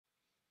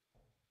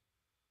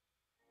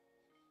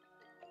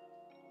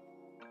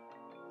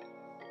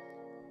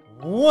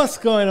What's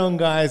going on,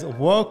 guys?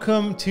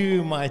 Welcome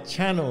to my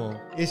channel.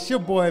 It's your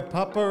boy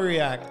Papa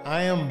React.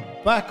 I am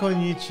back on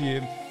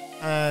YouTube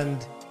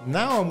and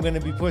now I'm going to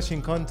be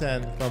pushing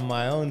content from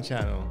my own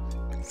channel.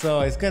 So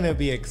it's going to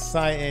be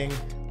exciting.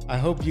 I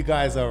hope you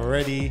guys are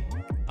ready.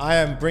 I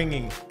am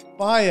bringing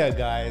fire,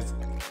 guys.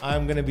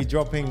 I'm going to be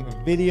dropping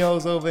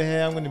videos over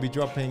here. I'm going to be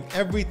dropping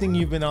everything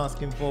you've been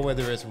asking for,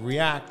 whether it's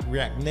React,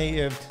 React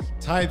Native,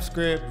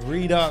 TypeScript,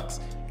 Redux.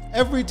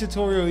 Every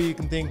tutorial you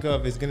can think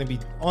of is going to be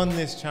on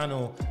this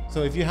channel.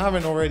 So if you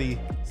haven't already,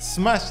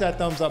 smash that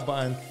thumbs up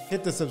button,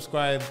 hit the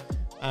subscribe,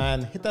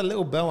 and hit that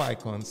little bell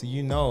icon so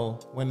you know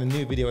when a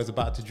new video is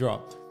about to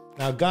drop.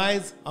 Now,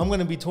 guys, I'm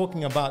going to be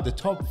talking about the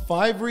top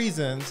 5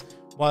 reasons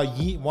why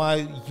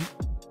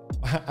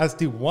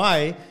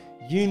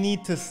you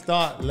need to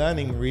start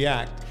learning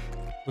React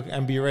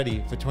and be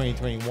ready for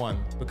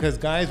 2021. Because,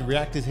 guys,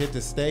 React is here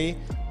to stay.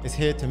 It's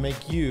here to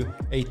make you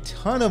a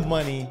ton of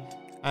money.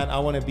 And I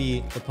want to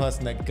be the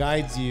person that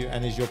guides you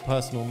and is your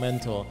personal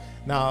mentor.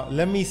 Now,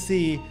 let me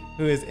see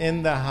who is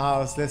in the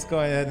house. Let's go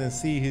ahead and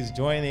see who's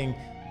joining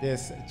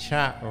this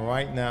chat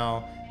right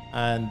now.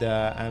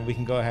 And we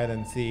can go ahead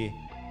and see.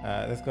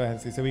 Let's go ahead and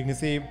see. So we can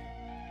see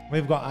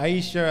we've got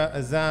Aisha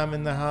Azam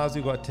in the house.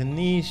 We've got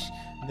Tanish,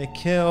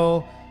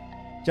 Nikhil,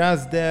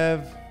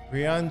 Jazdev,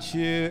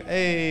 Priyanshu.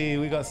 Hey,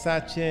 we got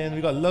Sachin.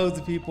 We got loads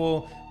of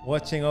people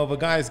watching over.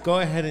 Guys, go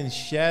ahead and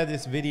share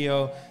this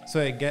video so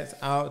it gets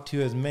out to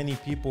as many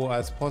people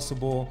as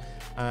possible.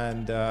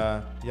 And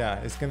yeah,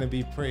 it's gonna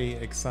be pretty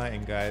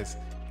exciting, guys.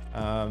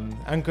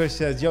 Ankush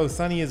says, yo,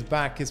 Sunny is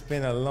back. It's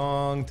been a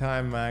long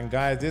time, man.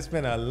 Guys, it's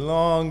been a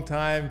long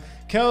time.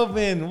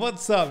 Kelvin,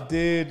 what's up,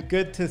 dude?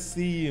 Good to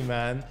see you,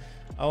 man.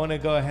 I want to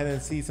go ahead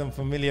and see some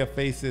familiar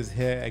faces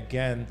here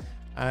again.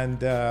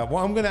 And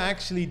what I'm gonna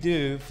actually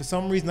do, for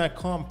some reason I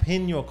can't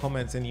pin your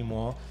comments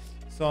anymore,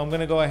 so I'm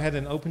gonna go ahead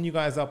and open you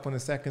guys up on the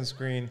second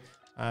screen,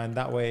 and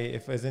that way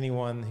if there's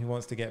anyone who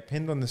wants to get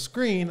pinned on the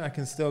screen, I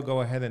can still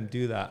go ahead and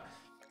do that.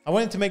 I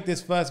wanted to make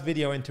this first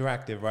video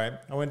interactive, right?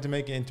 I wanted to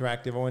make it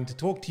interactive. I wanted to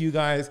talk to you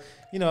guys,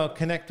 you know,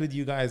 connect with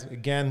you guys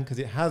again, because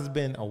it has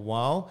been a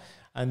while.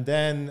 And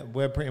then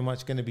we're pretty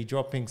much going to be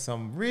dropping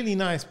some really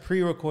nice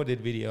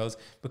pre-recorded videos,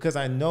 because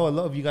I know a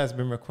lot of you guys have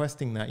been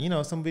requesting that, you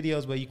know, some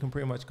videos where you can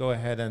pretty much go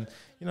ahead and,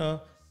 you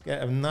know,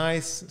 get a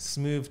nice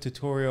smooth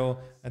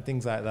tutorial and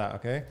things like that.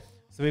 Okay.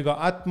 So we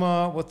got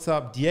Atma, what's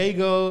up?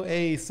 Diego,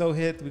 hey,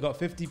 Sohit, we got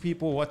 50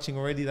 people watching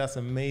already. That's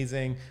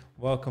amazing.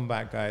 Welcome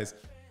back, guys.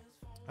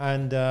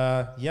 And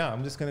yeah,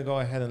 I'm just gonna go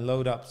ahead and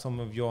load up some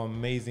of your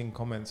amazing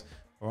comments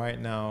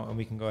right now, and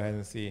we can go ahead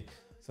and see.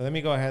 So let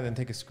me go ahead and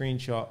take a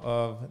screenshot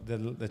of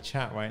the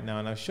chat right now,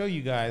 and I'll show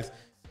you guys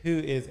who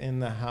is in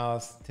the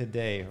house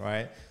today,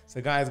 right?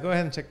 So guys, go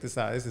ahead and check this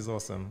out. This is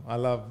awesome. I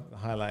love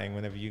highlighting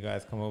whenever you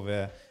guys come over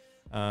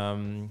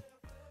here.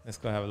 Let's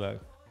go have a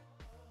look.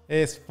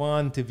 It's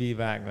fun to be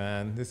back,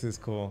 man. This is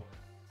cool.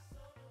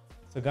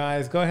 So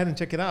guys, go ahead and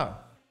check it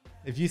out.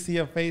 If you see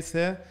a face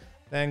here,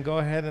 then go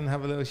ahead and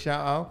have a little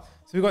shout out.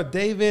 So we got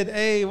David.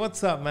 Hey,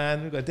 what's up,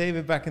 man? We got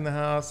David back in the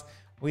house.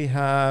 We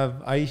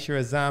have Aisha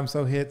Azam,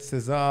 Sohit,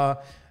 Cesar,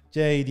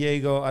 Jay,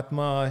 Diego,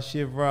 Atma,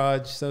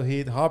 Shivraj,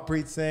 Sohit,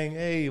 Harpreet Singh.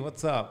 Hey,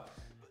 what's up?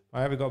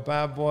 All right, we got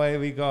Bad Boy.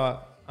 We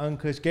got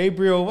Ankush.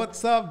 Gabriel,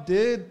 what's up,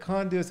 dude?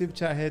 Can't do a super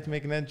chat here to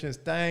make an entrance.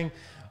 Dang.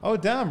 Oh,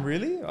 damn,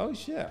 really? Oh,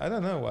 shit. I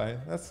don't know why.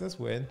 That's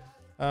weird.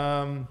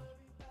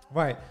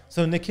 Right.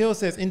 So Nikhil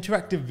says,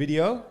 interactive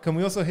video. Can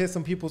we also hear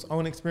some people's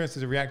own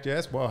experiences of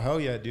React.js? Well, hell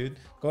yeah, dude.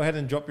 Go ahead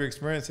and drop your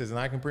experiences and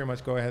I can pretty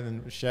much go ahead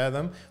and share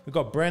them. We've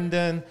got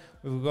Brendan.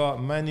 We've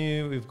got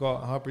Manu. We've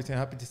got Harpreet saying,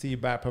 happy to see you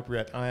back, Papa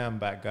React. I am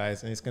back,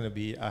 guys. And it's going to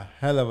be a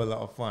hell of a lot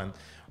of fun.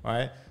 All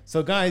right.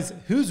 So guys,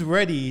 who's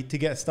ready to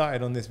get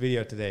started on this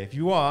video today? If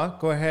you are,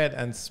 go ahead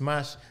and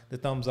smash the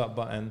thumbs up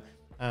button.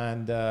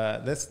 And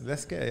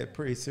let's get it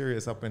pretty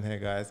serious up in here,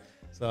 guys.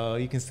 So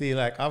you can see,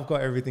 like, I've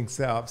got everything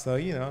set up. So,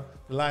 you know,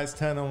 the lights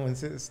turn on when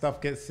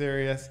stuff gets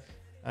serious.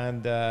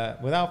 And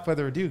without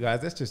further ado,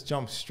 guys, let's just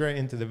jump straight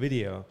into the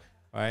video,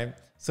 right?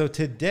 So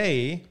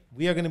today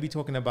we are going to be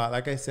talking about,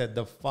 like I said,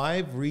 the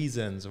 5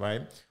 reasons,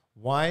 right,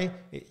 why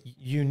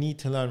you need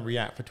to learn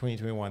React for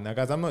 2021. Now,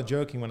 guys, I'm not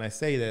joking when I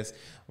say this,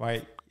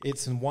 right?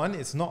 It's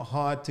not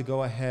hard to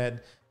go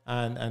ahead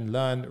and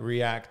learn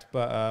React.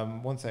 But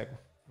one sec.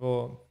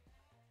 Well,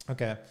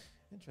 okay,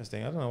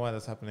 interesting. I don't know why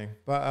that's happening,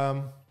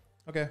 but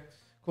okay,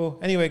 cool.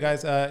 Anyway,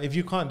 guys, if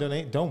you can't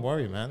donate, don't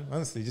worry, man.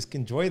 Honestly, just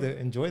enjoy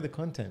the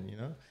content, you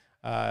know.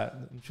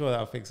 I'm sure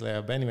that'll fix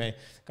later. But anyway,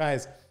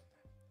 guys,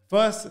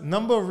 first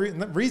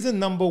reason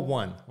number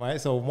 1,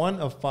 right? So 1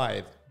 of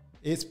 5.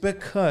 It's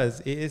because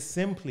it is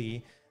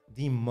simply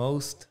the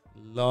most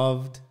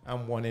loved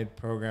and wanted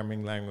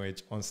programming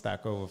language on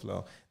Stack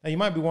Overflow. Now you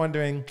might be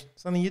wondering,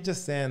 Sonny, you're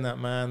just saying that,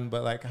 man,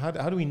 but like, how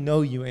do we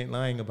know you ain't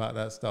lying about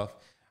that stuff?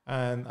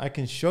 And I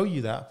can show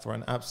you that for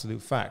an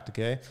absolute fact,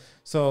 okay?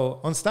 So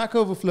on Stack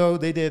Overflow,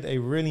 they did a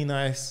really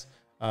nice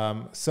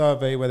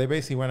survey where they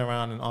basically went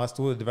around and asked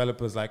all the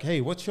developers, like, hey,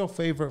 what's your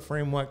favorite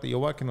framework that you're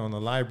working on, the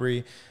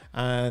library?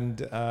 And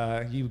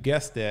you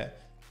guessed it.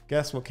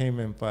 Guess what came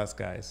in first,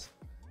 guys?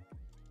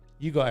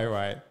 You got it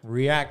right.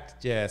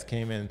 React.js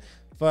came in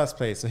first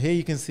place. So here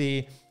you can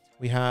see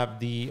we have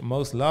the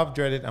most loved,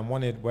 dreaded, and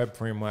wanted web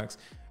frameworks.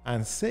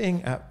 And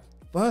sitting at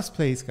first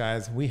place,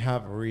 guys, we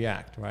have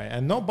React, right?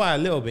 And not by a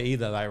little bit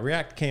either. Like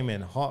React came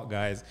in hot,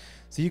 guys.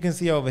 So you can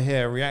see over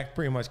here, React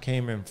pretty much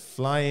came in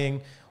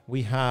flying.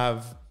 We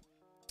have,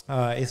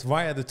 it's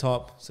right at the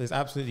top. So it's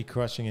absolutely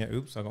crushing it.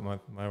 Oops, I got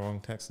my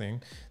wrong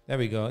texting. There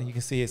we go. You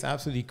can see it's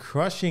absolutely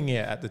crushing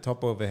it at the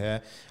top over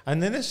here.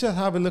 And then let's just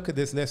have a look at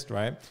this list,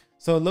 right?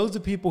 So loads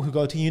of people who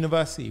go to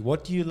university,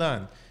 what do you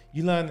learn?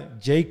 You learn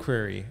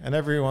jQuery, and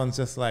everyone's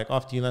just like,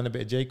 after you learn a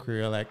bit of jQuery,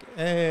 you're like,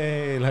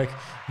 hey, like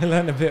you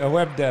learn a bit of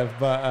web dev,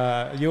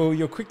 but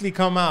you'll quickly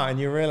come out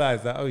and you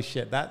realize that, oh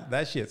shit,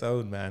 that shit's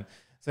old, man.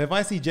 So if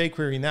I see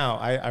jQuery now,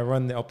 I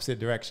run the opposite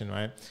direction,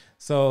 right?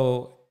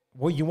 So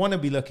what you want to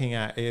be looking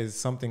at is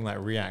something like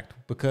React,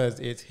 because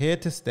it's here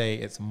to stay,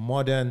 it's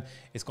modern,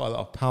 it's got a lot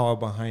of power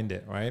behind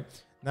it, right?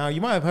 Now,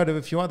 you might have heard of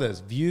a few others.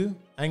 Vue,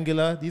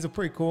 Angular, these are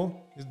pretty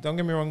cool. Don't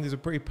get me wrong, these are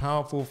pretty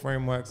powerful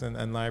frameworks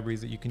and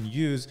libraries that you can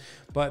use.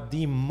 But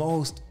the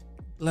most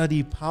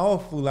bloody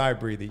powerful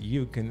library that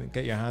you can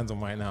get your hands on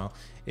right now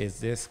is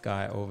this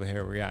guy over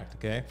here, React,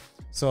 okay?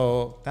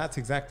 So that's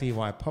exactly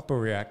why Papa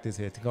React is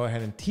here, to go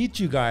ahead and teach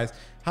you guys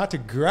how to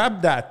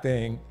grab that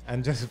thing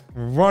and just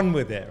run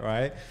with it,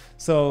 right?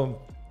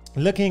 So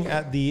looking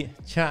at the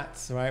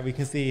chats, right, we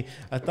can see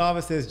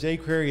Athava says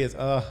jQuery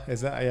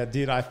is yeah,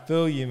 dude, I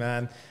feel you,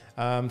 man.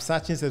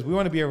 Sachin says, we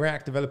want to be a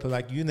React developer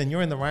like you, then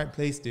you're in the right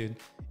place, dude.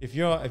 If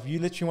you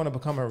literally want to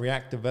become a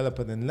React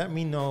developer, then let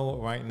me know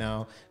right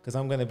now, because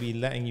I'm going to be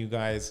letting you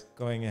guys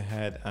going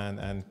ahead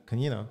and can,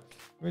 you know,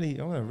 really,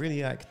 I'm going to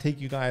really like take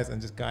you guys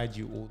and just guide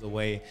you all the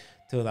way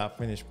to that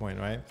finish point,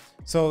 right?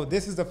 So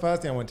this is the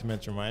first thing I want to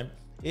mention, right?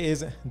 It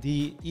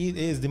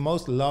is the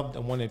most loved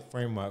and wanted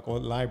framework or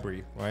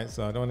library, right?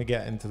 So I don't want to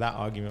get into that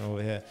argument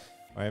over here,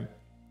 right?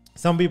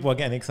 Some people are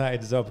getting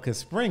excited as well because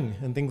Spring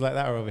and things like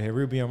that are over here.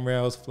 Ruby on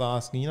Rails,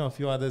 Flask, and you know, a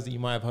few others that you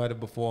might have heard of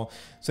before.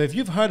 So if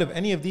you've heard of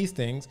any of these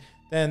things,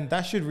 then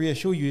that should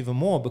reassure you even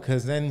more,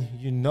 because then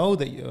you know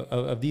that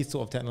of these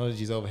sort of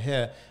technologies over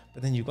here,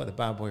 but then you've got the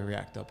bad boy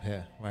React up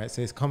here, right?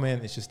 So it's come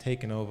in, it's just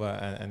taken over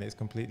and it's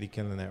completely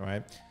killing it,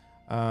 right?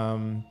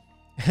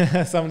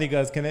 Somebody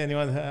goes, can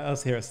anyone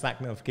else hear a Slack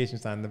notification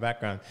sound in the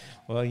background?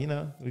 Well, you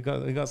know, we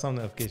got some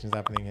notifications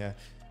happening here.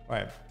 All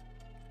right.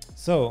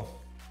 So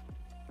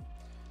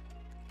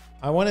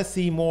I want to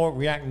see more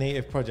React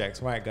Native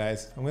projects. Right,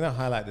 guys, I'm going to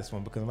highlight this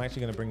one because I'm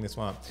actually going to bring this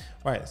one up.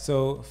 Right.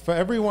 So for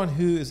everyone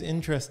who is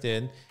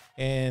interested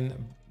in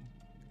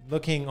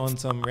looking on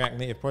some React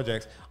Native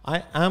projects,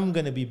 I am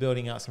going to be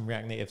building out some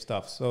React Native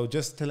stuff. So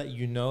just to let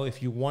you know,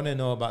 if you want to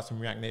know about some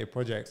React Native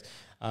projects,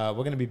 we're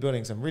going to be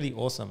building some really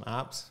awesome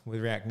apps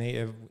with React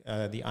Native,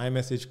 the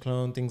iMessage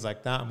clone, things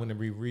like that. I'm going to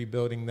be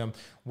rebuilding them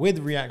with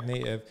React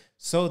Native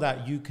so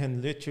that you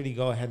can literally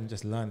go ahead and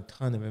just learn a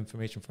ton of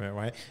information from it,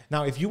 right?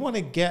 Now, if you want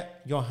to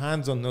get your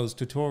hands on those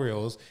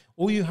tutorials,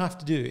 all you have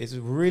to do is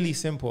really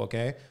simple,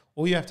 okay?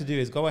 All you have to do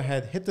is go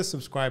ahead, hit the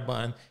subscribe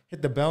button,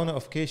 hit the bell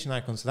notification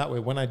icon, so that way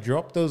when I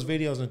drop those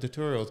videos and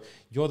tutorials,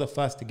 you're the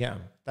first to get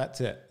them.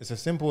 That's it. It's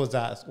as simple as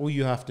that. That's all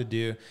you have to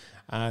do.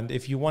 And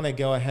if you want to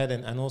go ahead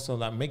and also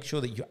like make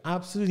sure that you're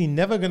absolutely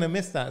never going to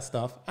miss that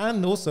stuff,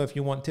 and also if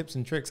you want tips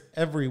and tricks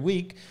every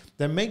week,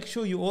 then make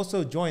sure you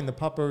also join the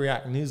Papa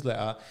React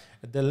newsletter.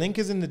 The link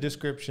is in the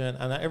description,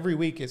 and every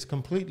week it's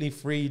completely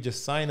free.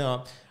 Just sign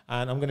up,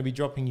 and I'm going to be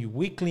dropping you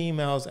weekly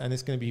emails, and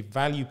it's going to be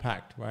value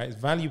packed, right?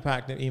 It's value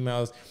packed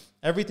emails.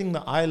 Everything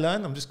that I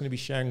learn, I'm just going to be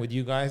sharing with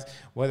you guys,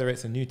 whether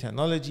it's a new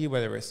technology,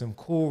 whether it's some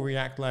cool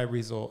React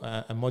libraries or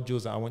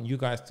modules that I want you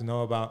guys to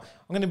know about.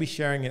 I'm going to be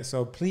sharing it.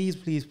 So please,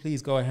 please,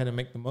 please go ahead and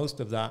make the most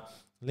of that.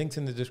 Links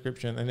in the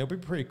description, and it'll be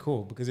pretty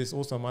cool because it's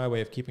also my way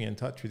of keeping in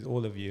touch with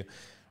all of you,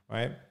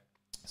 right?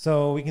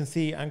 So we can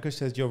see Ankush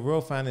says, your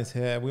real fan is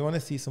here. We want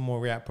to see some more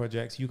React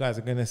projects. You guys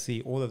are going to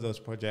see all of those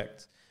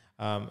projects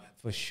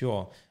for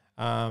sure.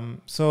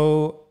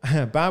 So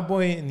Bad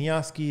Boy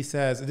Niaski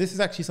says, this is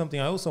actually something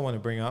I also want to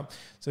bring up.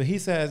 So he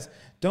says,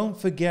 don't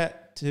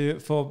forget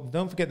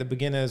the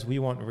beginners, we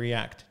want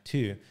React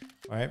too,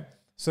 right?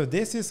 So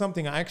this is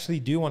something I actually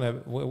do want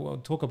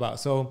to talk about.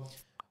 So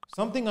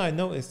something I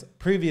noticed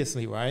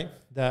previously, right,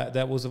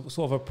 that was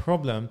sort of a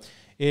problem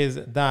is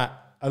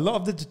that a lot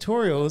of the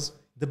tutorials,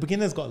 the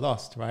beginners got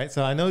lost, right?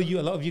 So I know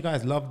a lot of you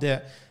guys loved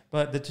it,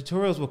 but the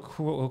tutorials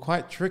were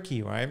quite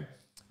tricky, right?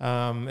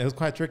 It was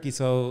quite tricky.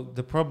 So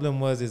the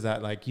problem is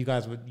that like you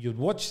guys you'd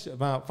watch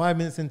about 5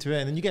 minutes into it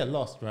and then you get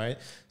lost, right?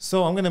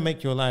 So I'm going to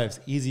make your lives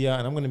easier,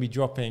 and I'm going to be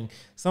dropping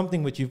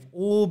something which you've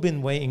all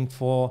been waiting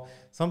for,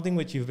 something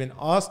which you've been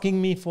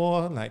asking me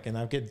for, like, and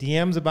I get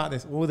DMs about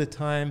this all the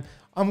time.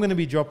 I'm going to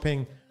be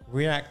dropping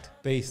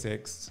React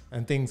basics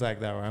and things like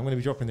that, right? I'm going to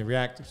be dropping the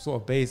React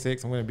sort of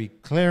basics. I'm going to be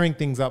clearing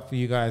things up for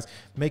you guys,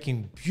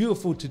 making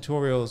beautiful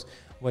tutorials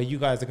where you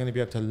guys are going to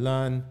be able to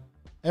learn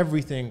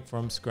everything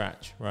from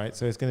scratch, right?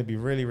 So it's going to be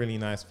really, really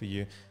nice for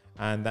you.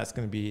 And that's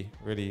going to be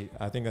really,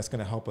 I think that's going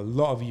to help a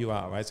lot of you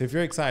out, right? So if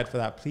you're excited for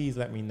that, please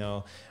let me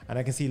know. And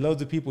I can see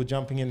loads of people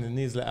jumping in the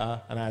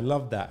newsletter, and I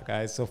love that,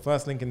 guys. So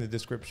first link in the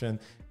description,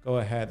 go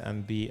ahead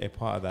and be a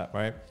part of that,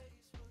 right?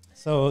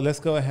 So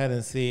let's go ahead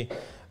and see.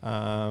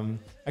 I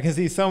can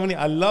see so many.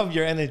 I love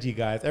your energy,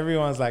 guys.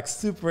 Everyone's like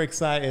super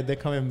excited. They're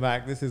coming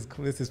back. This is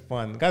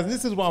fun, guys.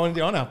 This is what I want to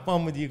do. I want to have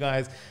fun with you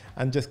guys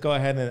and just go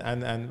ahead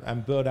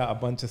and build out a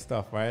bunch of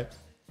stuff, right?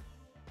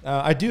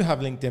 I do have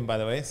LinkedIn, by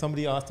the way.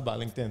 Somebody asked about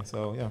LinkedIn.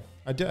 So yeah,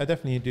 I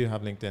definitely do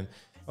have LinkedIn.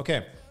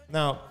 Okay,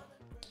 now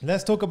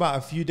let's talk about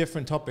a few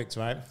different topics,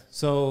 right?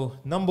 So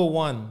number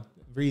one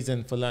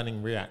reason for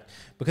learning React,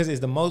 because it's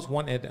the most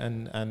wanted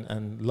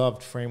and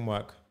loved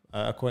framework,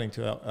 according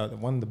to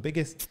one of the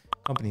biggest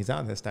companies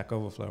out there, Stack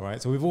Overflow,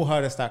 right? So we've all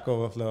heard of Stack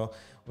Overflow.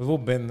 We've all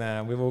been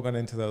there. We've all gone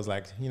into those,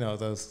 like, you know,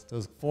 those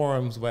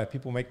forums where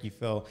people make you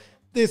feel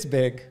this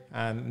big,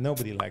 and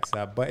nobody likes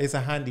that, but it's a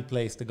handy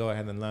place to go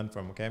ahead and learn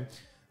from, okay?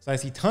 So I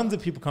see tons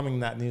of people coming in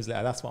that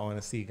newsletter. That's what I want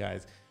to see,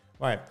 guys.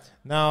 Right,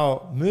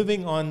 now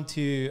moving on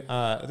to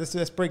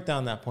let's break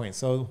down that point.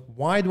 So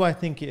why do I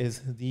think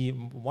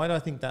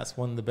that's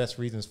one of the best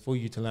reasons for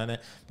you to learn it?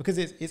 Because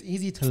it's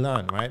easy to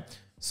learn, right?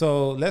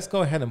 So let's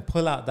go ahead and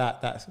pull out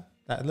that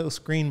little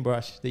screen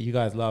brush that you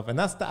guys love, and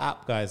that's the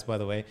app, guys. By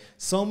the way,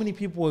 so many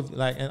people have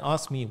and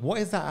ask me, what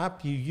is that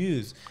app you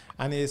use?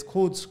 And it's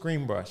called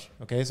Screen Brush.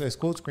 Okay, so it's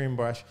called Screen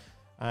Brush,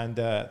 and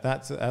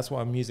that's what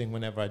I'm using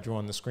whenever I draw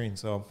on the screen.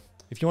 So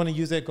if you want to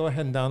use it, go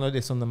ahead and download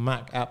this on the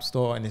Mac App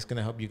Store, and it's going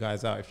to help you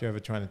guys out if you're ever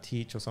trying to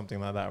teach or something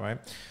like that, right?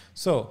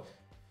 So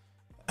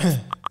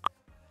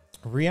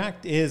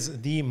React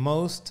is the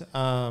most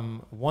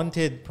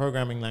wanted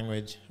programming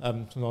language,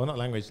 well, not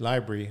language,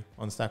 library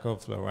on Stack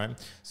Overflow, right?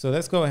 So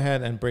let's go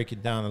ahead and break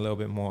it down a little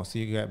bit more so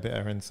you get a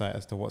better insight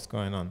as to what's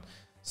going on.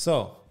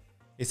 So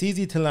it's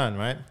easy to learn,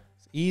 right?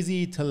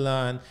 Easy to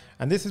learn,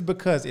 and this is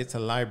because it's a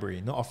library,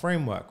 not a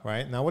framework,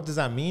 right? Now, what does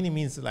that mean? It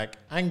means like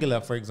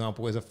Angular, for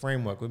example, is a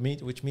framework,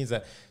 which means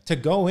that to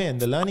go in,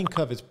 the learning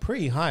curve is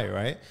pretty high,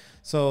 right?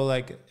 So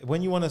like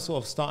when you want to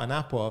sort of start an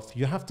app off,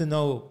 you have to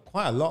know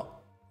quite a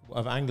lot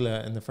of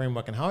Angular and the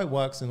framework and how it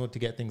works in order to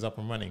get things up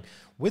and running.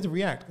 With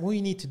React, all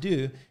you need to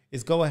do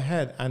is go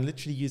ahead and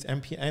literally use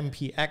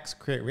npx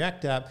create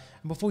React app,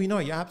 and before you know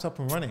it, your app's up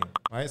and running,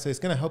 right? So it's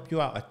going to help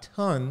you out a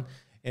ton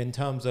in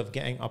terms of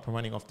getting up and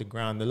running off the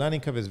ground. The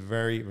learning curve is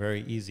very,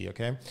 very easy,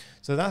 okay?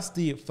 So that's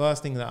the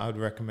first thing that I would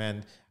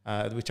recommend,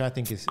 which I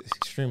think is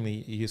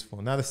extremely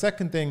useful. Now, the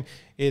second thing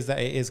is that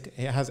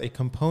it has a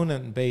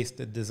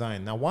component-based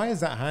design. Now, why is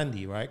that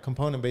handy, right?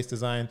 Component-based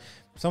design.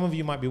 Some of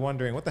you might be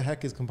wondering, what the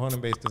heck is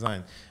component-based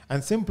design?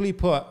 And simply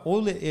put,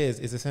 all it is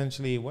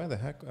essentially, where the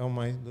heck are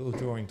my little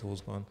drawing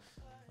tools gone?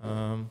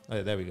 Oh,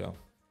 there we go.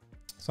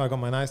 So I got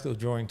my nice little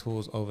drawing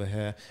tools over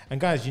here.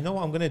 And guys, you know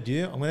what I'm going to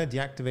do? I'm going to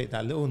deactivate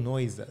that little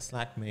noise that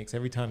Slack makes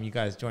every time you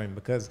guys join,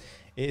 because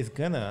it is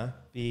going to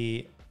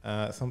be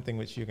something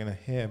which you're going to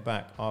hear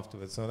back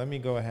afterwards. So let me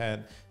go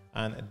ahead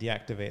and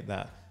deactivate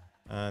that.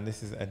 And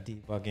this is a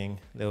debugging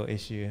little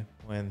issue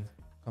when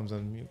it comes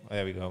on mute. Oh,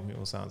 there we go. Mute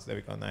all sounds. There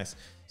we go. Nice.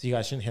 So you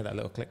guys shouldn't hear that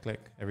little click, click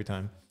every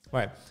time.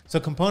 Right. So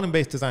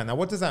component-based design. Now,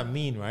 what does that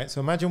mean, right?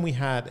 So imagine we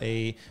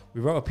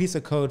wrote a piece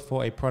of code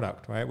for a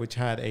product, right? Which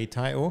had a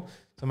title.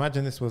 So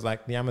imagine this was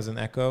like the Amazon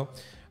Echo,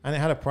 and it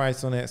had a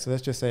price on it. So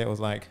let's just say it was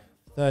like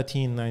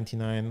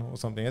 $13.99 or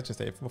something. Let's just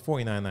say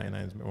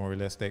 $49.99 is a bit more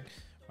realistic,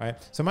 right?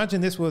 So imagine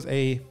this was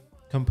a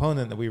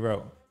component that we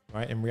wrote,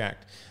 right, in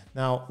React.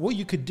 Now, what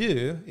you could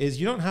do is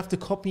you don't have to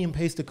copy and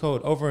paste the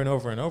code over and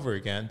over and over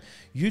again.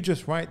 You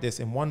just write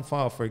this in one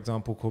file, for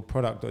example, called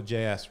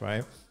product.js,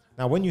 right?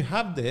 Now, when you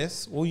have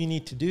this, all you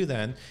need to do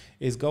then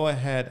is go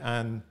ahead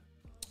and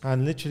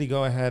literally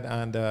go ahead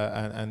and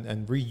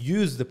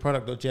reuse the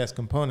product.js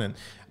component.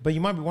 But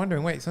you might be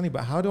wondering, wait, Sonny,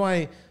 but how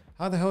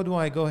the hell do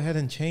I go ahead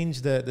and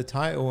change the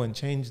title and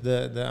change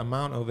the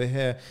amount over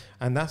here?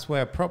 And that's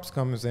where props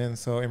comes in.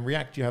 So in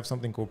React, you have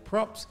something called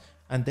props,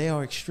 and they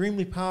are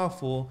extremely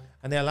powerful,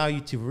 and they allow you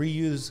to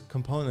reuse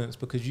components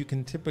because you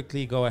can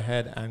typically go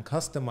ahead and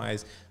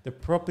customize the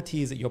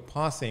properties that you're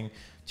passing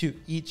to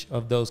each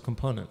of those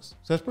components.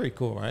 So that's pretty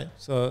cool, right?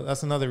 So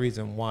that's another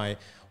reason why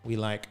we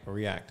like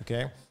React,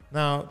 okay?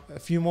 Now, a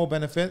few more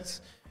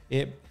benefits.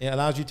 It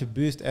allows you to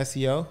boost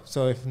SEO.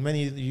 So if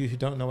many of you who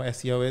don't know what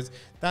SEO is,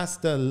 that's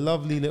the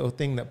lovely little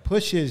thing that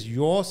pushes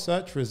your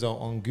search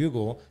result on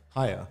Google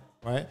higher,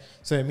 right?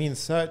 So it means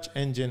search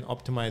engine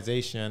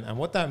optimization. And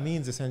what that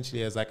means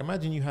essentially is, like,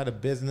 imagine you had a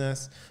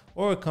business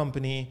or a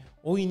company.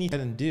 All you need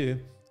to do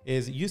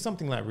is use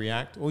something like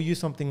React, or use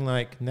something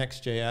like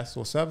Next.js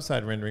or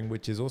server-side rendering,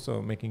 which is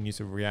also making use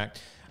of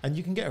React. And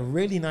you can get a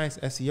really nice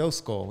SEO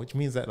score, which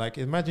means that, like,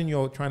 imagine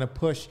you're trying to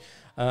push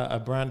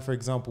a brand, for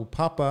example,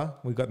 Papa.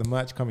 We've got the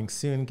merch coming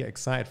soon. Get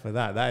excited for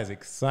that. That is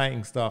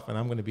exciting stuff. And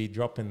I'm going to be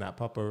dropping that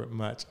Papa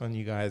merch on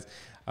you guys.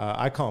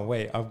 I can't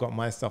wait. I've got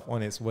my stuff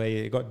on its way.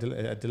 It got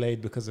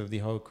delayed because of the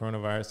whole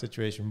coronavirus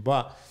situation,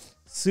 but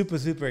super,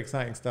 super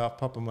exciting stuff.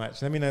 Papa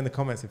merch. Let me know in the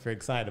comments if you're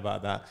excited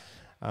about that.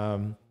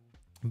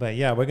 But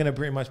yeah, we're going to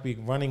pretty much be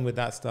running with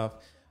that stuff.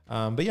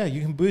 But yeah,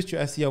 you can boost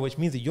your SEO, which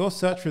means that your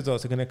search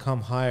results are going to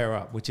come higher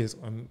up, which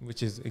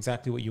is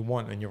exactly what you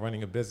want when you're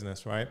running a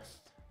business, right?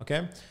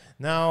 Okay.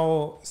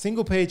 Now,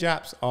 single page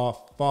apps are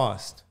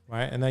fast,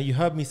 right? And now you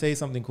heard me say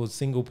something called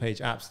single page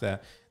apps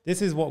there.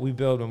 This is what we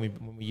build when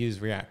we use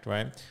React,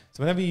 right?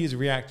 So whenever you use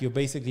React, you're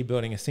basically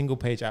building a single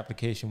page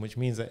application, which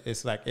means that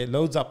it's like it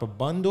loads up a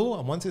bundle.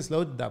 And once it's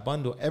loaded that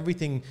bundle,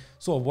 everything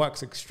sort of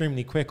works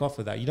extremely quick off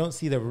of that. You don't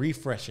see the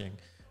refreshing,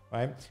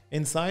 right?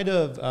 Inside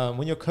of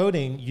when you're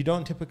coding, you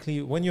don't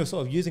typically, when you're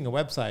sort of using a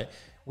website,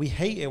 we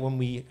hate it when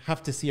we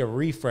have to see a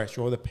refresh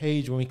or the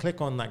page when we click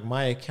on like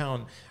my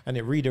account and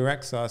it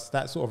redirects us.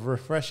 That sort of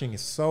refreshing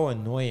is so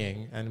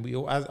annoying, and we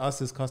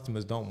us as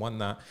customers don't want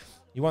that.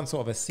 You want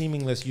sort of a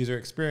seamless user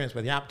experience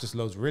where the app just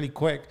loads really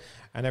quick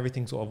and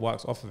everything sort of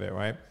works off of it,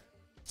 right?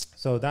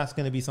 So that's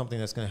going to be something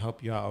that's going to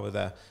help you out over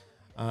there.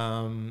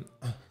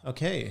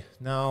 Okay,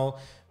 now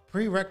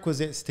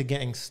prerequisites to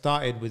getting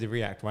started with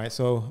React, right?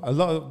 So a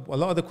lot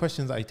of the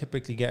questions that I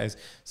typically get is,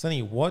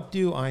 Sunny, what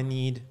do I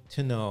need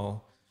to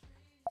know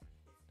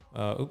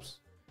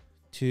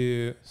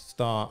to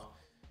start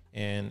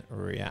in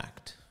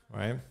React,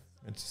 right?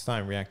 It's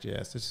starting React.js.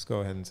 Let's just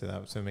go ahead and say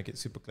that so make it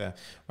super clear.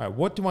 All right,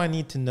 what do I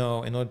need to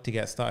know in order to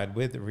get started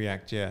with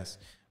React.js,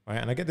 right?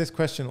 And I get this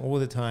question all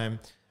the time.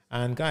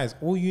 And guys,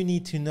 all you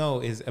need to know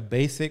is a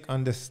basic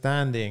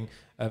understanding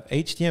of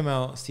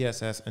HTML,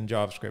 CSS, and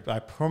JavaScript. I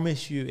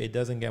promise you it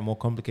doesn't get more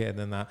complicated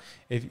than that.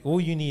 If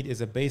all you need is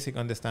a basic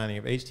understanding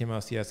of HTML,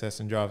 CSS,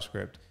 and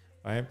JavaScript,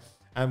 right?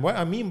 And what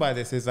I mean by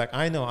this is, like,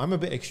 I know I'm a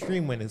bit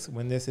extreme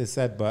when this is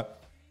said,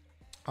 but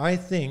I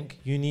think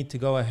you need to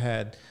go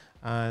ahead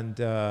and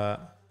so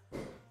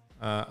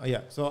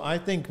I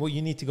think what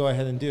you need to go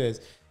ahead and do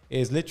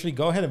is literally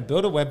go ahead and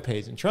build a web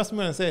page. And trust me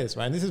when I say this,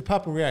 right? And this is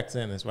Papa React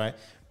saying this, right?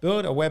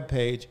 Build a web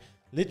page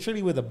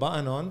literally with a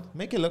button on,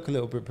 make it look a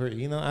little bit pretty,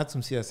 you know, add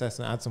some CSS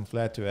and add some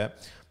flair to it.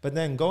 But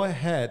then go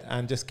ahead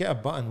and just get a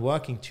button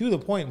working to the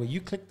point where you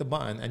click the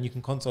button and you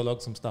can console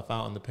log some stuff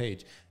out on the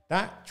page.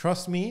 That,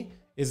 trust me,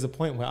 is the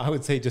point where I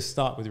would say just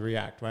start with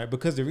React, right?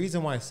 Because the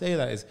reason why I say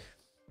that is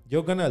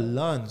you're going to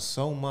learn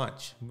so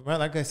much, right?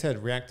 Like I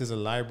said, React is a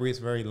library. It's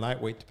very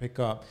lightweight to pick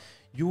up.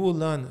 You will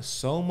learn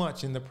so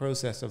much in the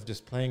process of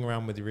just playing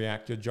around with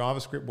React. Your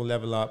JavaScript will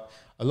level up.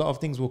 A lot of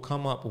things will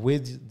come up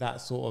with that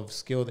sort of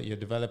skill that you're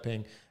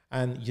developing.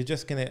 And you're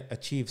just going to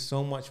achieve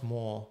so much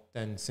more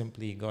than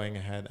simply going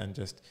ahead and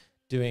just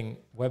doing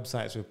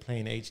websites with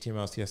plain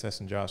HTML,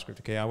 CSS, and JavaScript.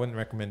 Okay, I wouldn't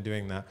recommend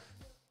doing that.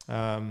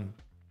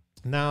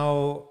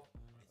 Now,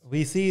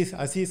 I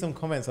see some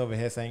comments over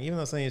here saying, even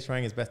though Sunny is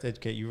trying his best to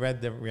educate, you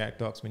read the React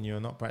docs when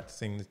you're not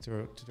practicing the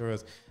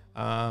tutorials.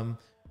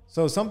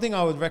 So something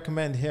I would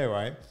recommend here,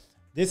 right?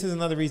 This is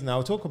another reason,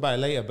 I'll talk about it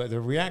later, but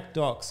the React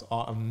docs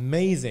are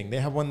amazing. They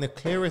have one of the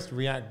clearest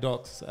React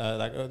docs,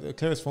 the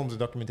clearest forms of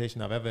documentation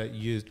I've ever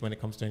used when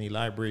it comes to any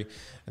library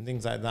and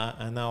things like that.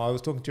 And now I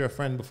was talking to a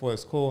friend before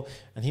this call,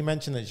 and he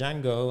mentioned that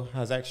Django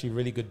has actually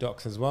really good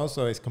docs as well.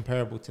 So it's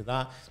comparable to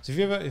that. So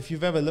if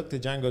you've ever looked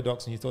at Django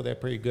docs and you thought they're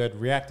pretty good,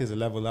 React is a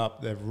level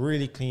up. They're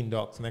really clean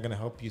docs, and they're going to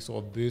help you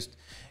sort of boost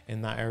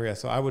in that area.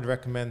 So I would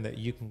recommend that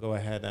you can go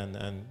ahead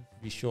and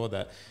be sure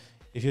that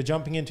if you're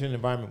jumping into an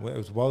environment where it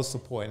was well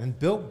supported and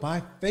built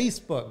by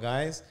Facebook,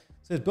 guys.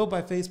 So it's built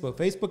by Facebook.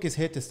 Facebook is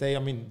here to stay. I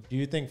mean, do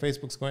you think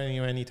Facebook's going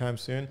anywhere anytime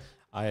soon?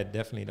 I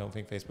definitely don't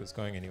think Facebook's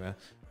going anywhere.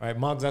 Right?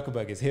 Mark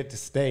Zuckerberg is here to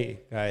stay,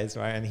 guys,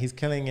 right? And he's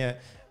killing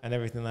it and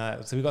everything like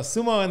that. So we got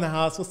Sumo in the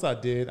house. What's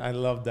up, dude? I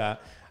love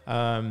that.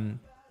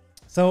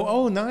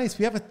 Oh, nice.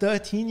 We have a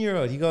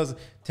 13-year-old. He goes,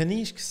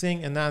 Tanish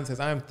Singh Anand says,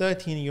 I am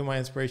 13 and you're my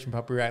inspiration,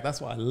 Papa React.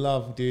 That's what I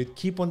love, dude.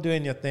 Keep on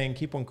doing your thing.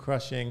 Keep on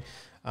crushing.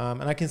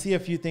 And I can see a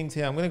few things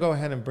here. I'm going to go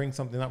ahead and bring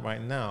something up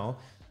right now.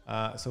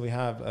 So we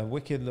have a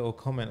wicked little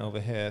comment over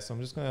here. So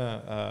I'm just going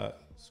to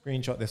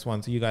screenshot this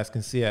one so you guys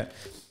can see it.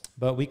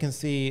 But we can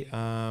see,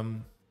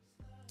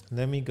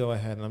 let me go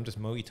ahead, and I'm just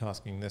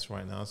multitasking this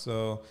right now.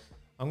 So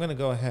I'm going to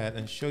go ahead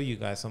and show you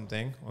guys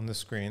something on the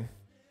screen.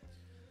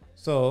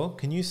 So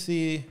can you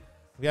see,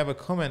 we have a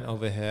comment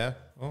over here.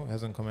 Oh, it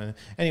hasn't commented.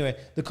 Anyway,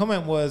 the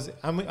comment was,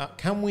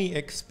 can we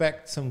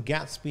expect some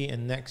Gatsby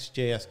and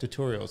Next.js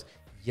tutorials?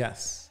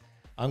 Yes.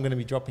 I'm going to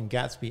be dropping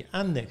Gatsby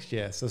and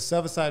Next.js. So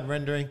server-side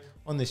rendering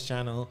on this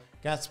channel,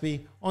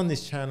 Gatsby on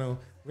this channel,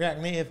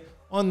 React Native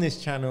on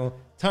this channel,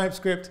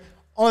 TypeScript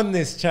on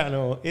this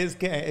channel. It's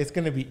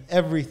going to be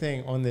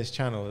everything on this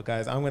channel,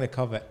 guys. I'm going to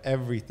cover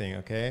everything,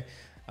 okay?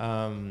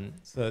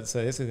 So this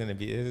is going to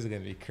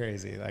be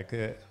crazy. Like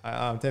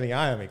I'm telling you,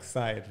 I am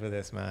excited for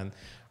this, man.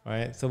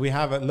 Right? So we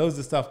have loads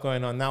of stuff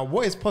going on. Now,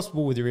 what is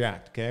possible with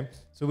React, okay?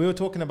 So we were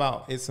talking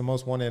about it's the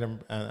most wanted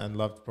and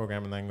loved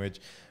programming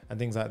language and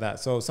things like that.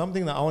 So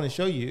something that I want to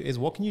show you is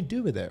what can you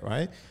do with it,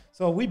 right?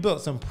 So we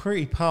built some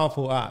pretty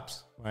powerful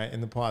apps, right, in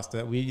the past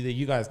that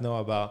you guys know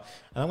about.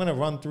 And I'm going to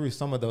run through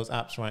some of those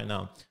apps right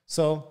now.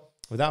 So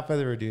without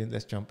further ado,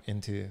 let's jump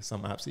into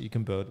some apps that you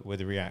can build with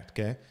React,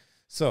 okay?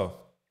 So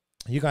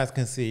you guys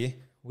can see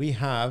we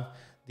have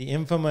the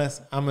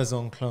infamous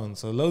Amazon clone.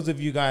 So loads of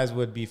you guys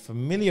would be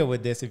familiar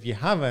with this. If you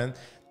haven't,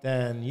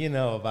 then you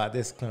know about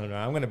this clone,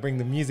 right? I'm going to bring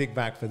the music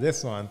back for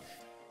this one.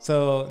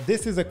 So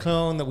this is a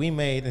clone that we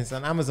made. It's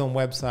an Amazon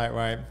website,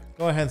 right?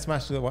 Go ahead and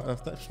smash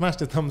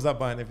the thumbs up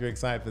button if you're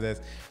excited for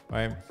this,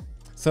 right?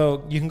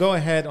 So you can go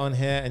ahead on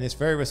here and it's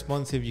very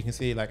responsive. You can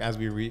see like as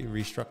we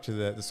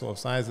restructure the sort of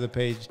size of the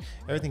page,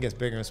 everything gets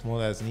bigger and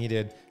smaller as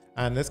needed.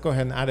 And let's go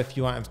ahead and add a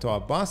few items to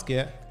our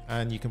basket.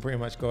 And you can pretty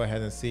much go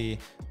ahead and see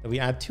that we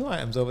add 2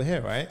 items over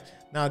here, right?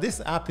 Now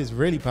this app is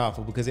really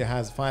powerful because it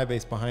has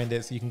Firebase behind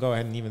it. So you can go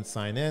ahead and even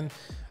sign in.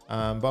 But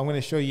I'm going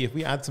to show you, if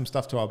we add some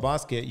stuff to our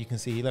basket, you can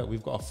see, look,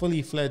 we've got a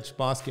fully fledged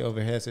basket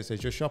over here. So it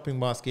says your shopping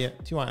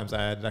basket, 2 items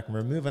I added. I can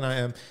remove an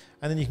item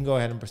and then you can go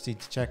ahead and proceed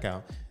to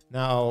checkout.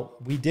 Now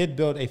we did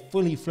build a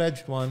fully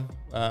fledged one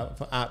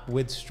for app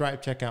with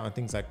Stripe checkout and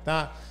things like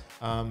that.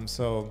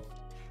 So,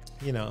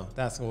 you know,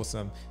 that's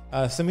awesome.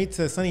 Samit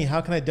says, Sunny,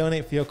 how can I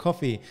donate for your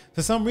coffee?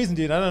 For some reason,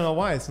 dude, I don't know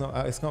why it's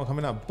not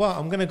coming up, but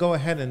I'm going to go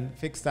ahead and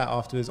fix that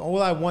afterwards.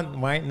 All I want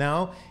right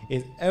now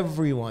is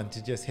everyone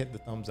to just hit the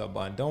thumbs up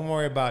button. Don't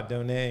worry about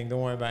donating.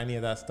 Don't worry about any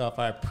of that stuff.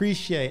 I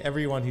appreciate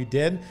everyone who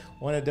did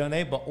want to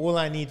donate, but all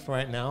I need for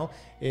right now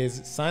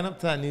is sign up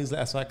to that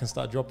newsletter so I can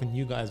start dropping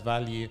you guys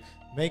value.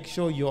 Make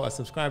sure you're a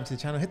subscriber to the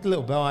channel. Hit the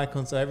little bell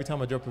icon so every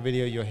time I drop a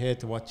video, you're here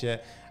to watch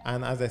it.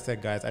 And as I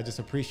said, guys, I just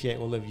appreciate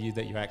all of you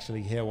that you're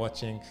actually here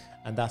watching.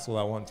 And that's all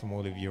I want from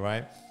all of you,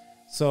 right?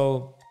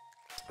 So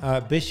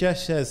Bishesh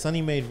says,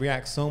 Sunny made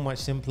React so much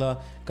simpler.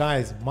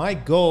 Guys, my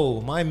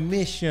goal, my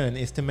mission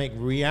is to make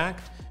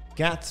React,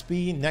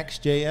 Gatsby,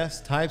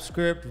 Next.js,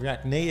 TypeScript,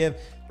 React Native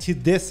to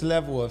this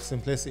level of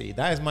simplicity.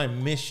 That is my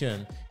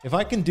mission. If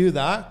I can do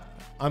that,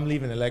 I'm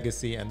leaving a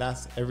legacy, and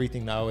that's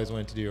everything that I always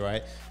wanted to do,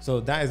 right? So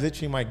that is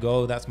literally my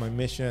goal. That's my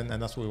mission,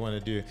 and that's what we want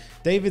to do.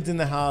 David's in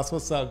the house.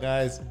 What's up,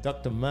 guys?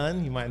 Dr.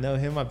 Mun, you might know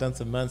him. I've done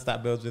some Mun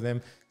stat builds with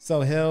him.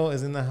 Sohail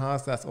is in the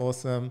house. That's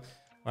awesome,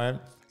 right?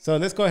 So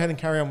let's go ahead and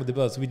carry on with the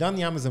build. So we done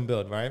the Amazon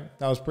build, right?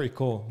 That was pretty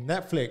cool.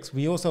 Netflix,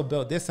 we also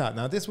built this out.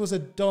 Now this was a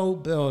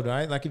dope build,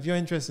 right? Like if you're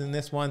interested in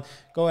this one,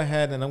 go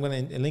ahead, and I'm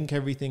going to link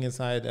everything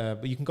inside,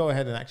 but you can go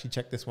ahead and actually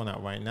check this one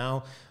out right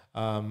now.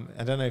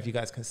 I don't know if you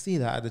guys can see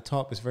that at the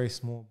top. It's very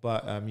small,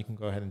 but you can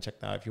go ahead and check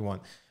that out if you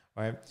want.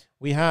 All right.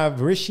 We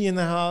have Rishi in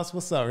the house.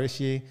 What's up,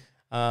 Rishi?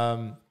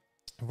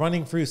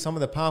 Running through some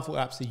of the powerful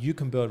apps that you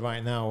can build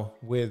right now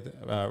with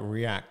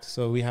React.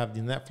 So we have the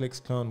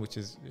Netflix clone, which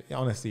is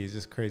honestly is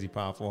just crazy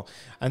powerful.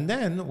 And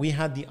then we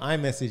had the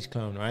iMessage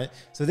clone, right?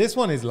 So this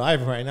one is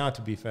live right now,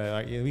 to be fair.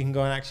 Like, we can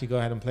go and actually go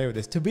ahead and play with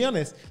this. To be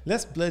honest,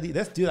 let's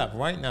do that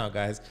right now,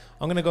 guys.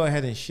 I'm going to go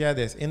ahead and share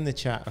this in the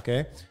chat,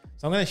 okay?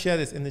 So I'm going to share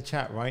this in the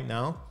chat right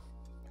now.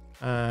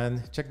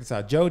 And check this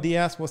out. Joe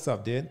Diaz, what's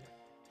up, dude?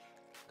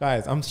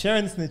 Guys, I'm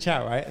sharing this in the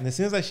chat, right? And as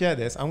soon as I share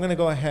this, I'm going to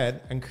go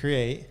ahead and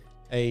create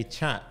a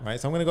chat, right?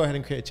 So I'm going to go ahead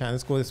and create a chat.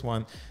 Let's call this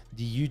one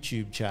the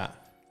YouTube chat,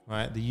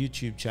 right? The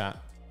YouTube chat.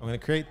 I'm going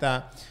to create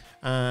that.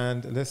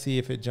 And let's see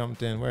if it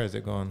jumped in. Where is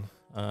it gone?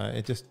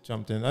 It just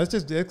jumped in. Let's go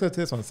to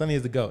this one. Sunny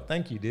is the GOAT.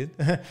 Thank you, dude.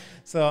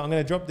 So I'm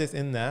going to drop this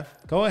in there.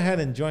 Go ahead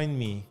and join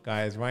me,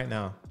 guys, right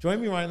now. Join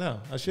me right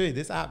now. I'll show you.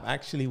 This app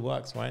actually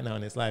works right now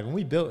and it's live. And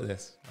we built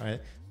this, right?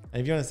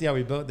 And if you want to see how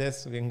we built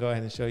this, we can go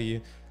ahead and show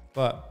you.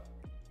 But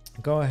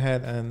go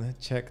ahead and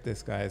check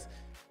this, guys.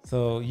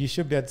 So you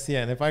should be able to see it.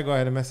 And if I go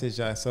ahead and message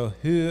that, so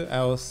who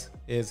else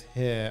is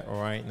here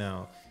right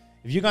now?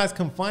 If you guys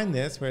can find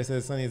this where it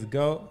says Sunny is the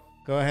GOAT,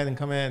 go ahead and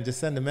come in and just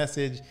send a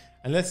message.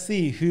 And let's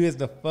see who is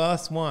the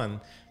first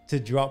one to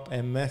drop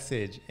a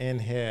message in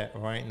here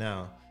right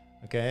now.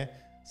 Okay,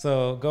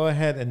 so go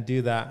ahead and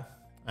do that.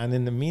 And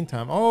in the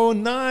meantime, oh,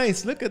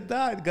 nice. Look at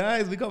that,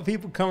 guys. We got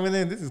people coming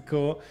in. This is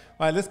cool. All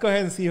right, let's go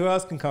ahead and see who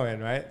else can come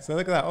in, right? So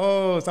look at that.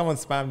 Oh, someone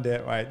spammed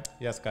it, right?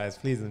 Yes, guys,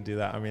 please don't do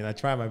that. I mean, I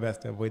try my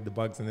best to avoid the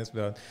bugs in this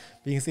build.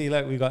 But you can see,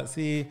 look, we got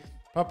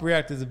Pop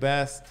React is the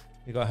best.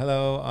 We got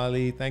hello,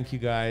 Ali. Thank you,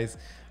 guys.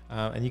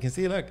 And you can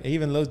see, look, it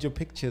even loads your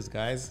pictures,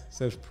 guys.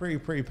 So it's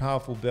pretty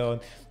powerful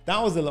build.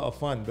 That was a lot of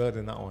fun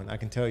building that one. I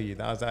can tell you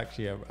that was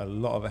actually a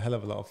hell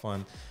of a lot of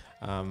fun.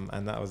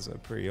 And that was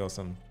pretty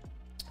awesome.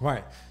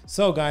 Right.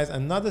 So guys,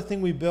 another thing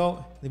we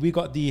built, we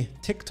got the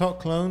TikTok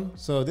clone.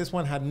 So this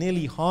one had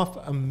nearly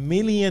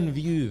 500,000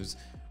 views,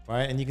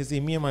 right? And you can see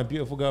me and my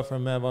beautiful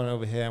girlfriend, Mervon,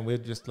 over here, and we're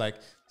just like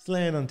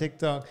slaying on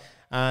TikTok.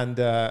 And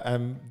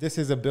this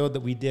is a build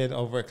that we did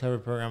over at Clever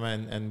Programmer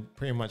and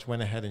pretty much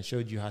went ahead and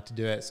showed you how to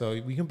do it. So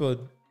we can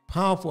build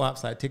powerful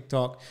apps like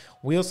TikTok.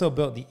 We also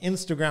built the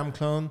Instagram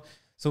clone.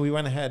 So we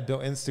went ahead,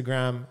 built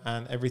Instagram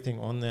and everything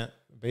on that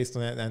based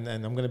on it. And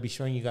I'm going to be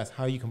showing you guys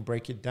how you can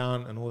break it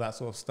down and all that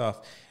sort of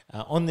stuff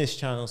on this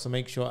channel. So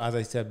make sure, as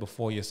I said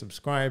before, you're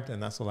subscribed,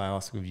 and that's all I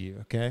ask of you.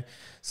 Okay.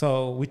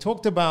 So we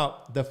talked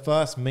about the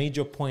first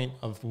major point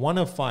of 1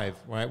 of 5,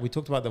 right? We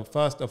talked about the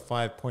first of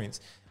 5 points.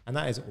 And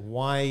that is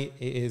why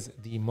it is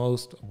the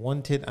most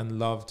wanted and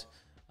loved.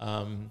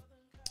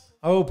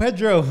 Oh,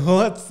 Pedro,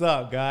 what's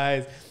up,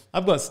 guys?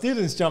 I've got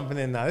students jumping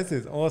in now. This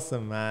is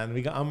awesome, man.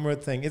 We got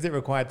Amrut saying, is it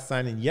required to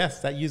sign in? Yes,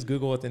 that used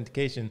Google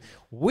authentication,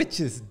 which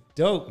is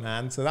dope,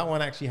 man. So that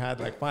one actually had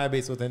like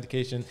Firebase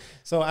authentication.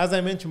 So as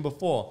I mentioned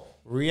before,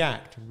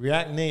 React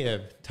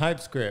Native,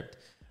 TypeScript,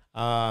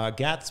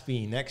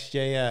 Gatsby,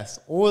 Next.js,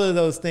 all of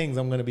those things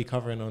I'm going to be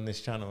covering on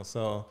this channel.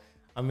 So,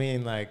 I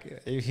mean,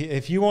 like,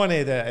 if you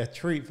wanted a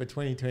treat for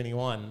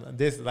 2021,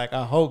 this, like,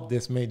 I hope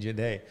this made your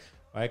day,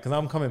 right? Because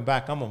I'm coming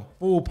back. I'm on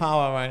full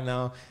power right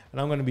now, and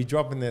I'm going to be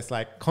dropping this,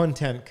 like,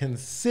 content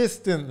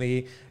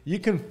consistently. You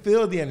can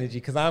feel the energy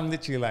because I'm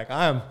literally, like,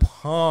 I am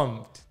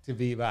pumped to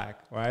be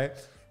back, right?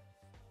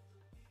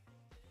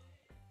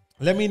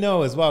 Let me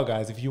know as well,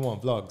 guys, if you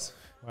want vlogs,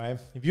 right?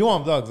 If you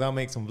want vlogs, I'll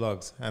make some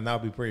vlogs, and that'll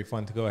be pretty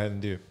fun to go ahead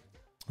and do.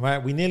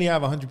 Right, we nearly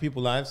have 100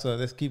 people live, so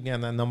let's keep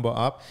getting that number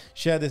up.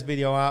 Share this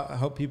video out. I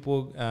hope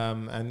people,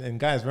 and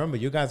guys, remember,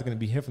 you guys are going to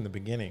be here from the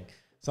beginning.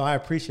 So I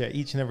appreciate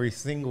each and every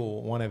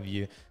single one of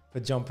you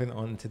for jumping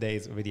on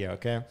today's video,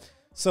 okay?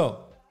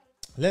 So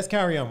let's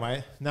carry on,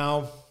 right?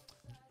 Now,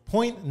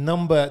 point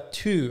number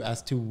 2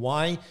 as to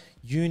why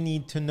you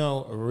need to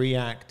know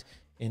React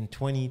in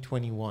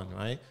 2021,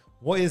 right?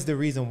 What is the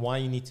reason why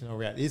you need to know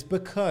React? It's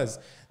because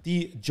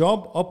the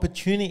job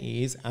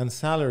opportunities and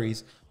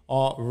salaries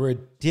are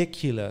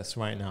ridiculous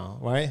right now,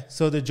 right?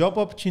 So the job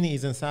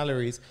opportunities and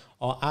salaries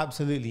are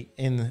absolutely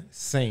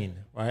insane,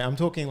 right? I'm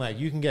talking like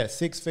you can get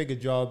 6-figure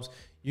jobs.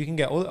 You can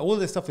get all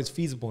this stuff is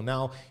feasible.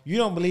 Now, you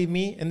don't believe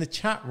me? In the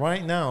chat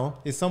right now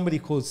is somebody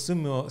called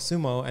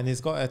Sumo, and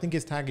he's got, I think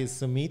his tag is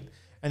Sumit,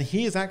 and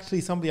he is actually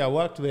somebody I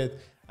worked with,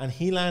 and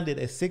he landed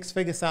a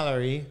 6-figure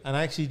salary, and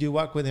I actually do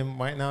work with him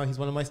right now. He's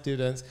one of my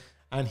students,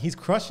 and he's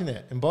crushing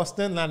it. In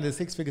Boston, landed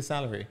a 6-figure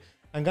salary.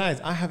 And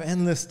guys, I have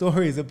endless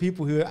stories of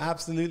people who are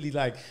absolutely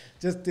like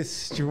just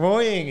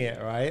destroying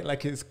it, right?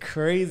 Like it's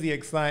crazy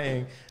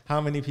exciting how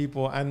many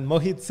people, and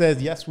Mohit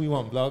says, yes, we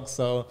want vlogs.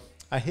 So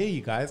I hear you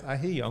guys, I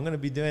hear you. I'm going to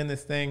be doing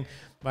this thing.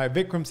 My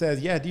Vikram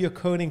says, yeah, do your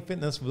coding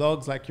fitness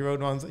vlogs like your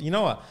own ones. You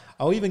know what?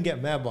 I'll even get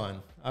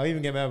Mehban. I'll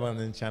even get Mehban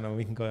in the channel.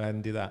 We can go ahead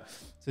and do that.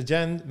 So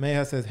Jen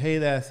Mayha says, hey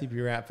there,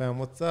 CP Rap fam.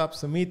 What's up?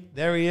 Sumit,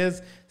 there he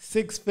is.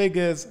 6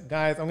 figures.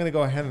 Guys, I'm going to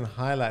go ahead and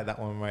highlight that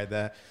one right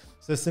there.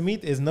 So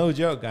Sumit is no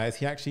joke, guys.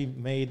 He actually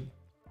made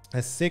a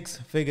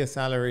 6-figure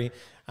salary,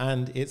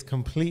 and it's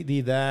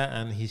completely there,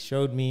 and he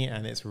showed me,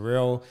 and it's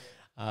real.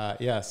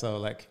 Yeah, so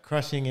like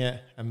crushing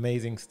it,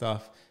 amazing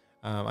stuff.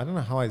 I don't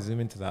know how I zoom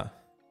into that.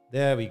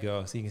 There we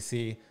go. So you can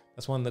see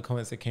that's one of the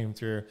comments that came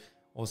through.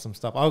 Awesome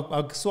stuff.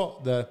 I'll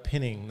swap the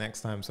pinning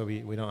next time so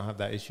we don't have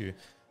that issue.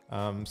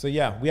 So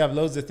yeah, we have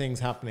loads of things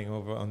happening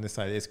over on this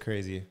side. It's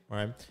crazy,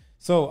 right?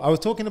 So I was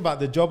talking about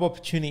the job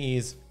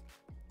opportunities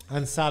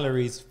and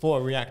salaries for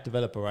a React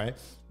developer, right?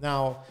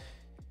 Now,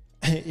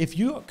 if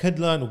you could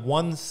learn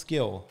one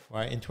skill,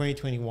 right, in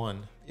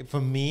 2021,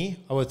 for me,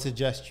 I would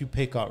suggest you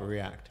pick up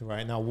React,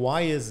 right? Now,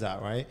 why is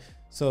that, right?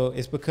 So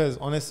it's because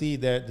honestly,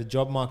 the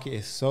job market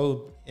is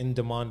so in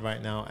demand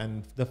right now.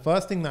 And the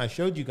first thing that I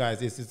showed you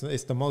guys is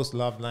it's the most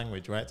loved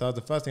language, right? So that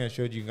was the first thing I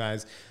showed you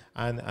guys.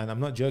 And I'm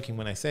not joking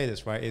when I say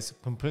this, right? It's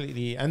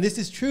completely, and this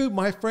is true.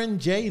 My friend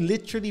Jay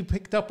literally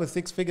picked up a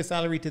 6-figure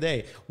salary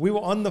today. We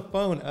were on the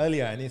phone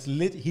earlier, and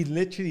he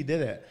literally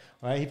did it,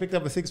 right? He picked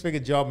up a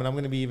 6-figure job, and I'm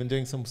going to be even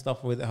doing some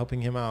stuff with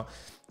helping him out.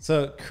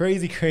 So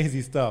crazy,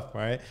 crazy stuff,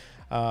 right?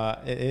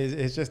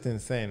 It's just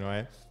insane,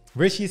 right?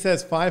 Rishi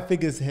says 5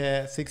 figures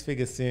here, 6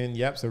 figures soon.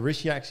 Yep. So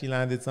Rishi actually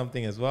landed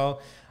something as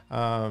well.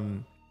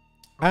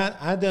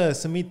 Add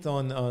Sumit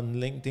on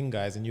LinkedIn,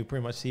 guys, and you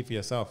pretty much see for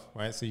yourself,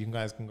 right? So you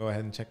guys can go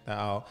ahead and check that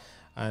out.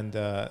 And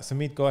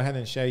Sumit, go ahead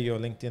and share your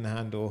LinkedIn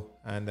handle,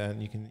 and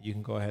then you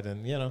can go ahead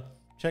and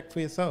check for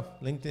yourself.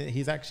 LinkedIn,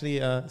 he's actually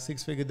a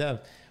 6-figure dev,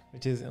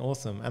 which is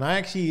awesome. And I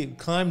actually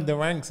climbed the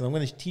ranks, and I'm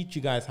going to teach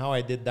you guys how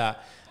I did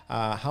that,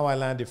 how I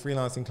landed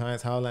freelancing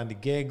clients, how I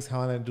landed gigs,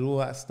 how I landed all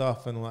that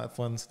stuff and all that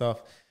fun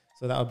stuff.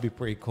 So that would be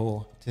pretty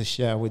cool to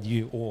share with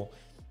you all.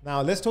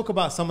 Now let's talk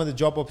about some of the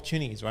job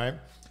opportunities, right?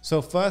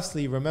 So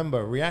firstly,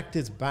 remember, React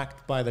is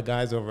backed by the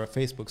guys over at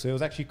Facebook. So it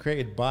was actually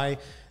created by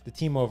the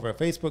team over at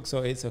Facebook. So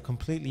it's a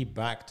completely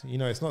backed,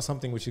 it's not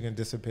something which is going to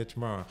disappear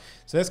tomorrow.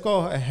 So let's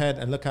go ahead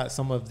and look at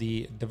some of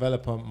the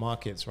developer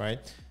markets, right?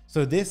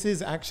 So this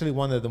is actually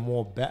one of the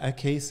more better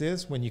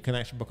cases when you can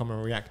actually become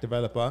a React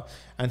developer.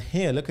 And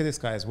here, look at this,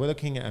 guys. We're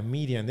looking at a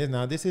median.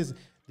 Now this is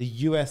the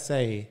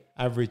USA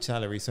average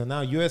salary. So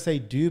now USA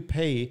do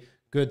pay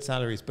good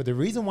salaries. But the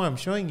reason why I'm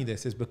showing you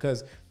this is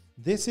because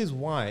this is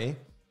why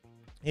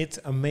it's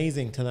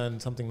amazing to learn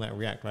something like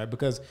React, right?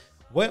 Because,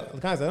 well,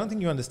 guys, I don't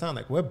think you understand,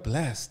 like, we're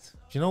blessed.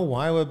 Do you know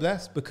why we're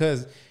blessed?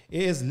 Because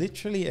it is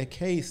literally a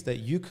case that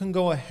you can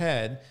go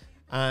ahead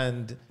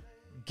and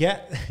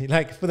get,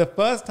 like, for the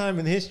first time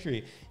in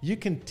history, you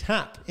can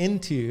tap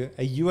into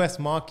a US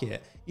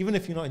market, even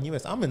if you're not in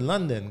US. I'm in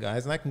London,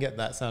 guys, and I can get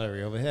that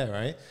salary over here,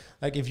 right?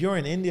 Like, if you're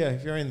in India,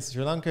 if you're in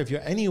Sri Lanka, if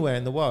you're anywhere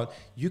in the world,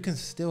 you can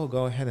still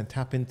go ahead and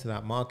tap into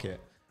that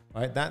market,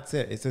 right? That's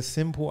it. It's as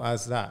simple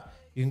as that.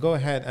 You can go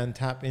ahead and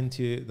tap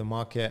into the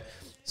market.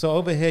 So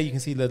over here, you can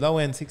see the low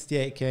end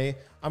 68K.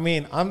 I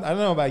mean, I don't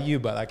know about you,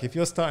 but like if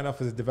you're starting off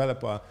as a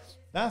developer,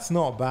 that's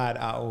not bad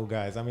at all,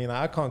 guys. I mean,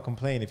 I can't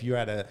complain if you're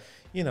at a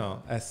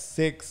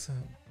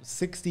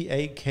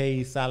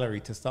 68K salary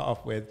to start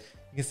off with.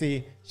 You can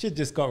see shit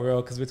just got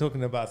real because we're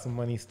talking about some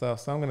money stuff.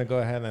 So I'm going to go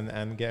ahead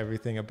and get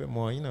everything a bit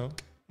more,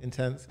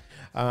 intense.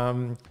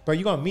 But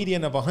you got a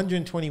median of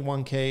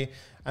 121K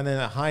and then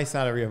a high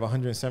salary of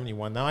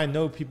 171. Now I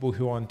know people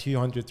who are on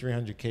 200,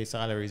 300K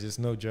salaries. It's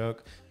no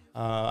joke.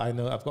 I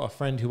know I've got a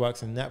friend who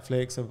works in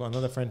Netflix. I've got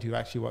another friend who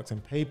actually works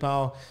in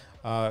PayPal.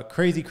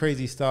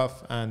 Crazy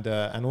stuff,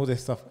 and all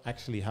this stuff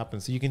actually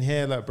happens. So you can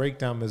hear like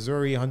breakdown: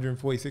 Missouri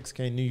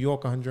 146K, New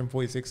York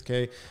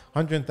 146K,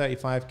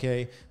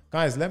 135K.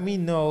 Guys, let me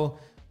know.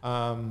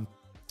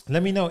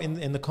 Let me know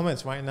in the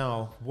comments right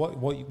now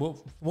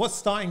what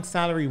starting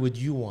salary would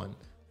you want?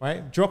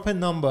 Right, drop a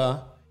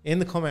number in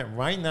the comment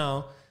right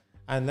now,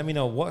 and let me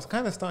know what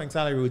kind of starting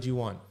salary would you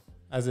want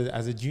as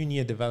a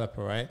junior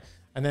developer, right?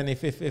 And then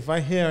if I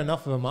hear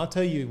enough of them, I'll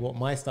tell you what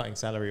my starting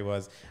salary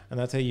was,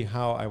 and I'll tell you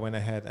how I went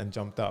ahead and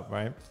jumped up,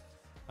 right?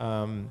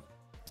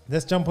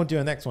 Let's jump on to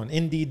the next one,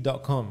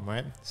 Indeed.com,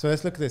 right? So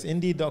let's look at this.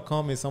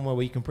 Indeed.com is somewhere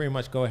where you can pretty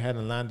much go ahead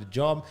and land a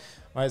job,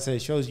 right? So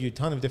it shows you a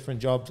ton of different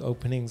jobs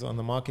openings on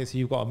the market. So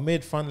you've got a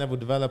mid front-level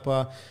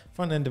developer,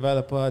 front-end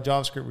developer,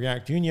 JavaScript,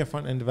 React, junior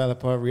front-end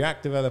developer,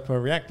 React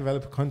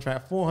developer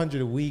contract,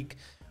 400 a week.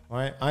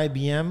 Right,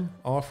 IBM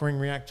offering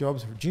React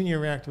jobs for junior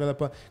React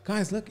developer.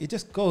 Guys, look, it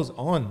just goes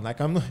on.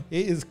 Like it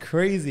is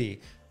crazy.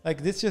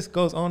 Like this just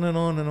goes on and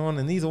on and on.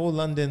 And these are all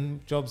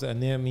London jobs that are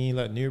near me,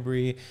 like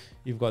Newbury.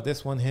 You've got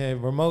this one here,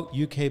 remote,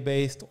 UK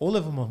based. All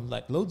of them are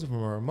like loads of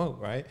them are remote,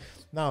 right?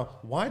 Now,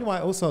 why do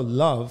I also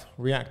love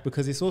React?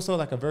 Because it's also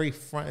like a very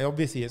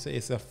obviously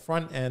it's a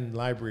front end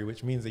library,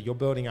 which means that you're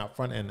building out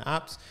front end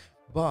apps.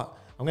 But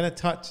I'm going to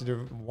touch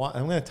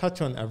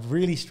on a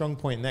really strong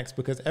point next,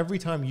 because every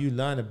time you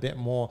learn a bit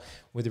more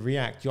with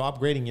React, you're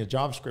upgrading your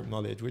JavaScript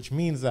knowledge, which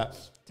means that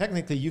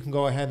technically you can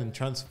go ahead and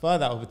transfer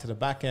that over to the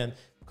back end.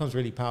 It becomes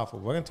really powerful.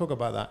 We're going to talk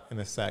about that in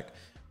a sec,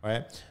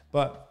 right?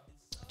 But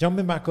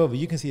jumping back over,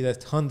 you can see there's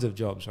tons of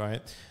jobs,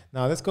 right?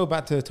 Now let's go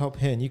back to the top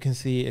here, and you can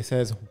see it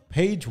says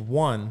page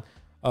 1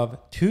 of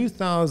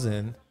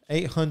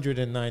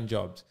 2,809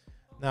 jobs.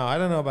 Now, I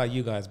don't know about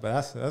you guys, but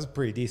that's a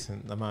pretty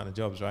decent amount of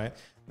jobs, right?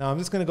 Now, I'm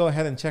just going to go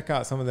ahead and check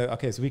out some of the,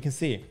 okay, so we can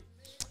see,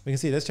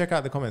 let's check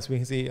out the comments. We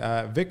can see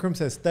Vikram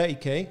says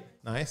 30K,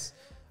 nice.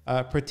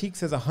 Pratik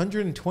says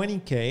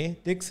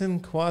 120K. Dixon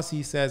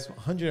Kwasi says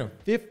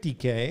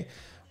 150K,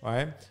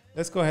 right?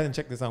 Let's go ahead and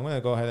check this out. I'm going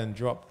to go ahead and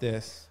drop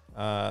this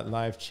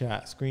live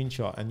chat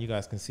screenshot, and you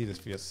guys can see this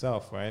for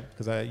yourself, right?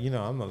 Because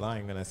I'm not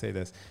lying when I say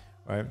this,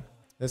 right?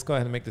 Let's go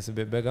ahead and make this a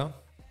bit bigger.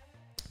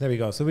 There we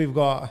go. So we've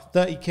got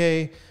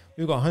 30K,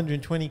 we've got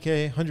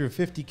 120K,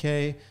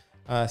 150K.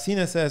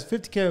 Sina says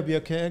 50K will be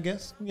okay, I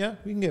guess. Yeah,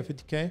 we can get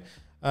 50K.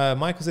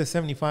 Michael says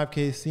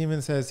 75K.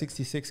 Seaman says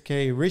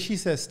 66K. Rishi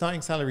says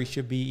starting salary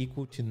should be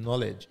equal to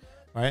knowledge,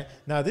 right?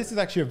 Now, this is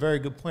actually a very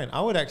good point.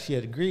 I would actually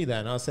agree there,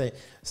 and I'll say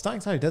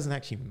starting salary doesn't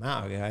actually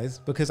matter, guys,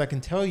 because I can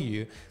tell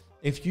you,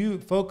 if you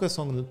focus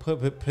on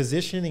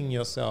positioning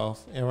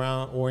yourself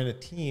around or in a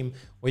team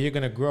where you're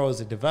going to grow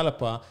as a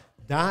developer,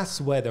 that's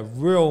where the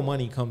real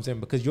money comes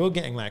in, because you're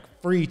getting like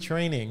free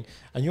training,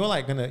 and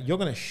you're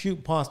gonna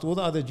shoot past all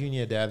the other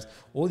junior devs,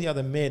 all the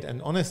other mid,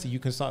 and honestly, you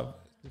can start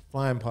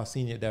flying past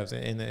senior devs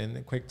in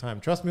a quick time.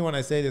 Trust me when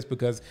I say this,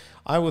 because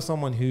I was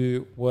someone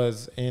who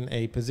was in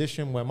a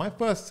position where my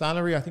first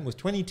salary, I think, was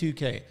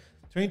 22K,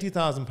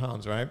 22,000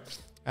 pounds, right?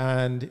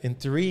 And in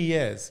 3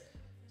 years,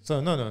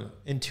 in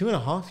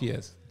 2.5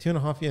 years,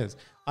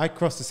 I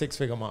crossed the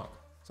 6-figure mark.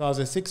 So I was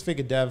a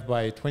 6-figure dev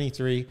by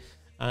 23.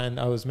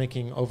 And I was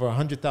making over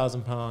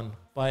 £100,000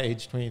 by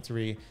age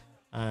 23.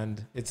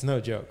 And it's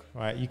no joke,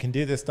 right? You can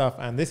do this stuff.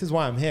 And this is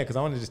why I'm here, because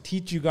I want to just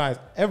teach you guys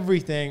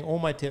everything, all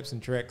my tips and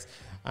tricks,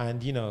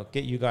 and,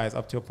 get you guys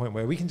up to a point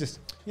where we can just,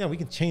 we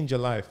can change your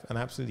life and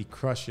absolutely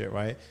crush it,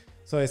 right?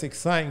 So it's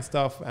exciting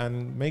stuff,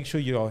 and make sure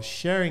you're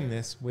sharing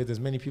this with as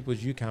many people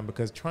as you can,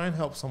 because try and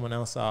help someone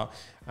else out,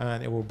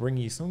 and it will bring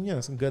you some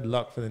good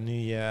luck for the new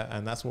year.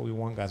 And that's what we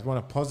want, guys. We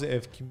want a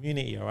positive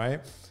community, all right?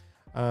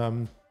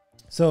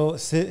 So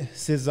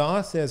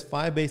Cesar says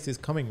Firebase is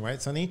coming,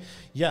 right, Sonny?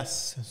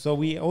 Yes. So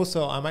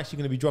I'm actually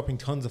going to be dropping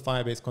tons of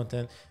Firebase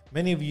content.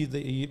 Many of you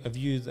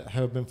that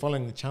have been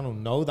following the channel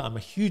know that I'm a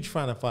huge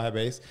fan of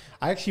Firebase.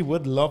 I actually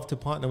would love to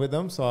partner with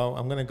them. So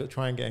I'm going to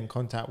try and get in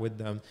contact with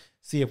them,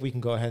 see if we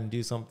can go ahead and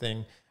do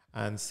something,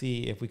 and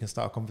see if we can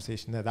start a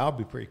conversation there. That would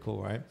be pretty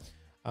cool, right?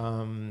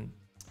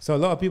 So a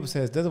lot of people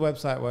says, does a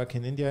website work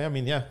in India? I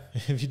mean, yeah,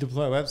 if you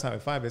deploy a website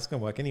with Firebase, it's going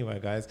to work anywhere,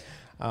 guys.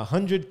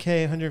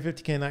 100K,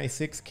 150K,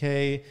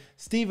 96K.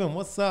 Steven,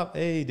 what's up?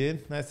 Hey,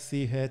 dude. Nice to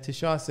see you here.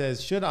 Tishar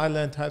says, should I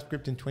learn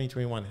TypeScript in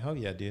 2021? Hell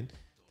yeah, dude.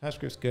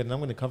 TypeScript's good, and I'm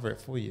going to cover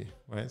it for you,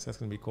 right? So that's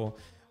going to be cool.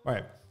 All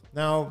right.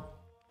 Now,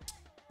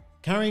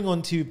 carrying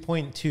on to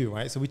point 2,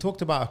 right? So we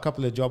talked about a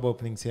couple of job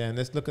openings here, and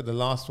let's look at the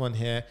last one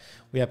here.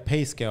 We have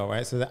pay scale,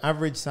 right? So the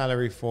average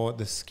salary for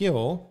the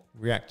skill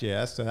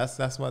React.js. So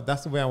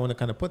that's the way I want to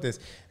kind of put this.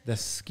 The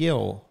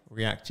skill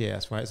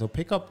React.js, right? So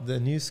pick up the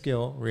new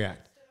skill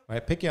React,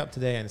 right? Pick it up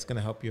today, and it's going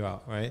to help you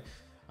out, right?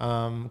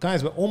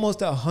 Guys, we're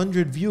almost at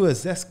 100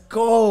 viewers. Let's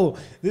go.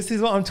 This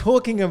is what I'm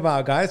talking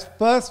about, guys.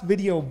 First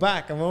video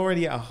back. I'm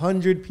already at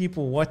 100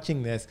 people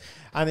watching this,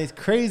 and it's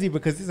crazy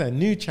because this is a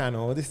new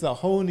channel. This is a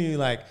whole new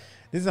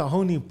This is a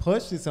whole new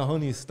push. This is a whole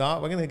new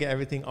start. We're going to get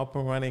everything up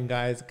and running,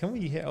 guys. Can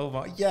we hit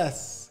over?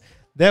 Yes.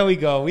 There we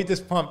go. We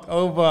just pumped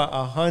over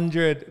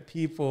 100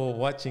 people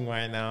watching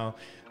right now.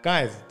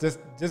 Guys, just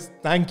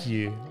thank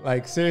you.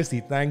 Like,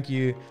 seriously, thank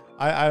you.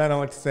 I don't know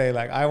what to say.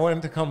 Like, I want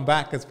him to come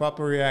back as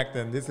Papa React.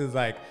 And this is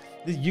like,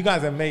 you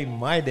guys have made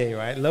my day,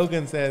 right?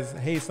 Logan says,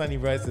 hey, Sunny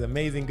bro, it's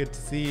amazing. Good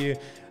to see you.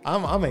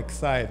 I'm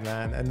excited,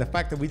 man. And the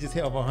fact that we just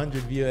hit over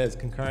 100 viewers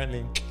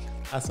concurrently,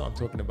 that's what I'm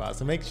talking about.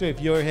 So make sure if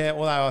you're here,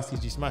 all I ask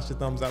is you smash the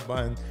thumbs up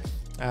button.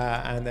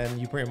 And then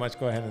you pretty much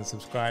go ahead and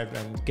subscribe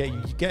and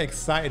get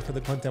excited for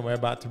the content we're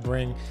about to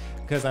bring,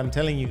 because I'm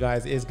telling you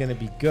guys, it's going to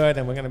be good,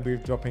 and we're going to be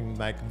dropping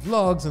like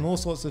vlogs and all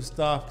sorts of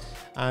stuff.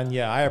 And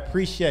yeah, I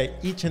appreciate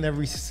each and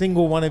every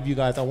single one of you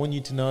guys. I want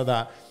you to know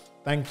that.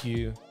 Thank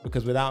you,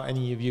 because without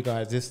any of you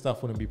guys, this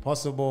stuff wouldn't be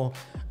possible.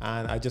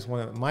 And I just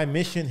want to, my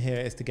mission here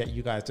is to get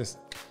you guys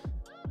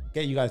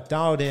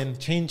dialed in,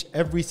 change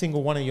every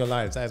single one of your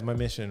lives. That is my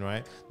mission,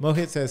 right?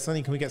 Mohit says,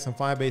 Sunny, can we get some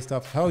Firebase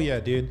stuff? Hell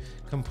yeah, dude.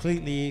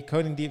 Completely.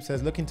 Coding Deep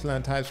says, looking to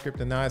learn TypeScript,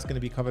 and now it's going to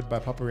be covered by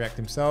Papa React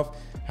himself.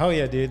 Hell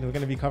yeah, dude. We're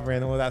going to be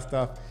covering all that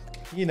stuff.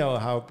 You know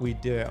how we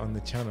do it on the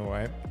channel,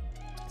 right?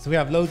 So we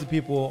have loads of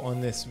people on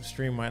this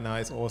stream right now.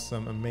 It's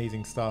awesome,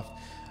 amazing stuff.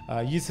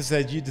 Yusuf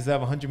says, you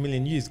deserve 100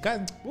 million views.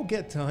 Guys, we'll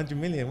get to 100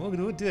 million.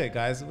 We'll do it,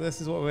 guys. This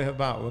is what we're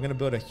about. We're going to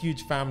build a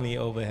huge family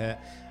over here.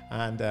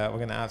 And we're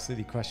going to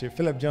absolutely crush it.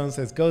 Philip Jones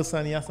says, go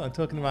Sunny. That's what I'm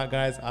talking about,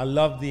 guys. I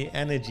love the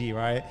energy,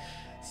 right?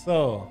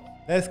 So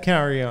let's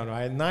carry on,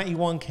 right?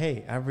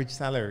 91K average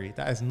salary.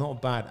 That is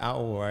not bad at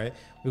all, right?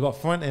 We've got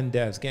front-end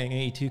devs getting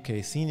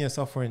 82K. Senior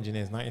software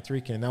engineers,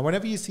 93K. Now,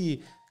 whenever you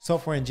see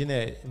software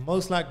engineer,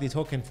 most likely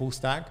talking full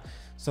stack.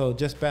 So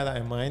just bear that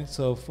in mind.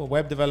 So for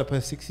web developer,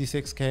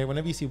 66K.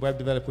 Whenever you see web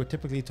developer, we're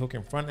typically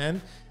talking front-end.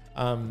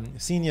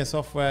 Senior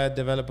software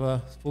developer,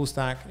 full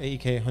stack,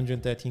 80K,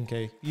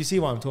 113K. You see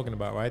what I'm talking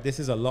about, right? This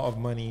is a lot of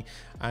money,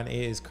 and it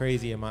is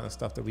crazy amount of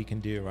stuff that we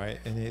can do, right?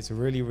 And it's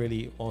really,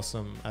 really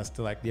awesome as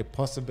to like the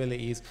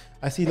possibilities.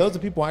 I see loads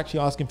of people actually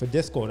asking for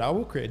Discord. I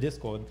will create a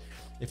Discord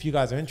if you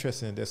guys are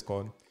interested in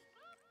Discord.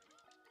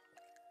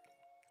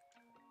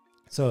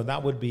 So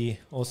that would be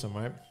awesome,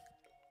 right?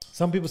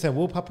 Some people say,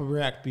 will Papa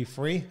React be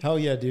free? Hell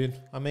yeah, dude.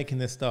 I'm making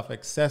this stuff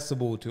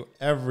accessible to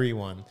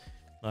everyone.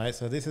 Right,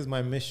 so this is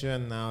my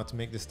mission now, to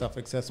make this stuff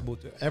accessible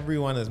to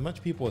everyone, as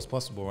much people as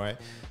possible, right?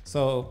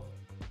 So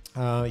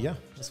yeah,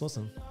 that's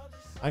awesome.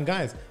 And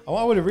guys,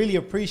 what I would really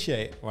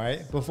appreciate,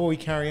 right, before we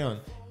carry on,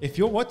 if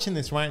you're watching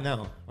this right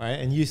now, right,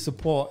 and you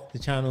support the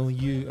channel,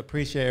 you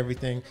appreciate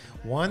everything,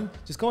 one,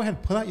 just go ahead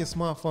and pull out your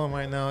smartphone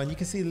right now, and you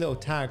can see the little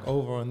tag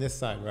over on this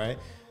side, right?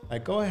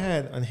 Like, go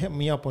ahead and hit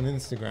me up on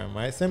Instagram,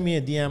 right? Send me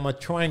a DM. I'll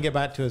try and get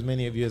back to as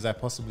many of you as I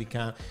possibly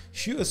can.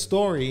 Shoot a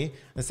story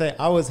and say,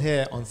 I was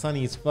here on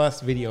Sunny's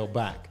first video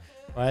back,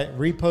 right?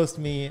 Repost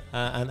me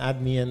and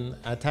add me in,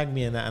 tag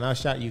me in that, and I'll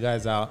shout you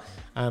guys out,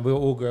 and we'll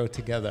all grow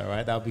together,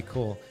 right? That'll be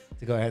cool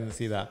to go ahead and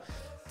see that,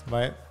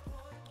 right?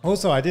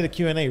 Also, I did a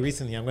Q&A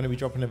recently. I'm going to be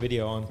dropping a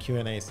video on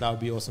Q&A, so that would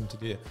be awesome to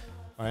do,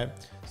 right?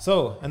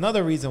 So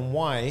another reason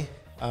why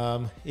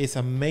it's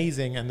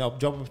amazing and the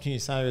job opportunity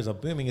salaries are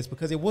booming is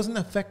because it wasn't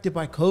affected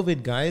by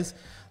COVID, guys.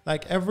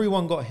 Like,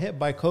 everyone got hit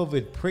by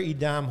COVID pretty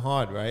damn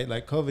hard, right?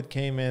 Like, COVID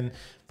came in,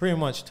 pretty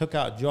much took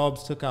out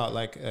jobs, took out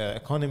like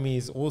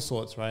economies, all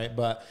sorts, right?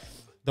 But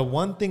the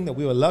one thing that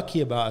we were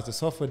lucky about as a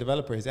software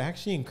developer is it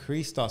actually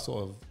increased our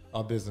sort of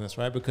our business,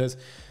 right? Because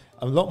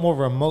a lot more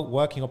remote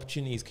working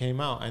opportunities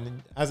came out.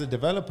 And as a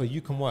developer,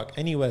 you can work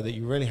anywhere that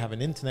you really have an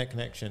internet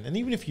connection. And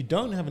even if you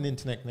don't have an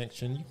internet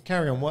connection, you can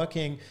carry on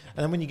working.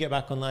 And then when you get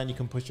back online, you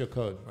can push your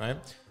code, right?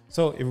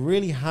 So it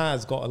really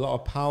has got a lot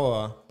of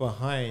power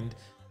behind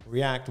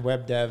React,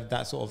 web dev,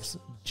 that sort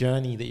of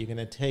journey that you're going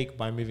to take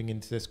by moving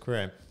into this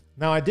career.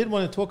 Now, I did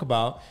want to talk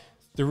about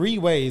 3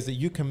 ways that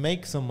you can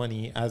make some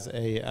money as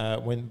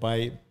a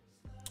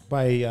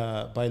by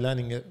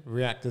learning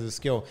React as a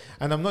skill.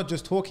 And I'm not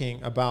just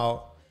talking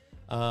about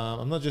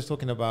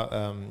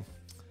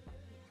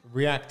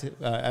React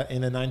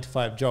in a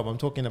 9-to-5 job. I'm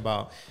talking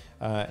about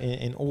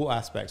in all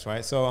aspects,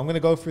 right? So I'm going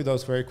to go through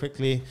those very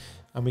quickly,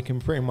 and we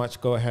can pretty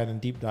much go ahead and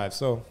deep dive.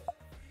 So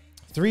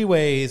 3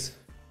 ways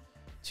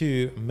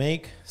to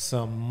make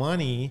some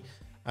money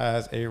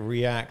as a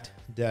React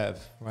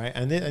dev, right?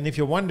 And if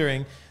you're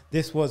wondering,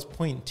 this was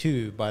point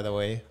 2, by the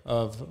way,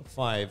 of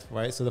 5,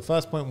 right? So the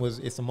first point was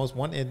it's the most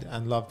wanted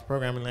and loved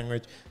programming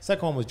language.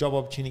 Second one was job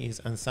opportunities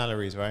and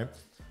salaries, right?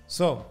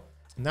 So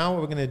now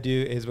what we're going to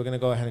do is we're going to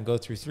go ahead and go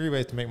through 3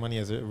 ways to make money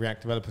as a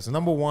React developer. So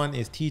number 1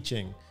 is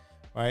teaching,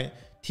 right?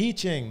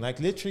 Teaching, like,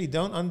 literally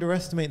don't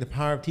underestimate the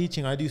power of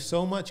teaching. I do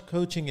so much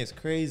coaching, it's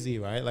crazy,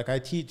 right? Like, I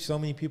teach so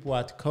many people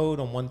how to code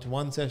on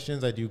one-to-one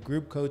sessions. I do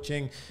group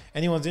coaching.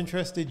 Anyone's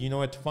interested, you know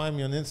where to find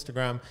me on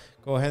Instagram.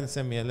 Go ahead and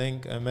send me a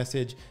link, a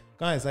message.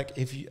 Guys, like,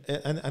 if you,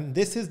 and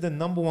this is the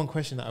number 1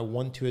 question that I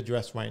want to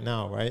address right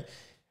now, right?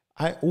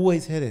 I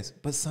always hear this,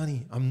 but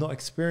Sunny, I'm not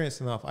experienced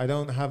enough. I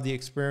don't have the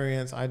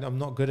experience. I'm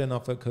not good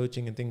enough at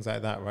coaching and things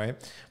like that, right?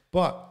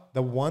 But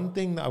the one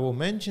thing that I will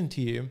mention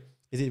to you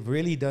is it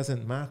really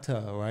doesn't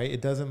matter, right?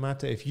 It doesn't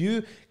matter if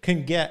you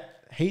can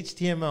get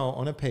HTML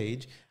on a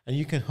page and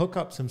you can hook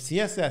up some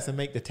CSS and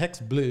make the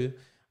text blue,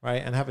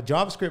 right? And have a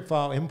JavaScript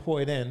file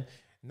imported in.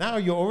 Now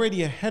you're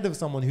already ahead of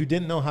someone who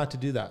didn't know how to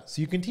do that.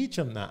 So you can teach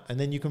them that and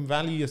then you can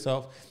value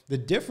yourself. The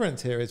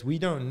difference here is we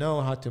don't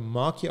know how to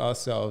market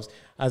ourselves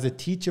as a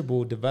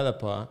teachable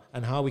developer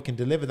and how we can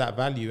deliver that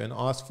value and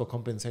ask for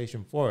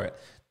compensation for it.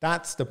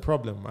 That's the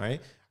problem,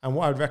 right? And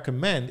what I'd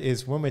recommend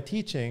is when we're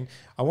teaching,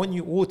 I want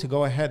you all to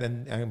go ahead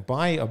and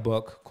buy a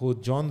book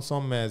called John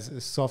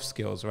Sonmez's Soft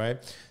Skills,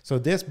 right? So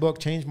this book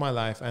changed my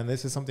life. And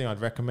this is something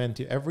I'd recommend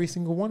to every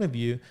single one of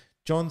you.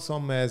 John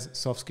Sonmez's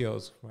Soft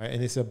Skills, right?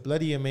 And it's a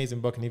bloody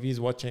amazing book. And if he's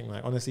watching,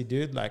 like, honestly,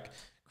 dude, like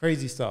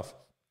crazy stuff.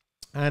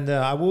 And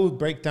I will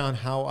break down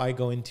how I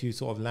go into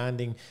sort of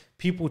landing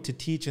people to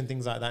teach and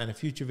things like that in a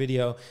future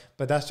video.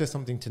 But that's just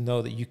something to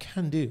know that you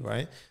can do,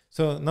 right?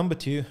 So number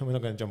 2, and we're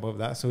not going to jump over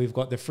that. So we've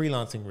got the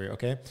freelancing route,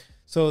 okay?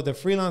 So the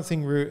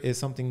freelancing route is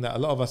something that a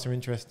lot of us are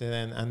interested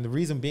in. And the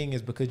reason being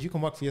is because you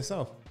can work for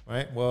yourself,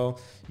 right? Well,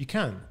 you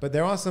can, but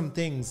there are some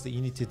things that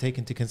you need to take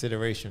into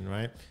consideration,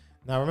 right?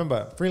 Now,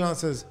 remember,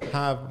 freelancers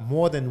have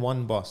more than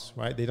one boss,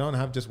 right? They don't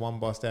have just one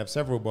boss. They have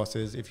several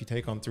bosses if you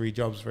take on 3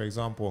 jobs, for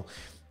example.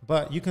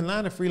 But you can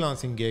land a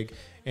freelancing gig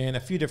in a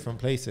few different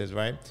places,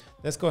 right?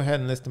 Let's go ahead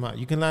and list them out.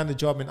 You can land a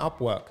job in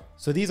Upwork.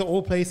 So these are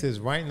all places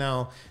right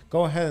now.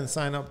 Go ahead and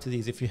sign up to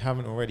these if you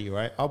haven't already,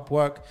 right?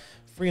 Upwork,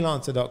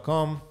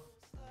 freelancer.com.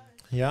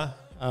 Yeah.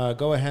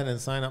 Go ahead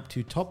and sign up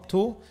to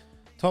TopTool.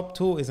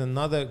 TopTool is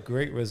another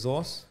great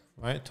resource,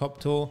 right?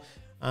 TopTool.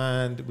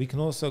 And we can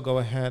also go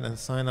ahead and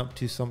sign up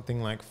to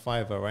something like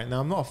Fiverr, right?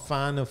 Now, I'm not a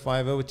fan of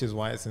Fiverr, which is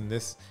why it's in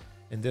this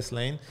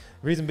lane.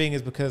 The reason being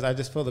is because I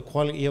just feel the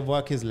quality of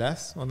work is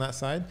less on that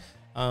side.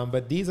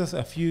 But these are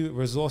a few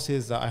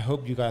resources that I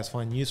hope you guys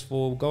find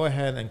useful. Go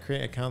ahead and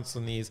create accounts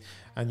on these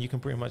and you can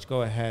pretty much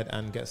go ahead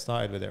and get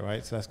started with it,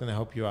 right? So that's going to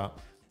help you out.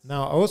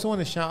 Now, I also want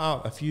to shout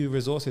out a few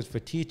resources for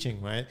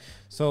teaching, right?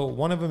 So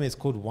one of them is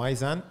called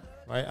Wyzant.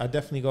 Right, I'd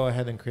definitely go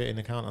ahead and create an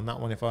account on that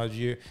one if I was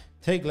you.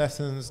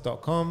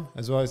 TakeLessons.com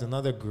as well as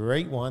another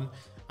great one.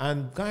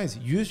 And guys,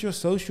 use your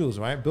socials,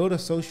 right? Build a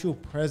social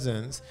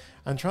presence.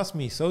 And trust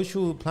me,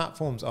 social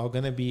platforms are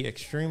going to be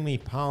extremely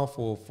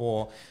powerful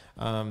for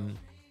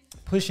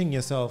pushing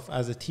yourself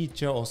as a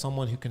teacher or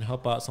someone who can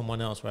help out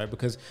someone else, right?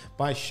 Because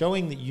by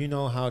showing that you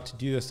know how to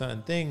do a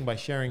certain thing, by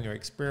sharing your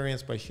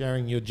experience, by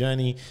sharing your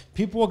journey,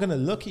 people are going to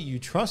look at you,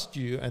 trust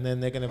you, and then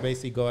they're going to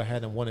basically go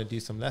ahead and want to do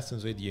some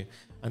lessons with you.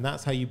 And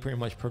that's how you pretty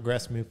much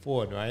progress, move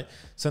forward, right?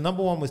 So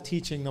number 1 was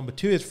teaching. Number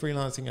 2 is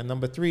freelancing. And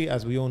number 3,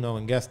 as we all know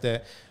and guessed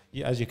it,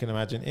 as you can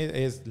imagine, it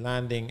is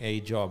landing a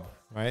job,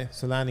 right?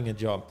 So landing a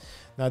job.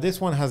 Now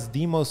this one has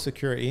the most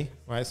security,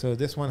 right? So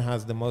this one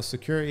has the most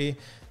security.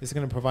 This is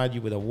going to provide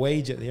you with a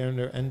wage at the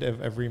end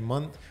of every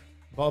month.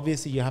 But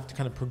obviously you have to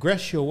kind of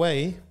progress your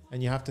way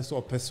and you have to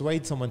sort of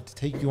persuade someone to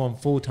take you on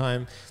full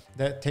time.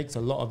 That takes a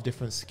lot of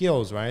different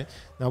skills, right?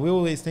 Now we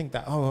always think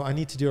that, oh, I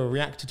need to do a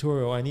React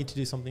tutorial. I need to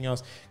do something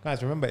else.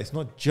 Guys, remember, it's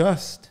not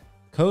just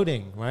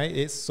coding, right?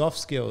 It's soft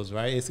skills,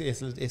 right?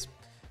 It's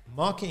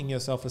marketing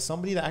yourself as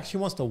somebody that actually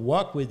wants to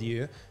work with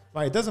you.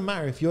 Right, it doesn't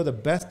matter if you're the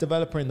best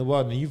developer in the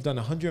world and you've done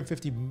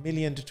 150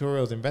 million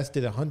tutorials,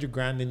 invested 100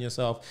 grand in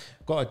yourself,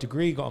 got a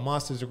degree, got a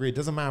master's degree. It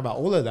doesn't matter about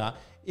all of that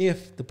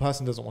if the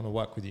person doesn't want to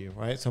work with you,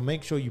 right? So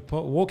make sure you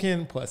walk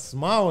in, put a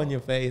smile on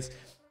your face,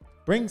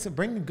 bring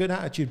a good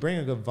attitude, bring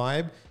a good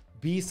vibe,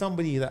 be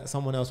somebody that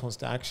someone else wants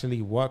to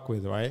actually work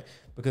with, right?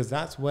 Because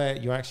that's where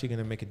you're actually going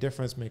to make a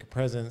difference, make a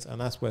presence, and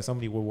that's where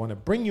somebody will want to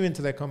bring you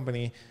into their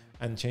company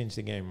and change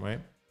the game, right?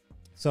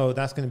 So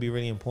that's going to be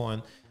really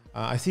important.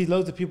 I see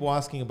loads of people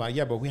asking about,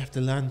 yeah, but we have to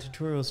learn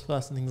tutorials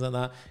first and things like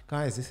that.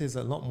 Guys, this is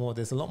a lot more.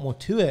 There's a lot more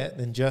to it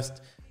than just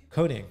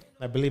coding,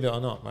 like, believe it or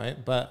not,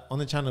 right? But on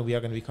the channel, we are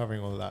going to be covering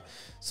all of that.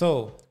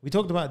 So we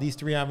talked about these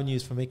 3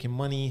 avenues for making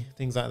money,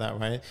 things like that,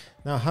 right?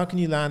 Now, how can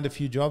you land a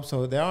few jobs?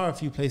 So there are a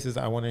few places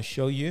that I want to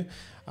show you.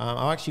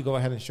 I'll actually go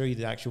ahead and show you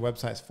the actual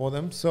websites for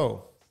them.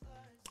 So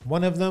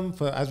one of them,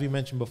 for, as we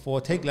mentioned before,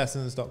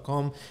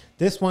 TakeLessons.com.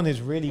 This one is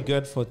really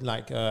good for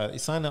like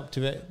sign up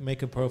to it,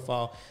 make a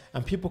profile,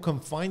 and people can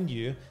find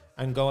you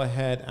and go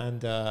ahead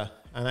and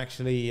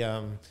actually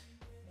and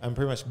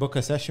pretty much book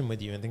a session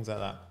with you and things like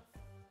that.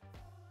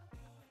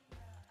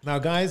 Now,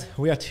 guys,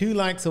 we are 2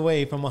 likes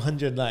away from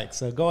 100 likes,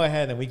 so go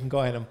ahead and we can go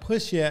ahead and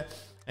push it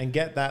and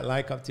get that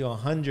like up to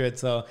 100.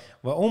 So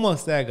we're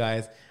almost there,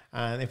 guys.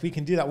 And if we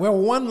can do that, we're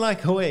 1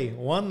 like away,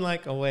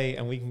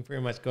 and we can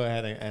pretty much go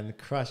ahead and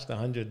crush the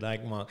 100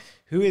 like mark.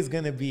 Who is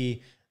going to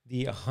be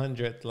the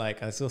 100th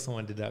like? I saw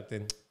someone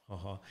deducting.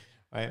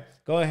 Right?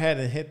 Go ahead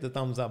and hit the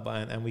thumbs up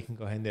button and we can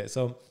go ahead and do it.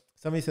 So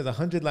somebody says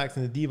 100 likes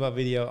in the debug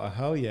video. Oh,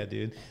 hell yeah,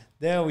 dude.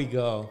 There we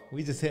go.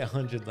 We just hit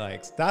 100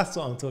 likes. That's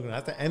what I'm talking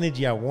about. That's the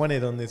energy I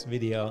wanted on this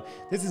video.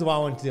 This is why I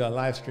wanted to do a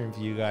live stream for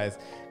you guys,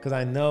 because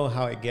I know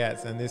how it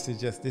gets. And this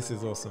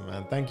is awesome,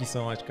 man. Thank you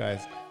so much,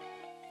 guys.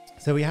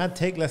 So we had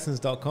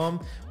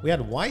TakeLessons.com. We had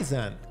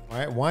Wyzant,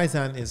 right?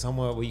 Wyzant is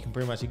somewhere where you can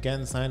pretty much,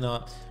 again, sign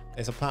up,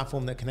 It's a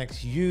platform that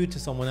connects you to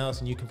someone else,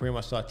 and you can pretty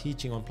much start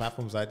teaching on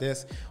platforms like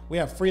this. We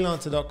have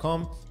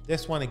freelancer.com.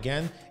 This one,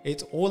 again,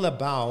 it's all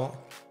about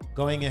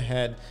going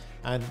ahead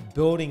and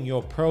building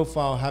your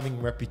profile,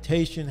 having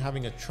reputation,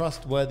 having a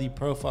trustworthy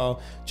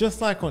profile, just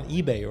like on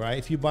eBay, right?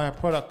 If you buy a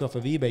product off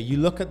of eBay, you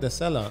look at the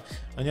seller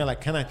and you're like,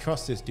 can I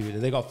trust this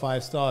dude? They got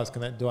 5 stars.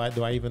 Do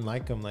I even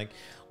like him? Like,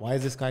 why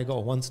has this guy got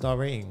a 1-star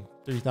rating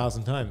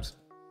 3,000 times?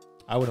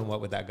 I wouldn't work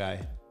with that guy,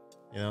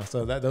 you know?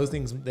 So those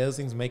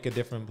things make a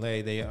different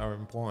play. They are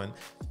important.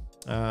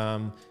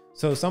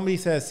 So somebody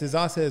says,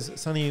 Cesar says,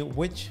 Sonny,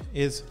 which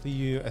is for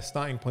you a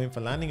starting point for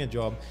landing a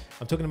job?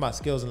 I'm talking about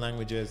skills and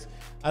languages.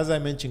 As I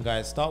mentioned,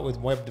 guys, start with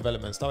web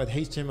development. Start with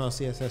HTML,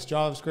 CSS,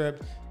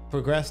 JavaScript,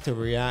 progress to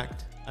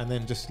React, and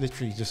then just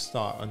literally just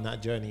start on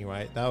that journey,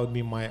 right? That would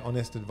be my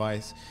honest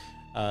advice.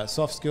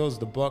 Soft skills,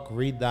 the book,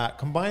 read that.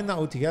 Combine that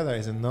all together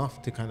is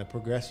enough to kind of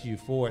progress you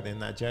forward in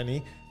that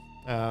journey.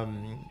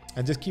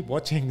 And just keep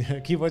watching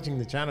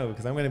the channel,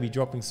 because I'm going to be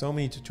dropping so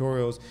many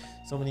tutorials,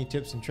 so many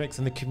tips and tricks,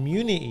 and the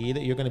community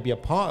that you're going to be a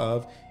part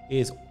of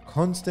is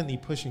constantly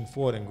pushing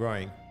forward and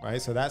growing, right?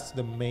 So that's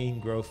the main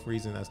growth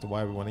reason as to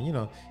why we want to, you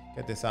know,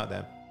 get this out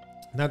there.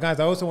 Now,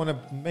 guys, I also want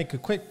to make a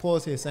quick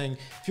pause here saying,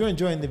 if you're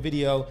enjoying the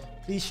video,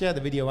 please share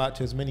the video out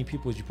to as many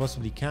people as you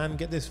possibly can.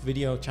 Get this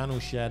video channel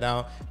shared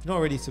out. If you're not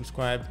already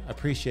subscribed, I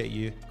appreciate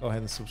you. Go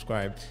ahead and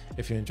subscribe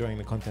if you're enjoying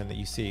the content that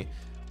you see.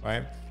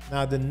 Right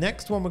now, the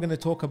next one we're going to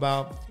talk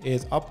about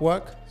is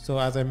Upwork. So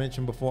as I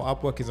mentioned before,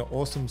 Upwork is an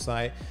awesome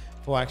site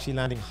for actually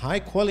landing high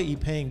quality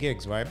paying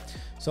gigs, right?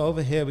 So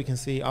over here we can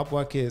see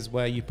Upwork is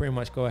where you pretty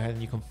much go ahead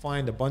and you can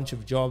find a bunch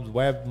of jobs: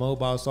 web,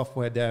 mobile,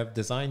 software dev,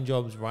 design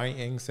jobs,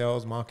 writing,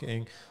 sales,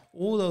 marketing,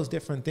 all those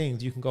different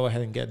things you can go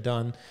ahead and get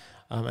done,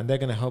 and they're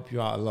going to help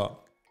you out a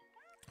lot.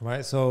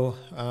 Right, so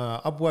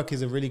Upwork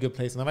is a really good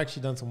place, and I've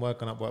actually done some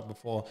work on Upwork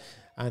before,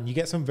 and you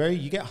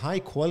get high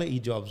quality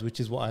jobs,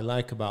 which is what I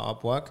like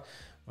about Upwork,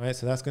 right?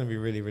 So that's going to be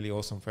really, really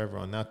awesome for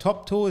everyone. Now,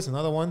 TopTool is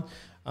another one.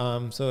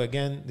 So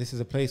again, this is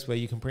a place where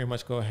you can pretty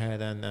much go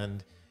ahead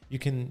and you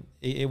can,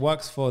 it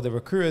works for the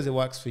recruiters, it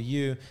works for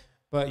you,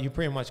 but you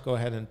pretty much go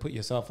ahead and put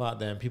yourself out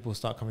there and people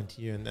start coming to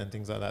you and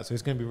things like that. So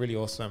it's going to be really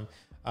awesome.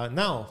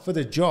 Now for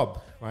the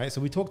job, right? So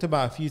we talked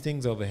about a few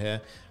things over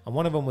here, and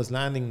one of them was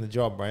landing the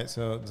job, right?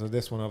 So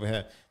this one over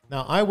here.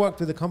 Now I worked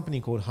with a company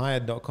called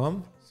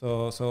Hired.com.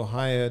 So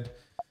Hired,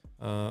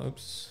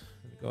 oops,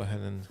 let me go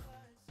ahead and,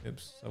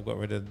 oops, I've got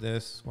rid of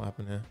this. What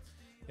happened here?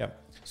 Yeah.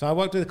 So I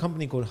worked with a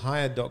company called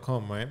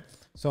Hired.com, right?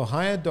 So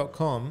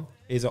Hired.com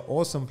is an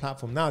awesome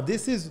platform. Now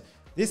this is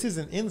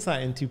an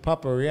insight into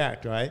Papa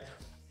React, right?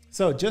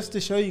 So just to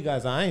show you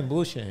guys, I ain't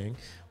bullshitting.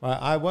 Right?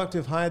 I worked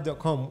with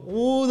Hired.com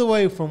all the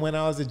way from when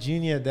I was a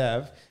junior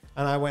dev,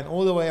 and I went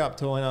all the way up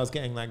to when I was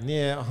getting like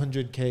near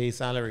 100K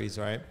salaries,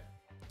 right?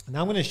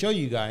 Now I'm going to show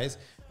you guys,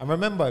 and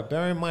remember,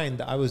 bear in mind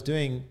that I was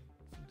doing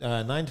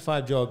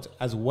 9-to-5 jobs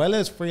as well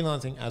as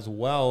freelancing as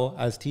well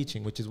as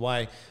teaching, which is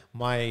why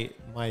my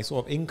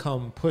sort of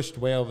income pushed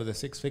way over the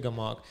 6-figure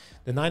mark.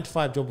 The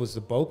 9-to-5 job was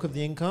the bulk of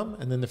the income,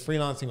 and then the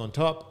freelancing on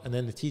top, and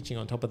then the teaching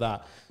on top of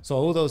that. So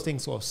all those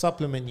things sort of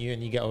supplement you,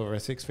 and you get over a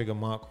 6-figure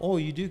mark, or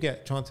you do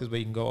get chances where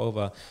you can go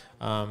over.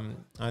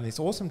 And it's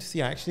awesome to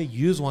see. I actually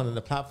use one of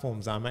the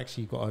platforms I'm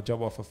actually got a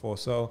job offer for.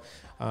 So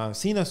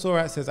Sina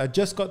Sorat says, I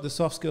just got the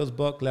soft skills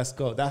book. Let's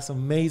go. That's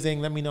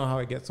amazing. Let me know how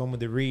it gets on with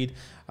the read.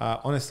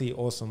 Honestly,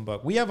 awesome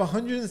book. We have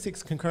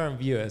 106 concurrent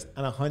viewers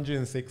and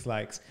 106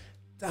 likes.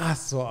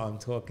 That's what I'm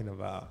talking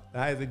about.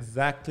 That is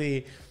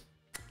exactly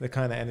the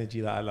kind of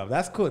energy that I love.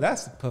 That's cool.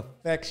 That's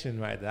perfection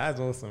right there. That's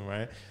awesome,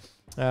 right?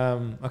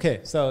 Okay,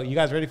 so you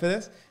guys ready for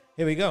this?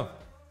 Here we go.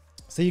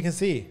 So you can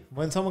see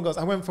when someone goes,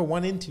 I went for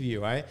one interview,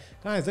 right?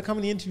 Guys, look how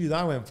many interviews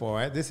I went for,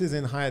 right? This is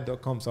in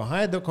Hired.com. So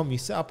Hired.com, you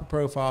set up a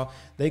profile,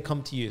 they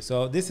come to you.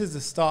 So this is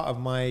the start of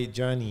my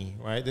journey,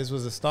 right? This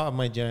was the start of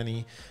my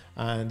journey.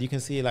 And you can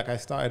see, like, I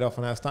started off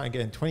and I was starting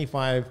getting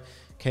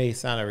 25K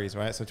salaries,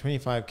 right? So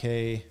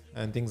 25K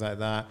and things like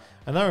that.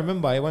 And I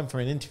remember I went for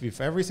an interview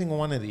for every single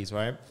one of these,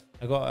 right?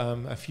 I got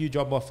a few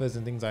job offers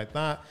and things like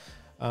that.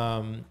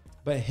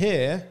 But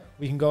here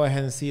we can go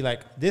ahead and see,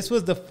 like, this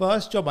was the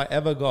first job I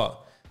ever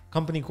got.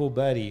 Company called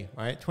Birdie,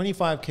 right?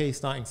 25K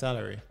starting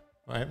salary,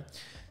 right?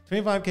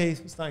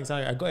 25K starting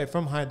salary. I got it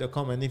from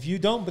Hired.com. And if you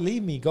don't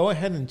believe me, go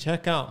ahead and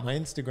check out my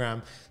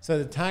Instagram. So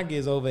the tag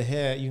is over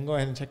here. You can go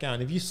ahead and check out.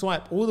 And if you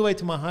swipe all the way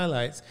to my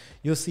highlights,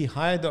 you'll see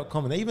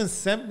Hired.com. And they even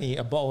sent me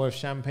a bottle of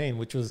champagne,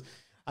 which was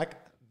like,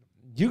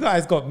 you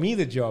guys got me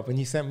the job and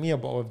you sent me a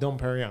bottle of Dom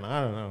Perignon.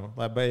 I don't know,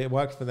 but it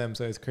worked for them.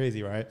 So it's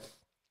crazy, right?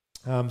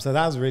 So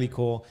that was really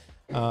cool.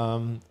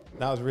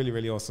 That was really,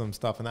 really awesome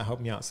stuff, and that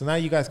helped me out. So now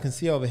you guys can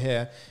see over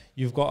here,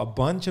 you've got a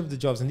bunch of the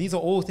jobs, and these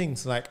are all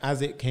things like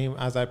as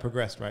I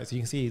progressed, right? So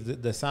you can see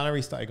the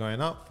salary started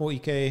going up,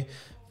 40K,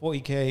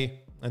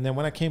 and then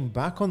when I came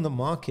back on the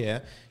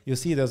market, you'll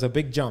see there's a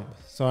big jump.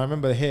 So I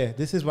remember here,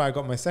 this is where I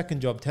got my second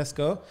job,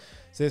 Tesco.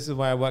 So this is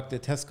where I worked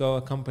at Tesco,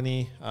 a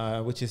company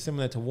which is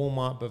similar to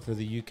Walmart, but for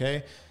the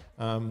UK.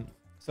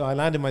 So I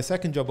landed my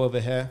second job over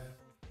here,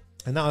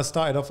 and now I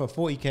started off at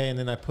 40K, and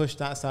then I pushed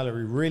that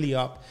salary really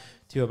up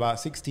to about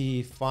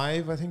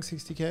 65, I think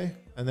 60K.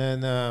 And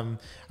then,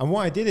 and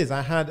what I did is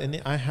I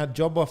had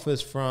job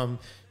offers from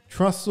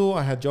Trussell,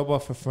 I had job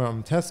offer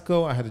from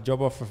Tesco, I had a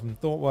job offer from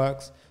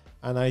ThoughtWorks,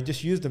 and I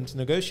just used them to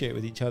negotiate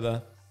with each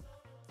other.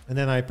 And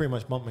then I pretty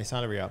much bumped my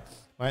salary up,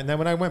 right? And then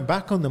when I went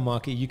back on the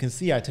market, you can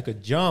see I took a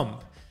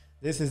jump.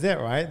 This is it,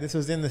 right? This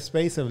was in the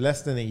space of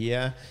less than a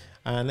year.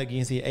 And look, you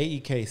can see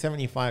 80K,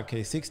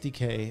 75K,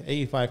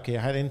 60K, 85K.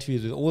 I had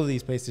interviews with all of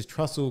these places.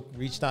 Trussell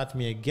reached out to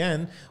me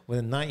again with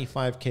a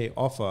 95K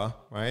offer,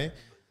 right?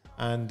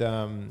 And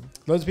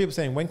loads of people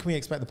saying, when can we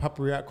expect the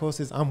Papa React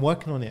courses? I'm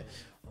working on it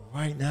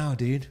right now,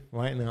 dude.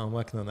 Right now, I'm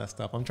working on that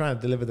stuff. I'm trying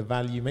to deliver the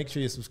value. Make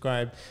sure you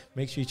subscribe.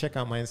 Make sure you check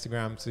out my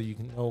Instagram so you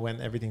can know when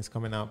everything's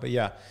coming out. But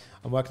yeah,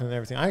 I'm working on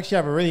everything. I actually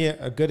have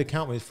a good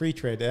account with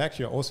Freetrade. They're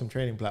actually an awesome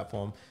trading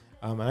platform.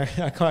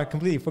 I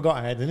completely forgot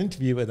I had an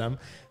interview with them.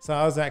 So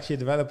I was actually a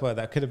developer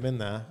that could have been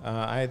there.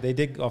 They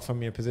did offer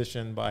me a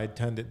position, but I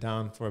turned it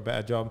down for a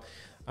better job.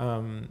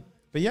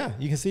 But yeah,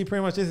 you can see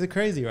pretty much this is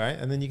crazy, right?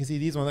 And then you can see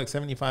these ones look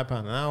 £75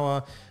 an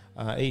hour,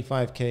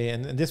 85K.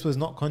 And this was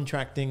not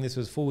contracting. This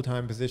was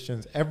full-time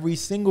positions. Every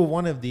single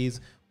one of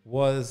these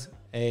was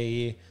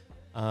an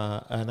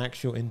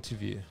actual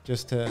interview,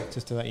 just to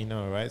let you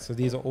know, right? So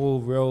these are all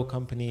real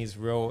companies,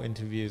 real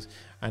interviews,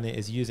 and it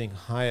is using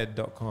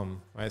hired.com,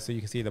 right? So you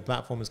can see the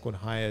platform is called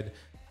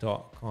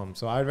hired.com.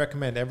 So I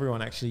recommend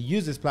everyone actually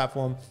use this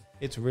platform.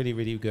 It's really,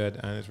 really good,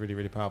 and it's really,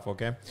 really powerful,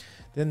 okay?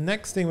 The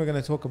next thing we're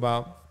going to talk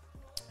about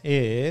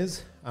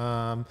is,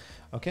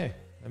 okay,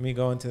 let me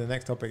go into the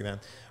next topic then.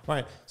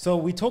 Right, so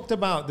we talked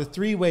about the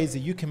 3 ways that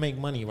you can make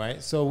money,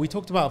 right? So we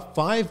talked about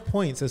 5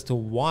 points as to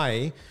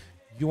why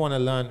you want to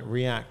learn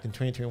React in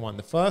 2021.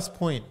 The first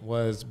point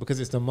was because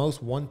it's the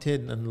most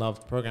wanted and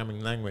loved programming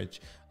language.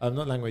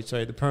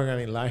 The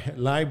programming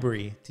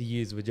library to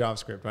use with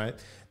JavaScript, right?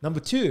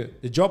 Number 2,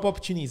 the job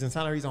opportunities and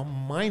salaries are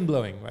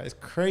mind-blowing, right? It's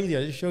crazy.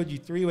 I just showed you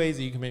 3 ways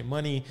that you can make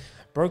money,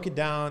 broke it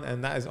down,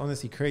 and that is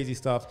honestly crazy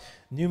stuff.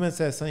 Newman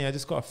says, Sonny, I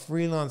just got a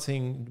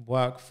freelancing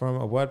work from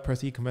a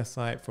WordPress e-commerce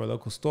site for a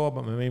local store,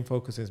 but my main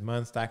focus is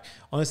Manstack.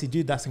 Honestly,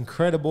 dude, that's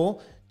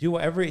incredible. Do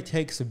whatever it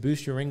takes to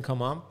boost your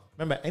income up.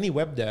 Remember, any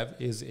web dev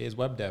is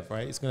web dev,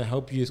 right? It's going to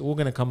help you. It's all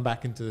going to come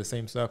back into the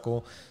same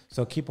circle.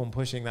 So keep on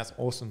pushing. That's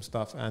awesome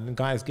stuff. And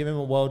guys, give him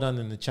a well done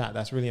in the chat.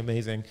 That's really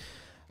amazing.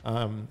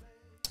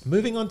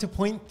 Moving on to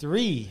point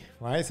 3,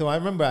 right? So I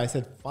remember I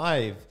said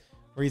 5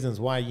 reasons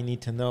why you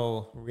need to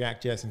know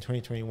React.js in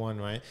 2021,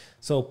 right?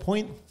 So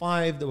point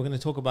 5 that we're going to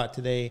talk about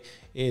today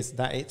is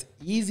that it's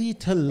easy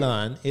to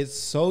learn. It's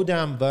so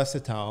damn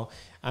versatile.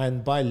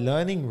 And by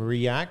learning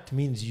React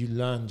means you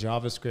learn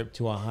JavaScript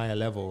to a higher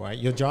level, right?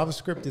 Your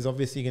JavaScript is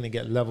obviously going to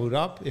get leveled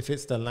up if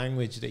it's the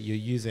language that you're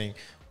using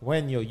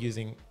when you're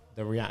using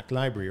the React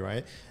library,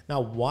 right? Now,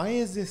 why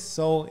is this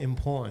so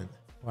important,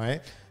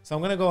 right? So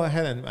I'm going to go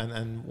ahead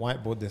and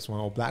whiteboard this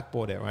one or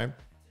blackboard it, right?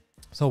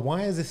 So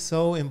why is this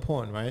so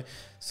important, right?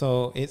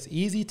 So it's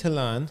easy to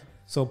learn.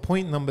 So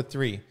point number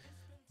 3,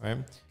 right?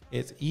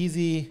 It's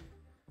easy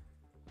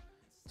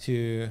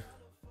to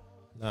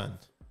learn,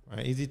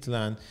 right? Easy to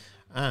learn.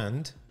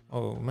 And,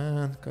 oh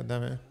man, god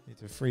damn it, need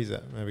to freeze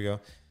it. There we go.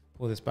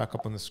 Pull this back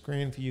up on the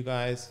screen for you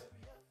guys.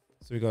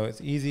 So we go, it's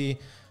easy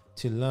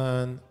to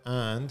learn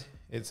and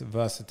it's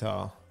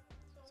versatile.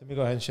 So let me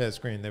go ahead and share the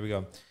screen. There we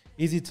go.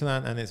 Easy to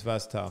learn and it's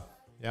versatile.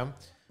 Yeah.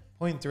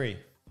 Point 3,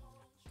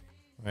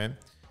 right?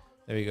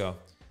 There we go.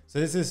 So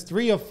this is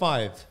 3 of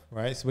 5,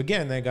 right? So we're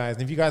getting there, guys.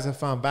 And if you guys have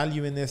found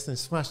value in this, then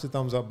smash the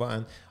thumbs up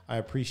button. I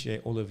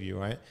appreciate all of you,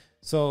 right?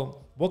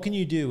 So what can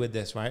you do with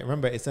this, right?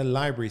 Remember, it's a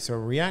library. So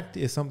React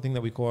is something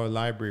that we call a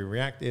library.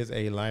 React is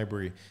a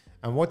library.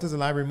 And what does a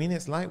library mean?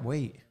 It's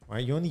lightweight,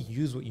 right? You only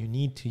use what you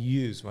need to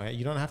use, right?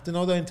 You don't have to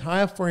know the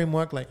entire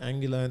framework like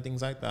Angular and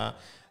things like that.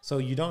 So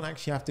you don't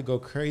actually have to go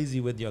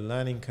crazy with your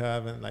learning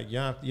curve. And like you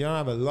don't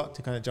have a lot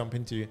to kind of jump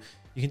into. You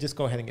can just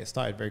go ahead and get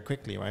started very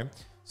quickly, right?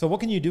 So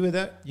what can you do with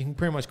it? You can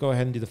pretty much go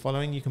ahead and do the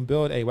following. You can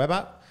build a web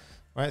app,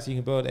 right? So you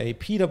can build a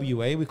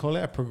PWA. We call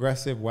it a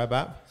progressive web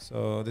app.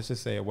 So let's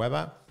just say a web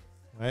app.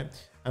 Right?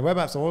 And web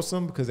apps are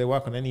awesome because they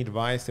work on any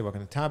device. They work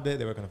on a tablet,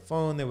 they work on a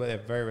phone, they're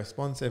very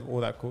responsive, all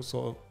that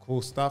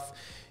cool stuff.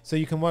 So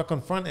you can work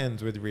on front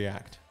ends with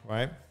React,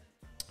 right?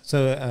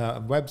 So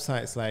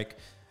websites like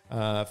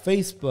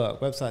Facebook,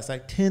 websites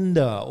like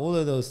Tinder, all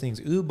of those things,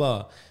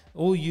 Uber,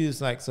 all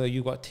use so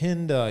you've got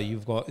Tinder,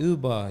 you've got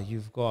Uber,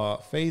 you've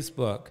got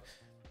Facebook.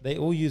 They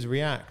all use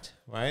React,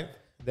 right?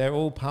 They're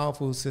all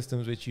powerful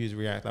systems which use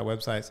React, like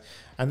websites.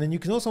 And then you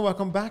can also work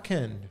on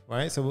backend,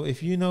 right? So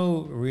if you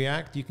know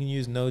React, you can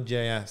use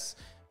Node.js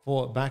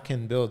for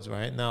backend builds,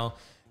 right? Now,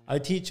 I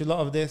teach a lot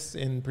of this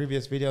in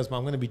previous videos, but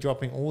I'm going to be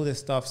dropping all this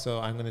stuff. So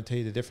I'm going to tell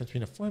you the difference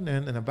between a front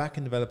end and a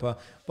backend developer.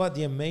 But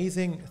the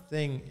amazing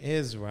thing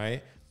is,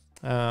 right?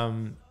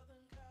 The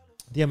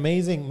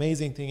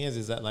amazing thing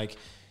is that like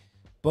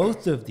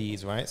both of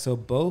these, right? So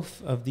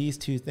both of these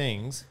 2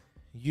 things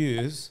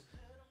use,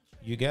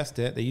 you guessed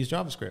it, they use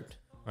JavaScript.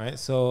 Right?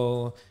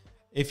 So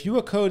if you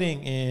were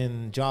coding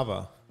in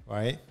Java,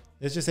 right?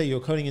 Let's just say you're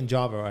coding in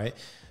Java, right?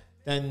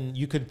 then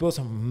you could build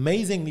some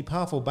amazingly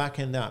powerful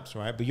back-end apps,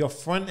 right? But your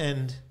front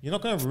end, you're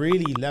not going to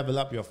really level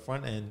up your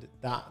front end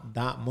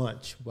that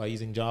much by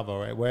using Java,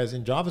 right? Whereas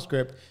in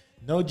JavaScript,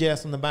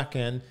 Node.js on the back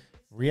end,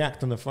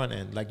 React on the front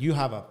end, like you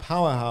have a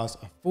powerhouse,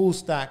 a full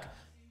stack,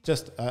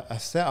 just a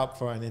setup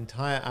for an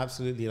entire,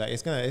 absolutely, like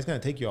it's gonna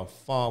take you a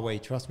far way.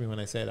 Trust me when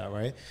I say that,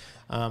 right?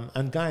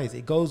 And guys,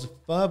 it goes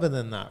further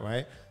than that,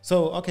 right?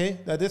 So, okay,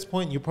 at this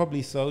point, you're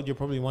probably sold. You're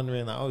probably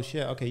wondering like, oh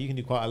shit, okay, you can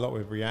do quite a lot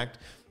with React.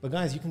 But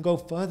guys, you can go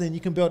further and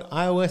you can build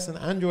iOS and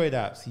Android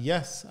apps.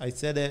 Yes, I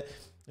said it.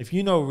 If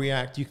you know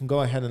React, you can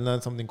go ahead and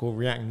learn something called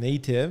React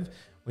Native,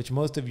 which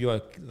most of you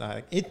are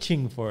like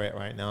itching for it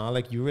right now.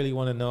 Like you really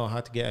want to know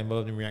how to get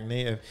involved in React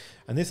Native.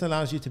 And this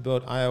allows you to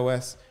build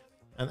iOS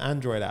and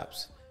Android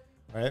apps,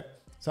 right?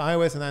 So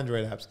iOS and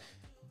Android apps,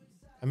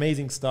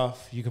 amazing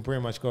stuff. You can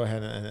pretty much go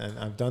ahead and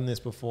I've done this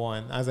before.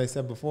 And as I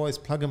said before, it's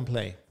plug and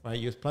play, right?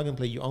 You just plug and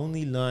play. You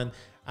only learn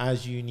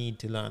as you need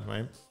to learn,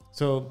 right?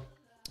 So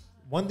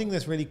one thing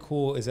that's really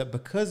cool is that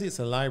because it's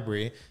a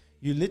library,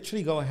 you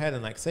literally go ahead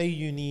and like say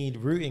you need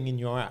routing in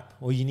your app,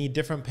 or you need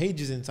different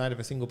pages inside of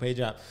a single page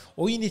app.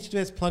 All you need to do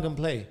is plug and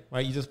play,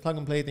 right? You just plug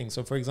and play things.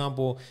 So for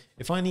example,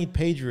 if I need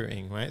page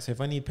routing, right? So if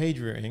I need page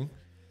routing,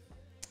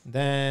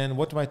 then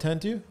what do I turn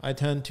to? I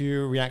turn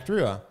to React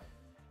Router,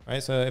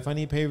 right? So if I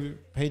need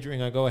page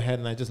routing, I go ahead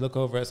and I just look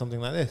over at something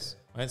like this,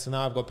 right? So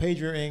now I've got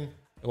page routing,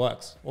 it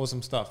works,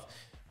 awesome stuff,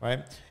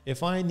 right?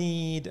 If I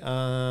need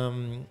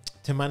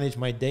to manage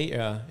my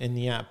data in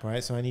the app,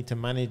 right? So I need to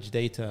manage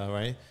data,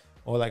 right?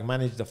 Or like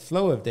manage the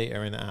flow of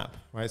data in the app,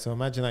 right? So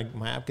imagine like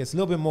my app gets a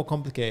little bit more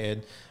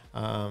complicated.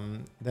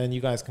 Then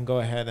you guys can go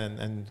ahead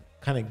and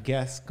kind of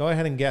guess. Go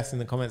ahead and guess in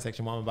the comment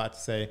section what I'm about to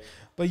say.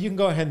 But you can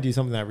go ahead and do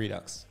something like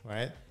Redux,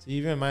 right? So you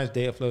even manage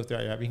data flow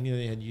throughout your app. You can go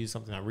ahead and use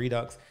something like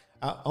Redux.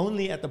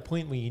 Only at the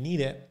point where you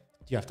need it,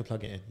 you have to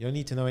plug it in. You don't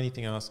need to know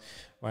anything else,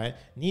 right?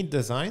 Need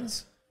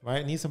designs,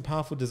 right? Need some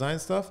powerful design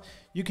stuff.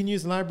 You can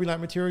use a library like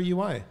Material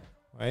UI,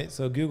 right?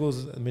 So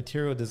Google's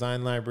Material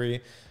Design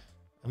Library,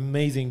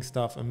 amazing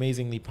stuff,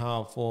 amazingly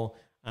powerful,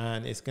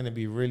 and it's going to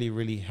be really,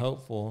 really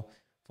helpful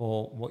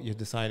for what you're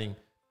deciding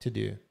to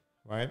do,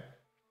 right?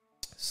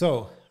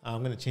 So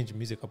I'm going to change the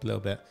music up a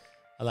little bit.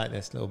 I like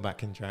this little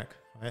backing track,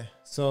 right?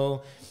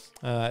 So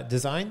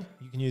design,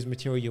 you can use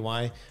Material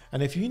UI.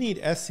 And if you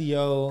need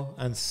SEO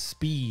and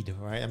speed,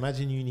 right?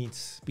 Imagine you need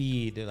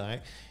speed,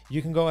 like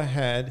you can go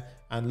ahead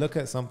and look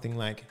at something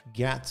like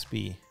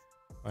Gatsby,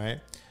 right?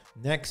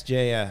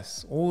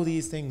 Next.js, all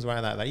these things, right?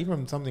 Like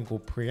even something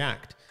called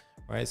Preact,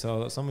 right?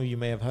 So some of you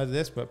may have heard of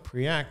this, but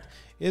Preact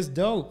is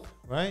dope,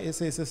 right?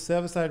 It's a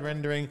server-side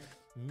rendering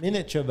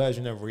miniature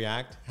version of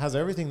React, has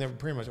everything that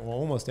pretty much, well,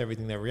 almost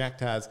everything that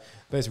React has,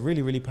 but it's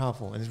really, really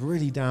powerful and it's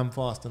really damn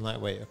fast and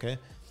lightweight, okay?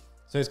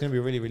 So it's going to be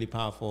really, really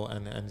powerful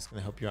and it's going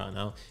to help you out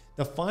now.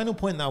 The final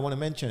point that I want to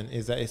mention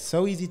is that it's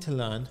so easy to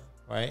learn,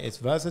 right? It's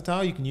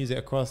versatile. You can use it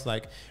across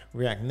like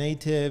React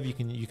Native.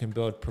 You can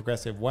build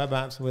progressive web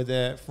apps with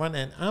it, front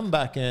end and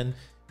back end.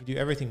 You do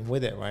everything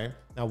with it, right?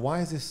 Now, why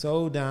is this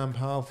so damn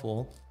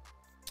powerful?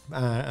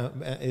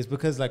 Is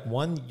because like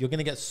one, you're going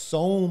to get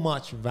so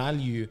much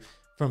value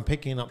from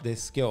picking up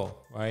this skill,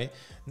 right?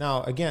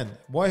 Now, again,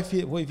 what if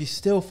you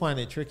still find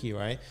it tricky,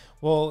 right?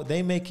 Well,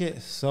 they make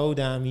it so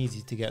damn easy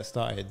to get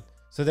started.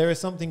 So there is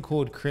something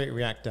called Create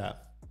React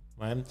App,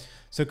 right?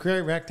 So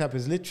Create React App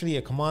is literally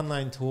a command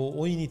line tool.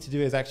 All you need to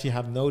do is actually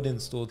have Node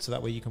installed so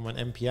that way you can run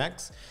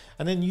npx.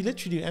 And then you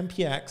literally do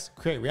npx,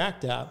 Create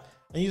React App,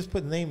 and you just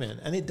put the name in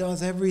and it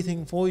does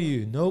everything for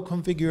you. No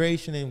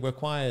configuration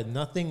required,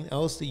 nothing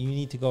else that you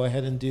need to go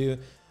ahead and do.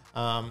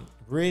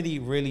 Really,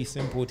 really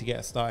simple to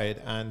get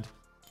started. And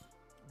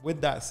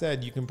with that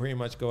said, you can pretty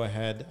much go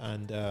ahead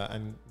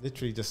and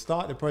literally just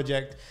start the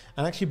project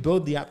and actually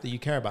build the app that you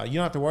care about. You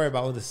don't have to worry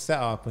about all the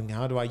setup and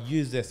how do I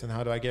use this and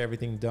how do I get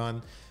everything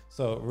done.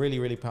 So really,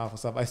 really powerful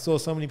stuff. I saw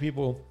so many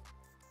people,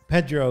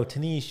 Pedro,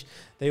 Tanish,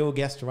 they all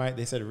guessed right.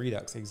 They said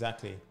Redux,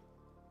 exactly.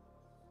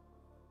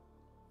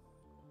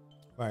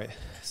 Right,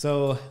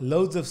 so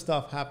loads of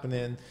stuff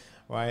happening,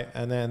 right?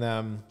 And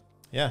then,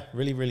 yeah,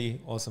 really,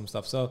 really awesome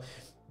stuff. So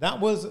that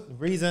was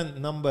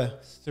reason number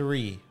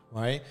 3,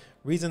 right?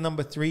 Reason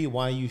number 3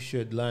 why you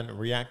should learn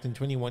React in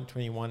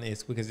 2021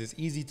 is because it's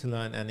easy to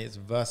learn and it's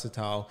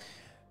versatile.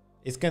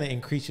 It's going to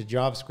increase your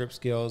JavaScript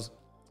skills.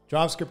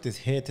 JavaScript is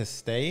here to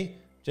stay.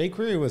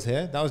 jQuery was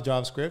here. That was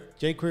JavaScript.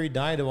 jQuery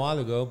died a while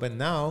ago, but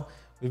now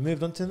we've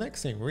moved on to the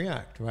next thing,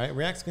 React, right?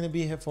 React's going to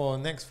be here for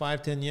the next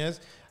 5-10 years.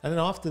 And then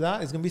after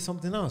that, it's going to be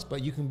something else.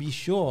 But you can be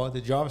sure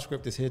that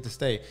JavaScript is here to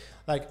stay.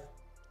 Like,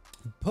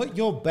 put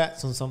your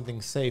bets on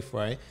something safe,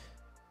 right?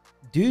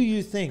 Do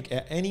you think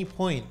at any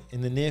point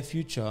in the near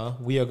future,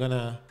 we are going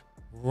to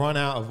run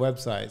out of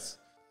websites?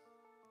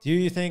 Do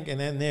you think in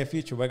the near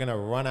future, we're going to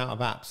run out of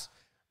apps?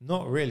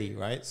 Not really,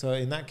 right? So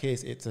in that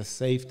case, it's a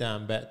safe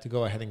damn bet to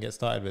go ahead and get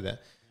started with it,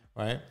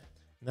 right?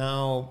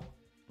 Now,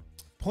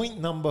 point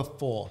number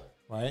 4,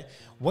 right?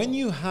 When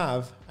you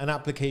have an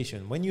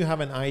application, when you have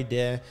an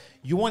idea,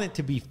 you want it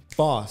to be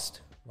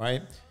fast,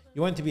 right?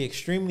 You want it to be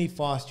extremely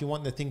fast. You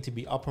want the thing to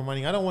be up and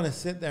running. I don't want to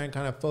sit there and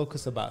kind of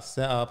focus about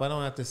setup. I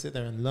don't have to sit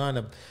there and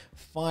learn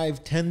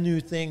 5, 10 new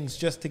things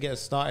just to get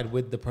started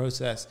with the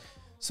process.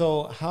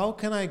 So how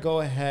can I go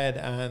ahead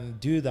and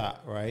do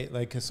that, right?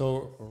 Like,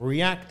 so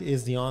React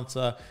is the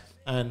answer.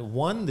 And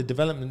one, the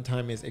development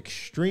time is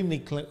extremely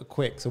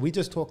quick. So we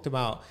just talked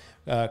about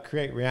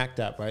Create React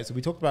App, right? So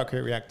we talked about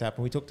Create React App,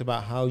 and we talked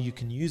about how you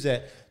can use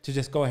it to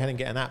just go ahead and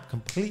get an app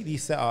completely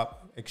set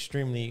up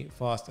extremely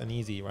fast and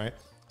easy, right?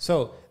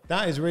 So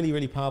that is really,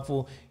 really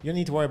powerful. You don't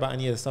need to worry about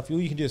any of the stuff. All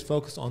you can do is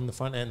focus on the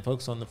front end,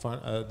 focus on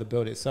the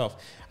build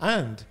itself.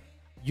 And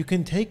you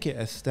can take it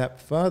a step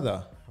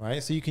further,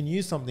 right? So you can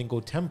use something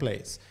called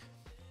templates.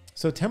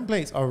 So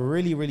templates are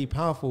really, really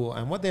powerful.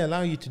 And what they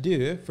allow you to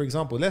do, for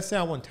example, let's say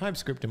I want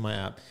TypeScript in my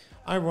app.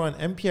 I run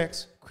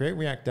npx create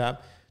react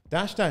app --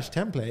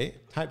 template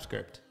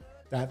TypeScript.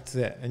 That's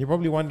it. And you're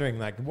probably wondering,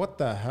 like, what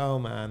the hell,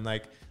 man?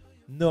 Like,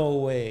 no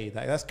way.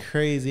 Like, that's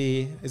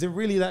crazy. Is it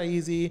really that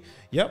easy?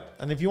 Yep.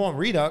 And if you want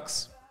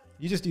Redux,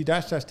 you just do --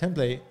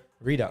 template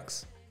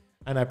Redux.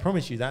 And I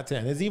promise you that's it.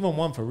 And there's even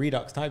one for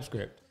Redux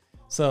TypeScript.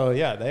 So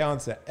yeah, they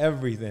answer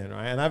everything,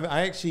 right? And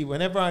I actually,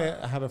 whenever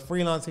I have a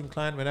freelancing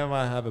client, whenever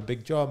I have a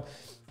big job,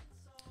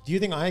 do you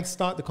think I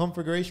start the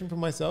configuration for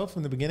myself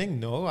from the beginning?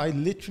 No, I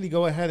literally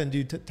go ahead and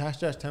do --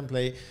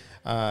 template,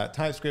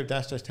 TypeScript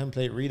 --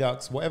 template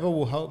Redux, whatever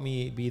will help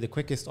me be the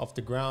quickest off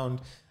the ground.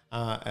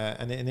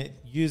 And it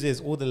uses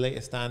all the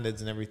latest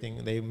standards and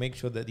everything. They make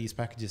sure that these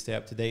packages stay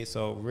up to date.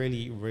 So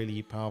really,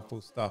 really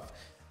powerful stuff.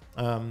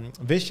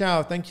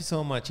 Vishal, thank you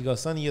so much. He goes,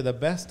 Sunny, you're the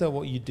best at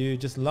what you do.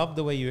 Just love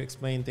the way you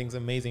explain things.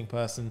 Amazing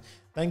person.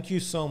 Thank you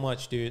so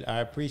much, dude. I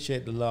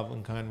appreciate the love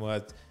and kind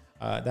words.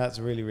 That's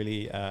really,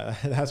 really,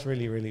 that's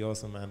really, really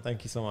awesome, man.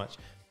 Thank you so much.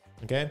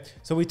 Okay.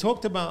 So we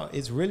talked about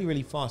it's really,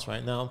 really fast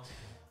right now.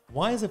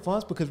 Why is it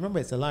fast? Because remember,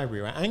 it's a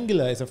library, right?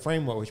 Angular is a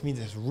framework, which means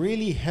it's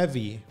really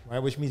heavy, right?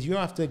 Which means you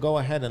have to go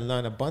ahead and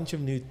learn a bunch of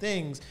new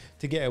things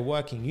to get it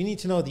working. You need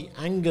to know the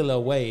Angular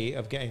way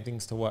of getting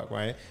things to work,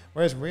 right?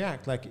 Whereas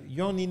React, like,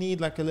 you only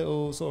need like a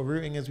little sort of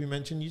routing, as we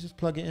mentioned. You just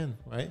plug it in,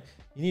 right?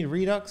 You need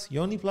Redux,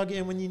 you only plug it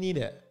in when you need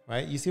it,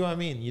 right? You see what I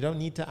mean? You don't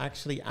need to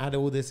actually add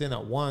all this in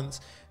at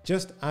once,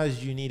 just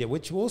as you need it,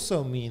 which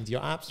also means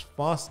your app's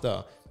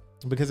faster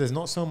because there's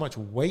not so much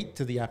weight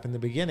to the app in the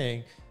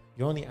beginning.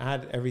 You only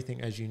add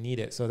everything as you need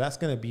it. So that's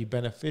going to be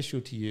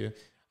beneficial to you,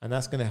 and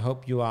that's going to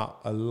help you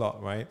out a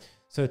lot, right?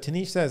 So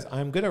Tanish says,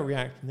 I'm good at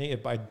React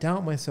Native, but I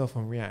doubt myself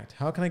on React.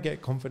 How can I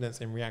get confidence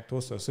in React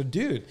also? So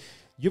dude,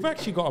 you've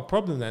actually got a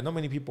problem there. Not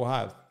many people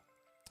have.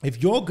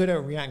 If you're good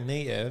at React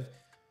Native,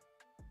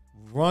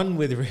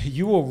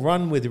 you will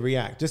run with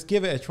React. Just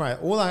give it a try.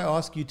 All I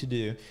ask you to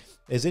do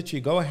is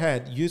literally go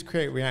ahead, use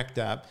Create React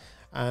App,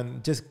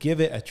 and just give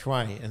it a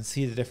try and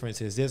see the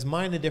differences. There's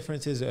minor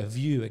differences, a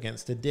view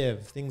against a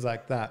div, things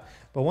like that.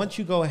 But once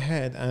you go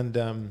ahead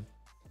and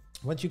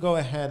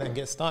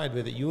get started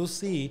with it, you'll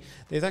see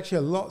there's actually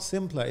a lot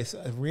simpler.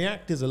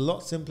 React is a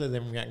lot simpler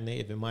than React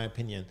Native, in my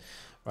opinion,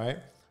 right?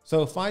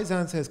 So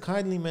Faizan says,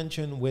 kindly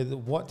mention with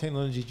what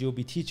technologies you'll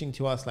be teaching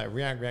to us, like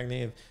React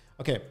Native.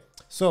 Okay,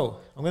 so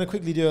I'm going to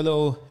quickly do a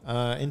little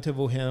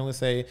interval here. I'm going to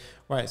say,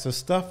 right, so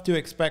stuff to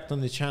expect on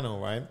the channel,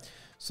 right?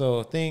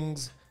 So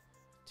things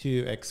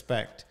to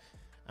expect,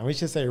 and we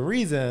should say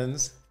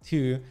reasons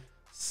to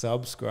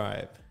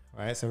subscribe,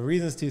 right? So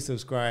reasons to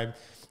subscribe.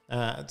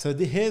 So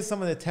here's some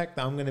of the tech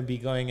that I'm going to be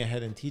going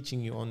ahead and teaching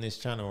you on this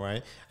channel,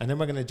 right? And then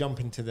we're going to jump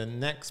into the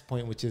next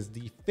point, which is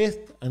the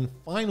 5th and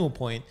final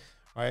point,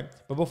 right?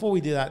 But before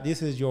we do that,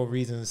 this is your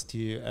reasons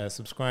to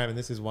subscribe, and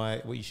this is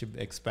what you should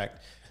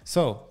expect.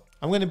 So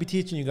I'm going to be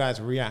teaching you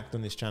guys React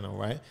on this channel,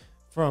 right?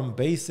 From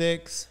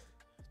basics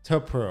to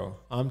pro.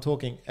 I'm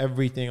talking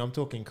everything. I'm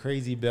talking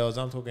crazy builds.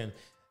 I'm talking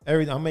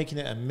everything. I'm making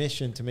it a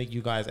mission to make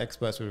you guys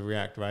experts with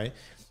React, right?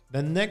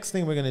 The next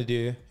thing we're going to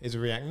do is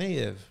React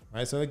Native,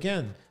 right? So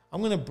again,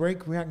 I'm going to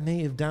break React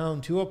Native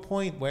down to a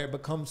point where it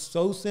becomes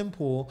so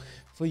simple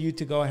for you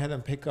to go ahead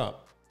and pick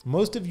up.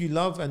 Most of you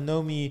love and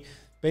know me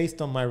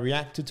based on my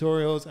React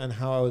tutorials and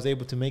how I was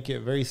able to make it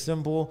very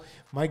simple.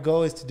 My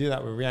goal is to do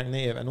that with React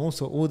Native and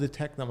also all the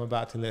tech that I'm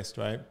about to list,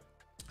 right?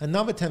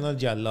 Another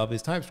technology I love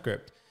is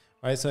TypeScript.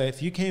 Right, so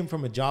if you came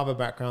from a Java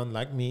background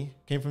like me,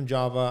 came from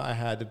Java, I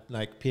had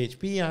like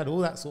PHP, I had all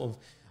that sort of,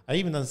 I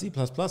even done C++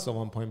 at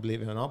one point,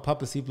 believe it or not,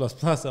 Papa C++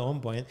 at one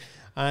point.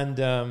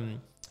 And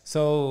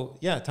so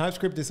yeah,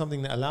 TypeScript is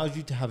something that allows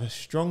you to have a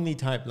strongly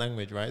typed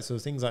language, right? So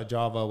things like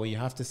Java, where you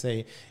have to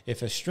say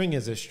if a string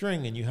is a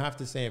string and you have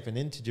to say if an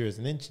integer is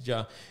an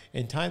integer.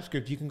 In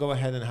TypeScript, you can go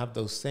ahead and have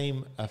those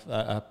same,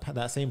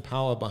 that same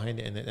power behind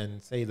it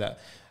and say that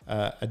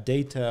a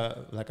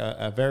data, like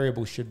a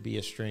variable should be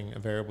a string, a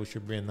variable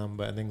should be a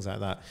number, and things like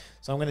that.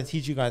 So I'm going to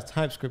teach you guys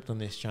TypeScript on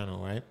this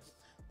channel, right?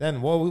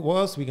 Then what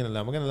else are we going to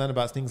learn? We're going to learn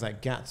about things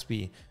like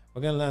Gatsby.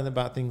 We're going to learn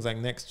about things like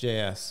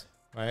Next.js,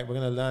 right? We're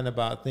going to learn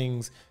about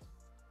things,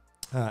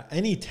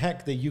 any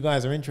tech that you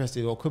guys are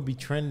interested or could be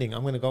trending.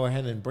 I'm going to go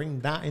ahead and bring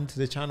that into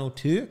the channel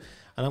too.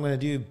 And I'm going to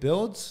do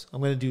builds.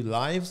 I'm going to do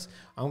lives.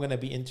 I'm going to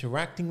be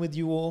interacting with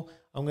you all.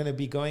 I'm going to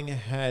be going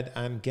ahead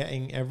and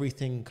getting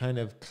everything kind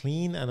of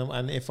clean.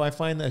 And if I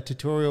find a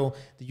tutorial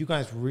that you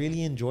guys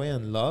really enjoy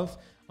and love,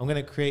 I'm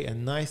going to create a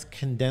nice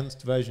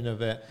condensed version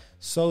of it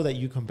so that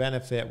you can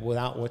benefit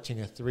without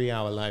watching a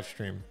 3-hour live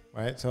stream,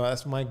 right? So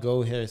that's my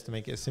goal here, is to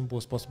make it as simple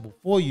as possible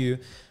for you.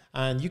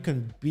 And you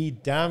can be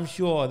damn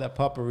sure that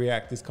Papa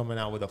React is coming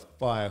out with a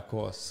fire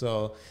course.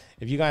 So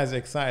if you guys are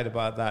excited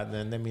about that,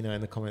 then let me know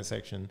in the comment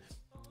section,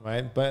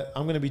 right? But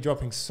I'm going to be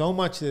dropping so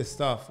much of this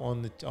stuff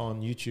on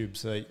YouTube.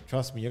 So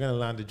trust me, you're going to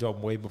land a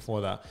job way before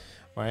that,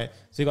 right?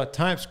 So you got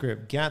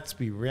TypeScript,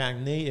 Gatsby, React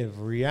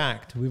Native,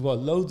 React. We've got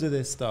loads of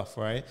this stuff,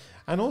 right?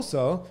 And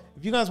also,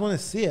 if you guys want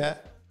to see it,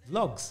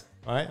 vlogs,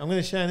 right? I'm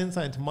going to share an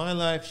insight into my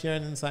life, share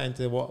an insight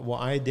into what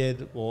I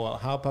did, or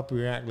how Papa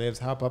React lives,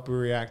 how Papa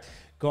React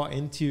got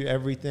into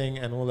everything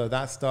and all of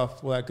that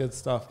stuff, all that good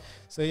stuff.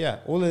 So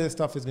yeah, all of this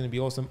stuff is going to be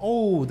awesome.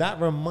 Oh, that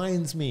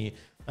reminds me,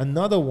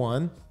 another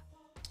one,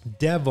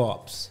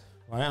 DevOps,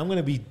 right? I'm going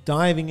to be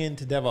diving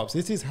into DevOps.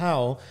 This is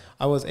how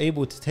I was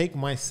able to take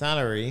my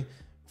salary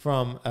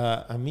from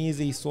a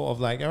measly sort of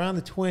like around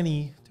the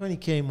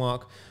 20K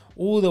mark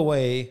all the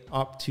way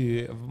up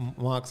to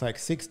marks like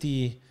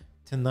 60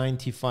 to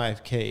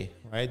 95K,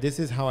 right? This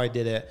is how I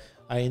did it.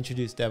 I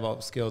introduced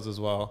DevOps skills as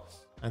well.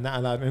 And that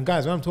allowed me, and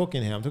guys, when I'm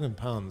talking here, I'm talking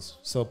pounds.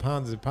 So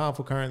pounds is a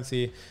powerful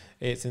currency.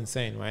 It's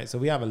insane, right? So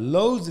we have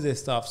loads of this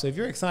stuff. So if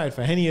you're excited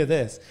for any of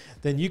this,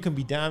 then you can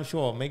be damn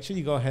sure. Make sure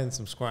you go ahead and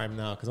subscribe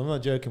now, because I'm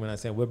not joking when I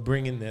say we're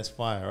bringing this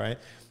fire, right?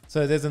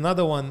 So there's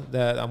another one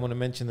that I want to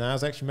mention that I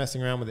was actually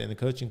messing around with it in the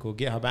coaching called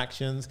GitHub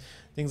Actions,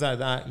 things like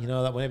that. You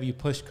know, that whenever you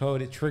push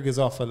code, it triggers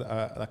off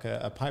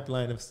a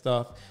pipeline of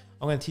stuff.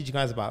 I'm going to teach you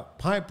guys about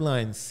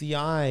pipelines,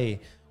 CI,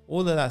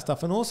 all of that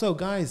stuff. And also,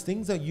 guys,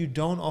 things that you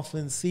don't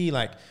often see,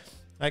 like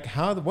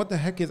what the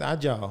heck is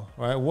Agile,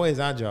 right? What is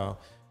Agile,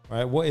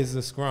 right? What is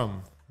the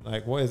Scrum?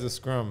 Like, what is the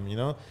Scrum, you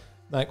know?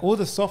 Like all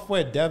the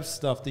software dev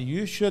stuff that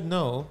you should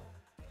know.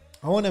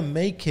 I want to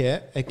make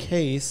it a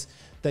case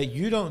that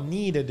you don't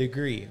need a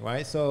degree,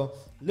 right? So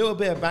a little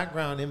bit of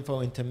background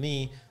info into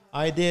me.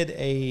 I did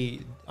a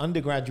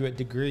undergraduate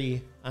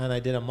degree and I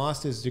did a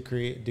master's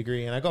degree,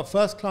 and I got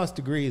first-class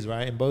degrees,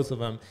 right? In both of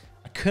them.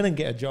 I couldn't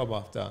get a job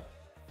after.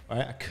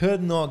 Right? I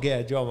could not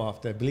get a job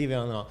after, believe it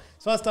or not.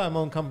 So I started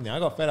my own company. I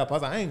got fed up. I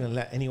was like, I ain't gonna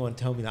let anyone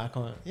tell me that I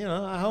can't, you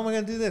know, how am I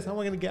gonna do this? How am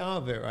I gonna get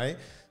out of it, right?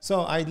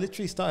 So I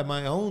literally started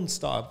my own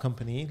startup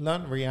company,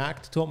 learned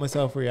React, taught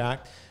myself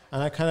React,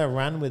 and I kind of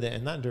ran with it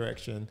in that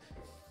direction.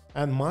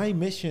 And my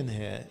mission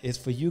here is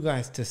for you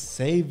guys to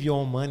save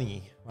your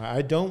money. Right?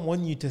 I don't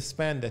want you to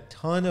spend a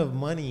ton of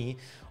money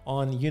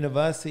on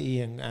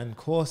university and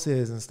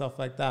courses and stuff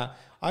like that.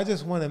 I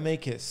just want to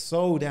make it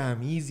so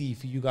damn easy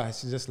for you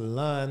guys to just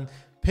learn,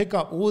 pick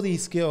up all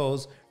these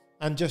skills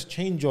and just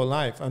change your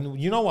life. And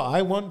you know what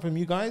I want from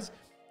you guys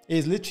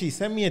is literally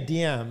send me a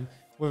DM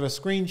with a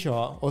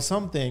screenshot or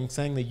something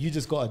saying that you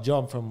just got a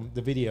job from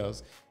the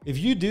videos. If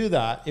you do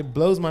that, it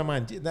blows my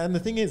mind. And the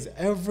thing is,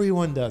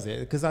 everyone does it,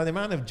 because the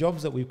amount of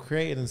jobs that we've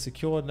created and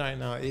secured right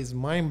now is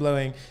mind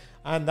blowing.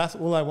 And that's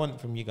all I want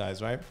from you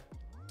guys, right?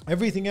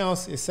 Everything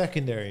else is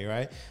secondary,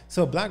 right?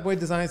 So Black Boy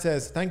Design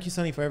says, thank you,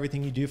 Sonny, for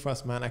everything you do for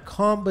us, man. I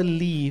can't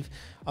believe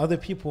other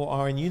people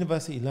are in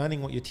university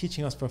learning what you're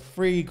teaching us for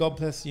free. God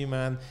bless you,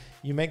 man.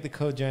 You make the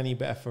code journey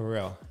better for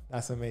real.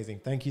 That's amazing.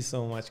 Thank you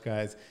so much,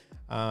 guys.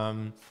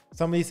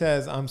 Somebody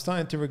says, I'm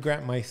starting to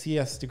regret my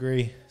CS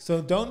degree.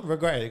 So don't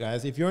regret it,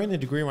 guys. If you're in a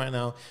degree right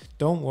now,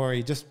 don't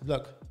worry. Just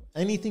look,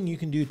 anything you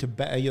can do to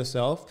better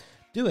yourself,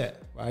 do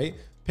it, right?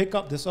 Pick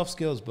up the soft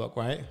skills book,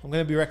 right? I'm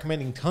going to be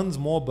recommending tons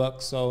more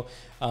books. So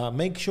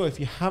make sure, if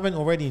you haven't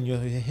already and you're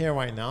here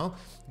right now,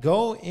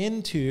 go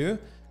into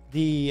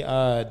the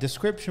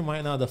description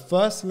right now, the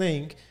first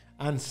link,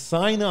 and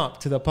sign up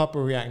to the Papa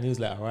React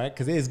newsletter, right?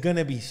 Because it is going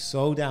to be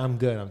so damn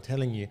good. I'm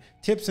telling you,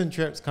 tips and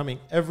trips coming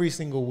every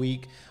single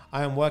week.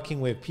 I am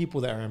working with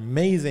people that are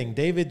amazing.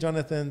 David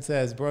Jonathan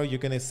says, bro, you're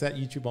going to set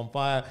YouTube on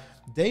fire.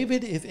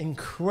 David is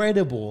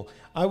incredible.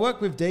 I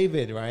work with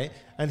David, right?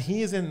 And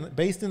he is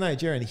based in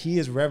Nigeria, and he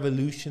is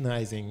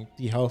revolutionizing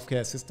the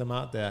healthcare system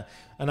out there.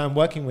 And I'm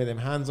working with him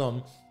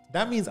hands-on.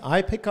 That means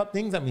I pick up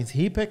things. That means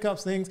he picks up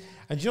things.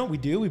 And you know what we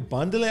do? We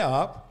bundle it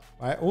up,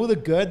 right? All the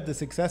good, the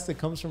success that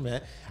comes from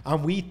it,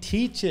 and we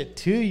teach it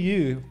to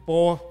you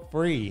for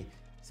free.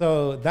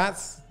 So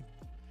that's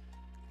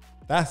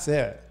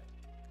it,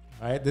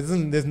 right?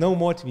 There's no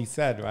more to be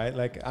said, right?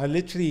 Like, I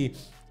literally,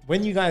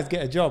 when you guys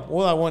get a job,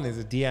 all I want is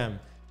a DM.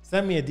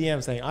 Send me a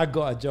DM saying, I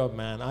got a job,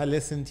 man. I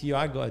listened to you.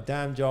 I got a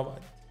damn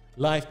job.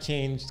 Life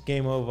changed,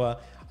 game over.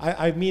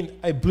 I mean,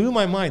 it blew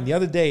my mind. The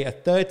other day, a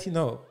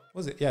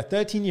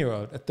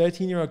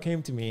 13-year-old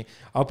came to me.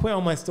 I'll put it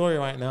on my story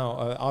right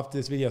now after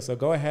this video. So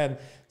go ahead,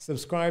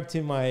 subscribe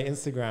to my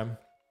Instagram.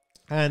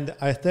 And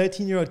a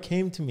 13-year-old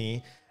came to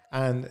me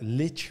and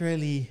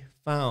literally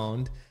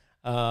found,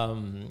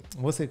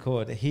 what's it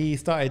called? He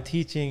started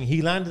teaching.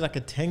 He landed like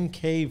a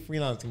 10K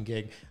freelancing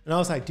gig. And I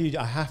was like, dude,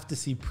 I have to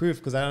see proof,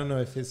 because I don't know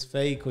if it's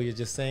fake or you're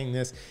just saying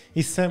this.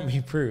 He sent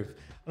me proof.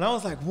 And I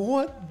was like,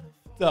 what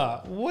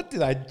What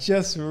did I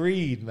just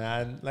read,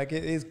 man? Like,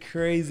 it is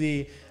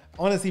crazy.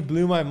 Honestly,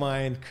 blew my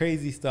mind.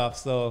 Crazy stuff.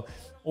 So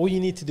all you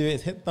need to do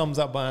is hit thumbs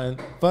up button.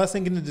 First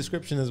link in the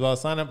description as well.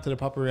 Sign up to the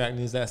Papa React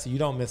newsletter so you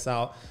don't miss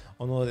out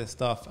on all this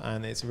stuff.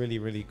 And it's really,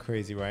 really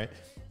crazy, right?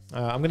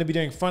 I'm going to be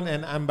doing front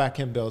end and back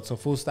end builds, so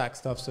full stack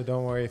stuff. So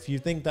don't worry. If you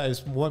think that it's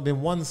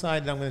been one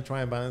sided, I'm going to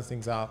try and balance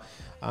things out.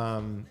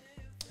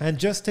 And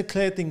just to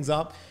clear things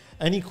up,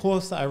 any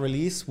course that I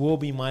release will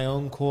be my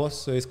own course.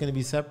 So it's going to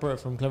be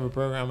separate from Clever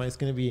Programmer. It's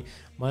going to be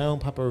my own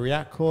Papa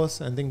React course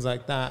and things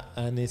like that.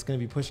 And it's going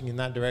to be pushing in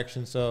that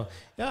direction. So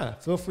yeah,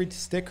 feel free to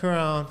stick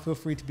around. Feel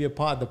free to be a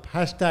part of the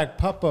hashtag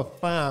Papa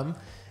Fam.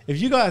 If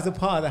you guys are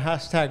part of the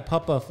hashtag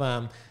Papa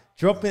Fam,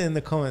 drop it in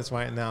the comments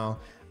right now.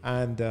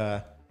 And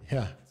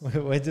yeah,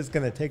 we're just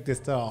going to take this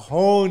to a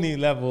whole new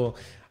level.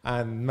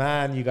 And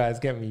man, you guys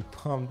get me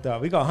pumped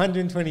up. We got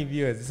 120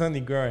 viewers. It's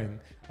only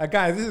growing.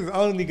 Guys, this is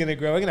only going to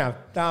grow. We're going to have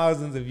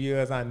thousands of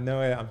viewers. I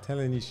know it. I'm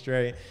telling you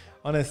straight.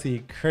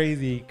 Honestly,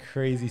 crazy,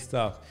 crazy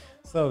stuff.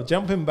 So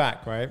jumping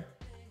back, right?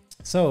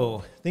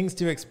 So things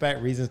to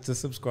expect, reasons to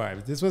subscribe.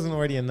 If this wasn't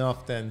already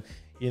enough, then,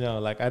 you know,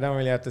 like, I don't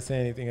really have to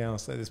say anything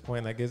else at this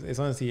point. Like, it's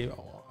honestly,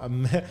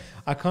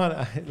 I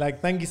can't,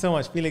 like, thank you so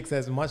much. Felix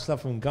says, much love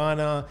from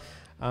Ghana.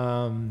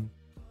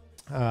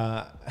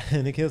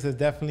 Nikhil says,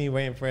 definitely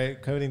waiting for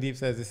it. Coding Deep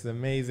says, this is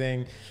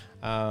amazing.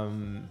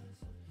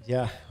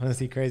 Yeah,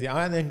 honestly crazy.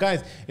 And then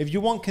guys, if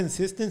you want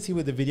consistency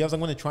with the videos, I'm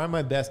going to try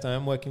my best. I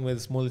am working with a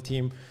smaller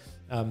team.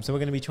 So we're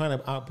going to be trying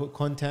to output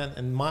content,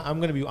 and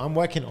I'm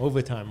working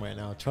overtime right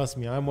now. Trust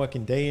me, I'm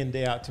working day in,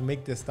 day out to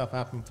make this stuff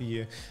happen for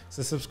you.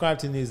 So subscribe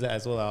to the newsletter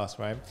as well I ask,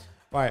 right?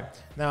 All right,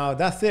 now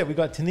that's it. We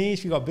got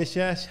Tanish, we got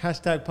Bishesh,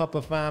 hashtag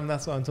Papa Fam.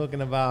 That's what I'm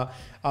talking about.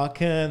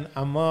 Arkan,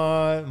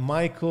 Amar,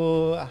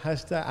 Michael,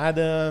 hashtag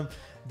Adam,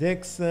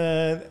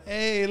 Dixon.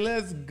 Hey,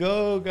 let's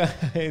go,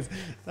 guys.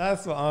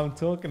 That's what I'm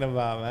talking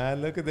about,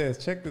 man. Look at this.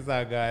 Check this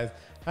out, guys.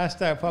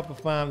 Hashtag Papa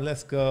Fam.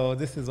 Let's go.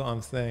 This is what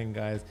I'm saying,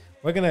 guys.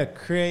 We're going to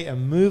create a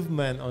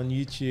movement on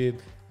YouTube,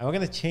 and we're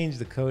going to change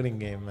the coding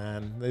game,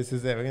 man. This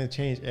is it. We're going to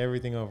change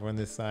everything over on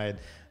this side.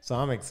 So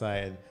I'm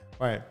excited.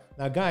 All right.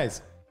 Now,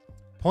 guys,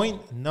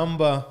 point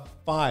number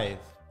 5,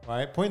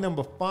 right? Point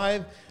number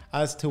 5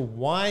 as to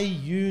why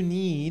you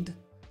need,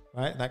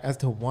 right? Like, as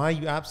to why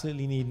you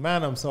absolutely need,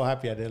 man, I'm so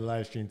happy I did a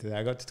live stream today.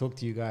 I got to talk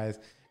to you guys,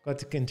 got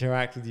to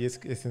interact with you.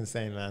 It's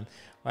insane, man.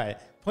 All right.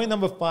 Point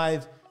number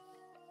 5,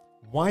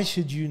 why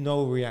should you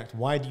know React?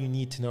 Why do you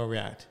need to know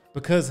React?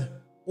 Because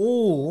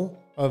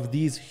all of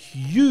these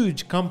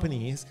huge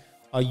companies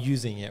are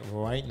using it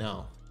right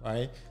now,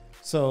 right?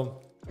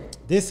 So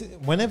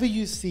whenever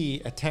you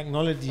see a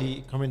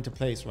technology come into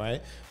place,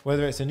 right,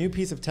 whether it's a new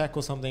piece of tech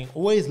or something,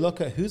 always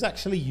look at who's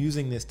actually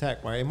using this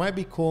tech, right? It might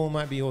be cool,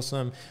 might be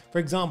awesome. For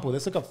example,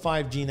 let's look at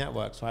 5G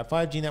networks, right?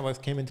 5G networks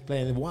came into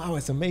play and wow,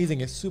 it's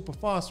amazing, it's super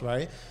fast,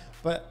 right?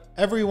 But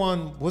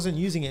everyone wasn't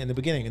using it in the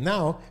beginning, and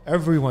now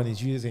everyone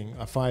is using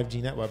a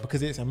 5G network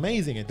because it's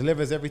amazing. It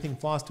delivers everything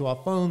fast to our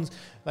phones.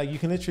 Like, you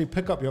can literally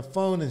pick up your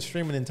phone and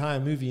stream an entire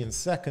movie in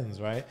seconds,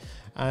 right?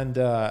 And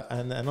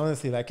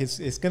honestly, like,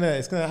 it's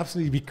gonna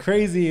absolutely be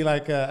crazy,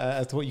 like,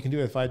 as to what you can do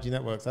with 5G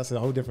networks. That's a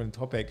whole different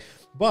topic.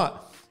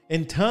 But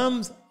in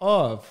terms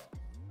of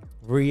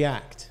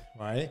React,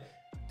 right,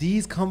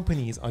 these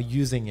companies are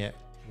using it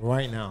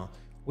right now.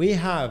 We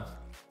have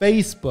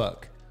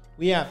Facebook,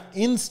 we have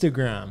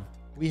Instagram,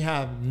 we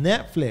have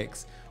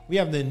Netflix, we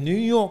have the New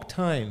York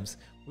Times,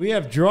 we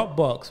have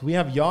Dropbox, we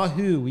have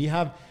Yahoo, we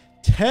have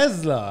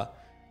Tesla.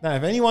 Now,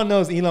 if anyone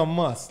knows Elon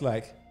Musk,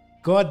 like,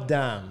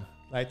 goddamn,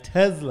 like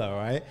Tesla,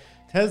 right?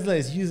 Tesla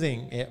is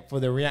using it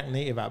for the React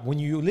Native app. When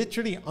you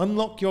literally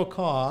unlock your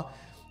car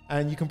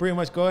and you can pretty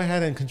much go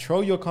ahead and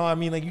control your car. I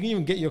mean, like, you can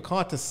even get your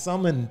car to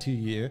summon to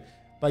you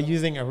by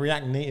using a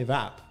React Native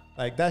app.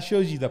 Like, that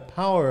shows you the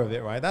power of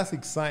it, right? That's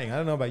exciting. I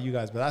don't know about you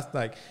guys, but that's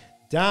like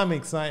damn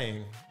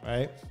exciting,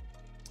 right?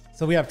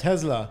 So we have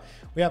Tesla,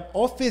 we have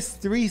Office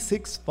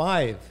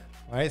 365,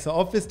 right? So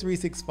Office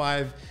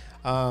 365,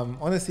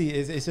 honestly,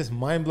 it's just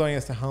mind blowing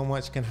as to how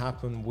much can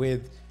happen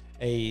with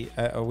a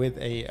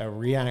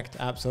React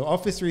app. So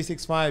Office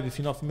 365, if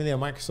you're not familiar,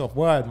 Microsoft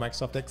Word,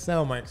 Microsoft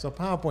Excel, Microsoft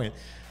PowerPoint.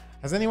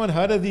 Has anyone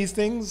heard of these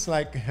things?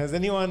 Like, has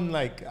anyone,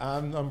 like,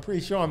 I'm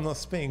pretty sure I'm not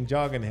spitting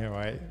jargon here,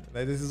 right?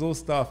 Like, this is all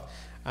stuff,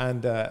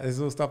 and this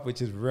is all stuff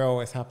which is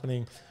real, it's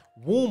happening.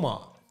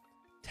 Walmart,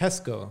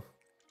 Tesco,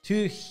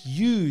 2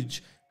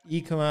 huge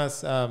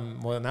e-commerce,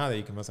 well, now they're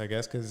e-commerce, I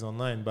guess, because it's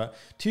online, but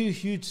 2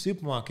 huge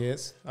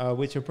supermarkets,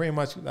 which are pretty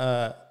much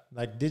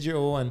like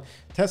digital. And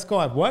Tesco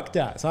I've worked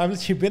at, so I've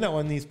literally been at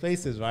one of these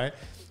places, right?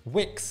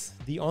 Wix,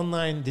 the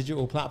online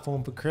digital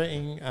platform for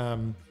creating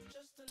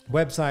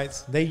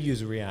websites, they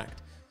use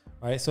React,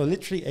 right? So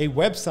literally a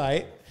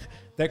website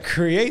that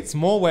creates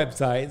more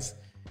websites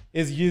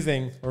is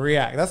using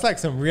React. That's like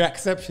some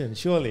Reactception,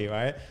 surely,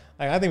 right?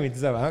 Like, I think we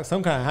deserve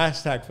some kind of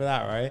hashtag for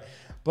that, right?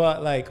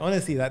 But like,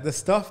 honestly, like, the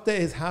stuff that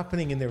is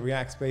happening in the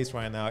React space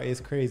right now is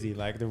crazy.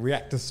 Like the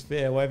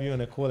Reactosphere, whatever you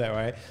want to call it,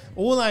 right?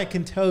 All I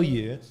can tell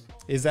you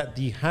is that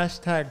the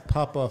hashtag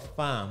Papa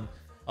Fam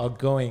are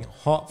going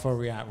hot for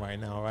React right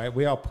now, right?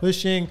 We are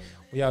pushing,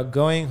 we are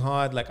going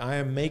hard. Like I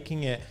am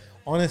making it,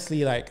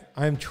 honestly, like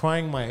I'm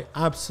trying my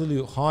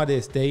absolute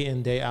hardest day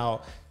in, day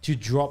out to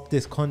drop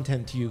this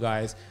content to you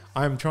guys.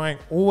 I'm trying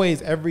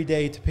always every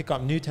day to pick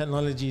up new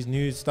technologies,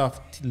 new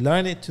stuff, to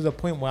learn it to the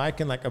point where I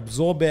can like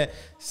absorb it,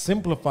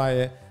 simplify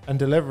it, and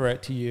deliver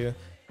it to you.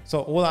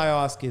 So all I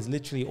ask is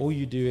literally all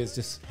you do is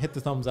just hit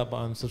the thumbs up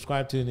button,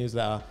 subscribe to the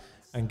newsletter,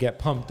 and get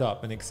pumped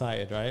up and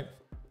excited, right?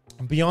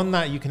 Beyond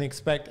that, you can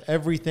expect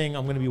everything.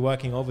 I'm going to be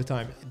working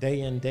overtime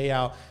day in, day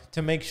out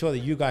to make sure that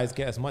you guys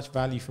get as much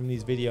value from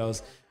these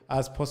videos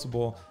as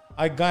possible.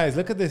 Guys,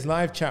 look at this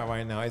live chat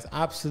right now. It's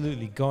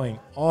absolutely going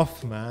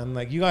off, man.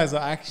 Like you guys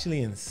are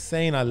actually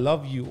insane. I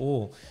love you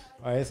all.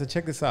 All right, so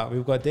check this out.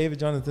 We've got David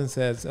Jonathan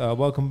says,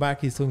 welcome back.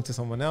 He's talking to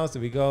someone else.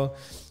 There we go.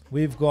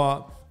 We've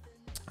got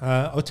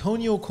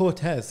Otonio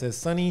Cortez says,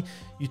 Sonny,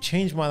 you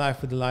changed my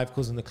life with the live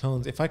calls and the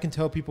clones. If I can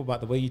tell people about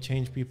the way you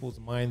change people's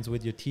minds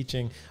with your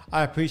teaching,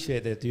 I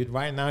appreciate it, dude.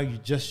 Right now, you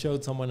just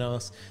showed someone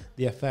else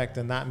the effect,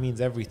 and that means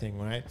everything,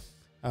 right?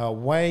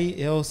 Way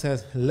Ill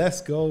says,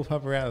 let's go,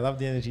 Papa Rat. I love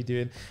the energy,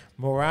 dude.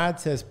 Morad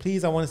says,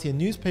 please, I want to see a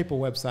newspaper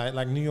website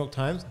like New York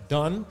Times.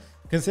 Done.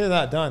 Consider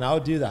that done. I'll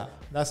do that.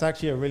 That's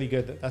actually a really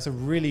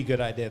good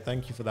idea.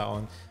 Thank you for that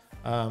one.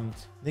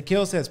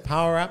 Nikhil says,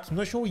 power apps. I'm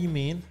not sure what you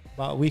mean,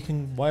 but we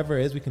can, whatever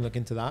it is, we can look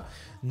into that.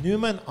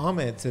 Newman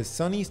Ahmed says,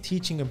 Sonny's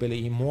teaching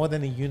ability more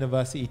than a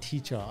university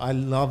teacher. I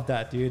love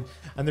that, dude.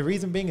 And the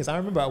reason being is I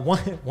remember at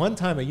one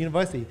time at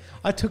university,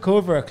 I took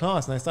over a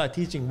class and I started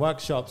teaching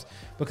workshops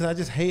because I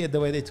just hated the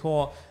way they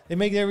taught. They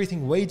make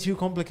everything way too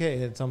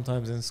complicated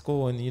sometimes in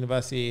school and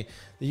university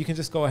that you can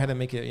just go ahead and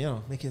make it,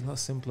 make it a lot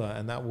simpler.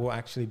 And that will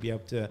actually be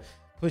able to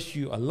push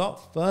you a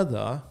lot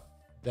further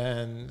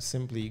than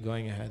simply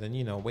going ahead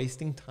and,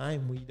 wasting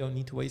time where you don't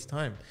need to waste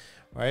time,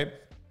 right?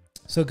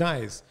 So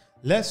guys,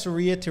 let's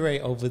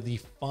reiterate over the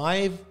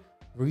 5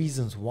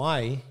 reasons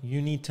why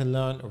you need to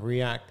learn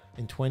React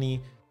in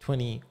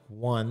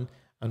 2021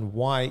 and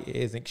why it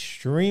is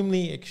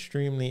extremely,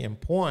 extremely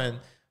important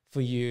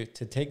for you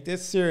to take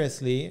this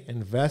seriously,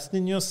 invest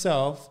in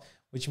yourself,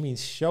 which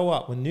means show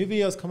up. When new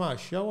videos come out,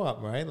 show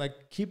up, right?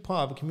 Like keep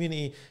part of a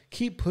community,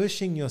 keep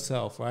pushing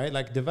yourself, right?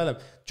 Like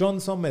develop. John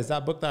Somers,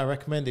 that book that I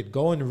recommended,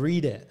 go and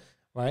read it.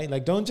 Right?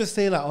 Like, don't just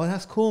say like, oh,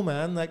 that's cool,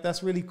 man. Like,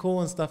 that's really cool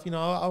and stuff.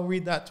 I'll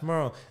read that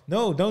tomorrow.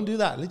 No, don't do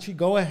that. Literally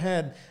go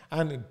ahead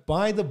and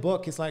buy the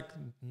book. It's like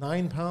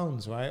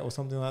 £9, right? Or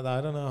something like that.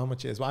 I don't know how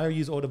much it is. But I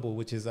use Audible,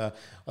 which is a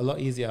lot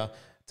easier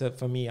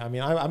for me. I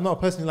mean, I'm not a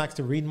person who likes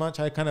to read much.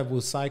 I kind of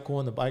will cycle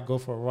on the bike, go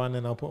for a run,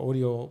 and I'll put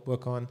audio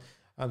book on.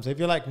 So if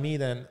you're like me,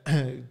 then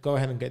go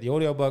ahead and get the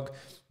audio book.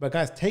 But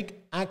guys,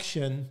 take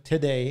action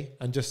today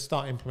and just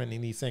start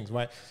implementing these things,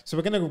 right? So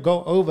we're going to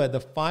go over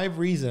the 5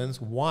 reasons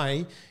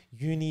why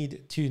you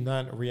need to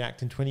learn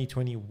React in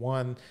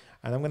 2021.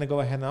 And I'm going to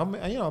go ahead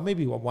and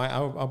maybe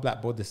I'll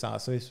blackboard this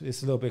out so it's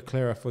a little bit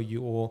clearer for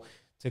you all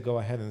to go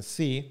ahead and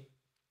see.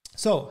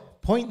 So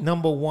point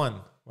number 1,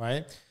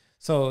 right?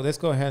 So let's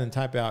go ahead and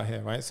type it out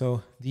here, right?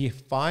 So the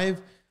 5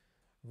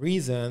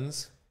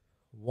 reasons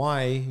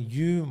why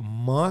you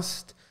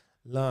must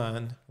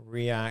learn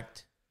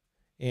React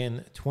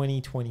in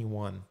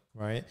 2021,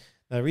 right?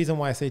 Now, the reason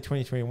why I say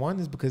 2021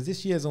 is because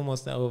this year is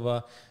almost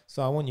over.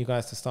 So I want you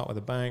guys to start with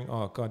a bang.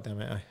 Oh, God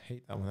damn it. I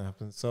hate that when that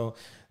happens. So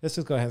let's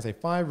just go ahead and say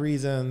 5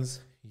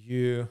 reasons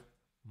you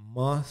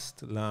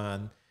must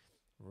learn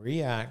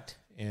React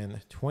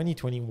in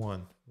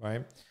 2021,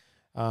 right?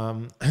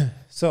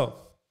 So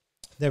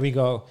there we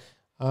go.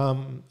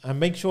 And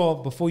make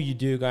sure before you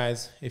do,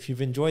 guys, if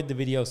you've enjoyed the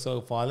video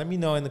so far, let me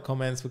know in the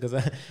comments because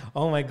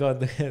oh my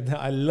God,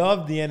 I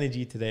love the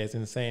energy today. It's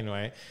insane,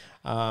 right?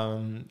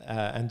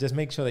 And just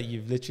make sure that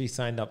you've literally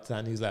signed up to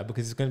that newsletter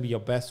because it's going to be your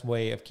best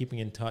way of keeping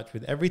in touch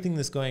with everything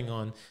that's going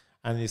on.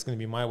 And it's going to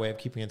be my way of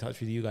keeping in touch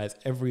with you guys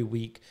every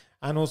week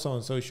and also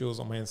on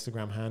socials on my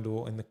Instagram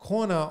handle in the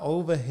corner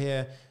over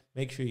here.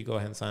 Make sure you go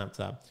ahead and sign up to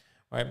that.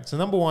 All right. So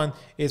number 1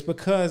 is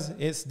because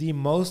it's the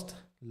most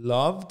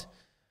loved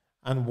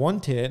and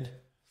wanted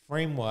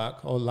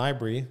framework or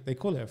library. They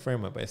call it a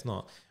framework, but it's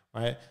not,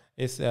 right?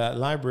 It's a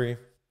library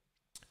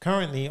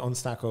currently on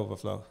Stack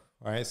Overflow,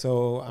 right?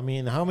 So, I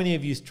mean, how many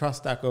of you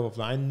trust Stack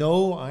Overflow? I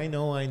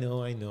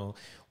know.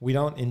 We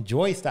don't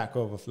enjoy Stack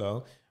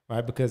Overflow,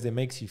 right? Because it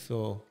makes you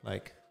feel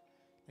like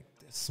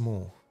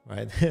small,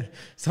 right?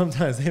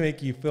 Sometimes they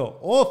make you feel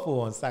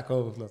awful on Stack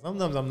Overflow.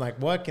 Sometimes I'm like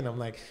working, I'm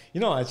like,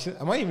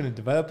 am I even a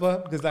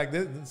developer? Because like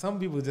some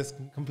people just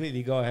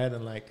completely go ahead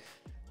and like,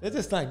 they're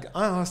just like,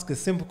 I ask a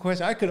simple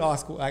question. I could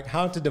ask like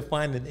how to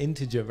define an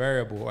integer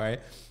variable,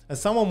 right? And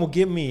someone will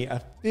give me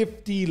a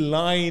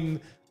 50-line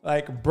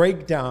like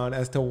breakdown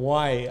as to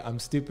why I'm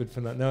stupid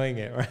for not knowing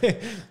it,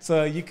 right?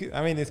 So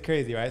it's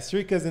crazy, right?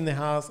 Srika's in the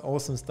house,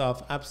 awesome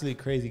stuff,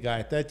 absolutely crazy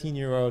guy,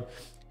 13-year-old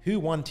who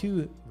won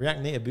 2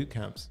 React Native boot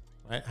camps,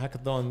 right?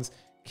 Hackathons,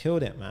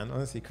 killed it, man.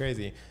 Honestly,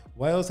 crazy.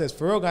 Wales says,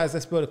 for real, guys,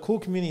 let's build a cool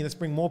community. Let's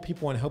bring more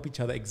people and help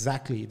each other.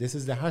 Exactly. This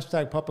is the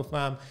hashtag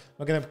PapaFam.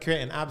 We're going to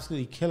create an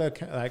absolutely killer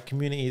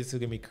community. This is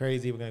going to be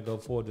crazy. We're going to go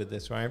forward with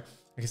this, right?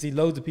 I can see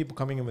loads of people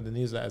coming in with the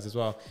newsletters as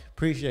well.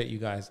 Appreciate you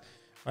guys.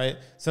 Right.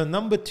 So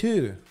number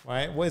 2,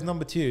 right? What is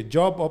number 2?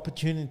 Job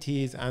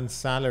opportunities and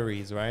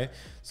salaries, right?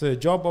 So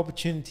job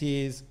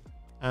opportunities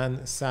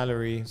and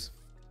salaries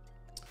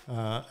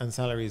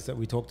that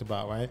we talked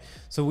about, right?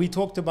 So we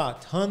talked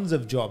about tons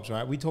of jobs,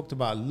 right? We talked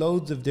about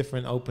loads of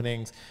different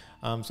openings.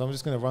 So I'm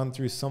just going to run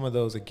through some of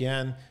those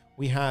again.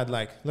 We had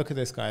like, look at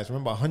this, guys.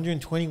 Remember,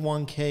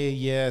 121K a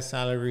year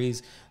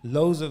salaries,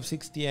 lows of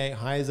 68,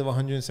 highs of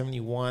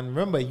 171.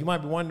 Remember, you might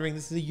be wondering,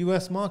 this is a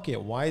US market.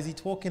 Why is he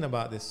talking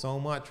about this so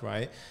much,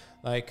 right?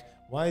 Like,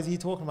 why is he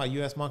talking about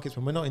US markets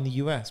when we're not in the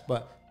US?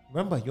 But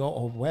remember, you're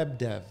a web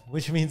dev,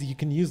 which means you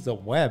can use the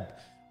web,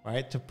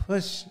 right, to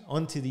push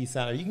onto these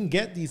salaries. You can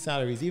get these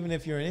salaries even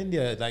if you're in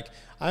India. Like,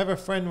 I have a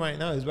friend right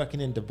now who's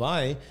working in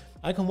Dubai.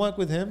 I can work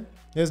with him.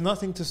 There's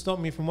nothing to stop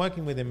me from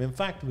working with him. In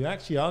fact, we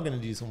actually are going to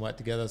do some work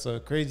together. So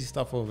crazy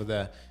stuff over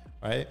there,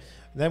 right?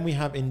 Then we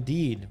have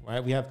Indeed,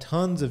 right? We have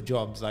tons of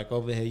jobs like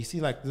over here. You see,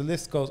 like the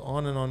list goes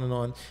on and on and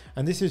on.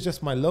 And this is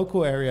just my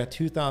local area,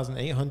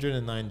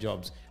 2,809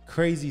 jobs.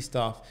 Crazy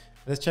stuff.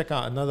 Let's check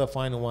out another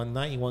final one,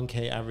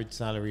 91K average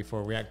salary for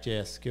a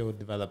React.js skilled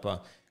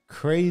developer.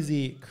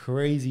 Crazy,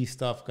 crazy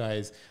stuff,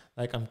 guys.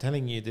 Like I'm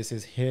telling you, this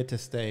is here to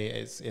stay.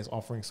 It's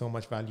offering so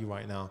much value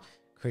right now.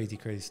 Crazy,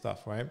 crazy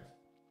stuff, right?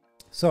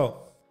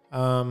 So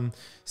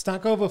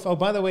Stack Overflow. Oh,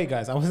 by the way,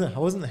 guys, I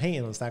wasn't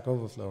hating on Stack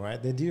Overflow,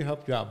 right? They do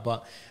help you out,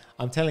 but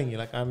I'm telling you,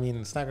 like, I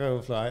mean, Stack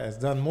Overflow has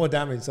done more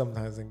damage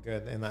sometimes than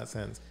good in that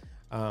sense.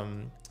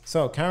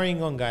 So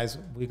carrying on, guys,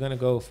 we're going to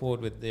go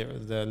forward with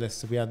the list.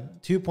 So we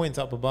had 2 points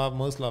up above,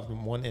 most loved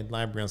and wanted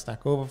library on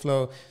Stack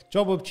Overflow,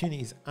 job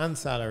opportunities and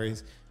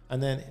salaries.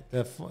 And then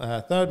the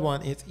third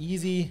one, it's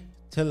easy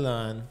to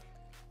learn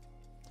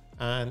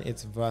and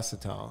it's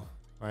versatile.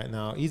 Right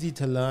now, easy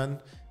to learn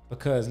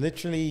because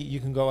literally you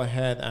can go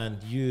ahead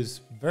and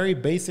use very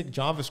basic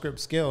JavaScript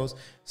skills,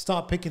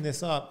 start picking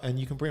this up, and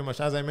you can pretty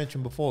much, as I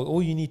mentioned before,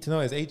 all you need to know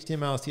is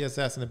HTML,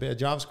 CSS, and a bit of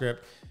JavaScript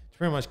to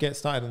pretty much get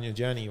started on your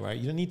journey, right?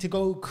 You don't need to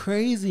go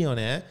crazy on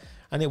it,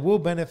 and it will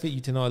benefit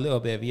you to know a little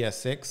bit of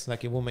ES6,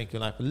 like it will make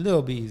your life a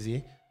little bit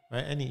easy,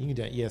 right? And you can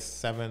do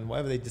ES7,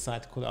 whatever they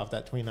decide to call it after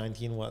that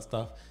 2019 what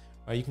stuff,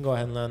 right? You can go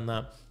ahead and learn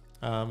that.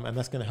 And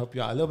that's going to help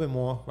you out a little bit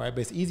more, right?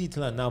 But it's easy to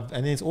learn now,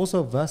 and it's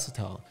also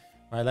versatile,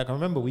 right? Like I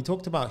remember we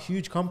talked about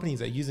huge companies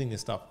that are using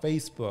this stuff.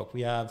 Facebook,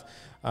 we have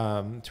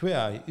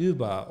Twitter,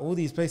 Uber, all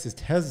these places,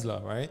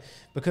 Tesla, right?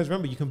 Because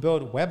remember, you can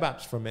build web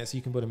apps from it, so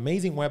you can build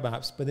amazing web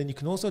apps, but then you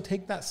can also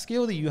take that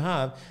skill that you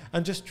have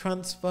and just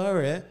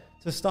transfer it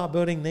to start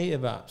building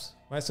native apps,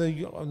 right? So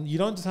you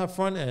don't just have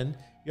front end,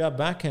 you have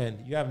back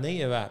end, you have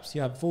native apps, you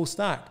have full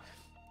stack.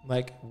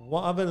 Like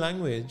what other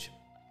language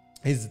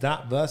is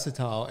that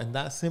versatile and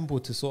that simple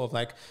to sort of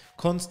like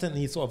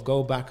constantly sort of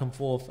go back and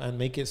forth and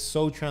make it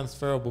so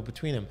transferable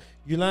between them?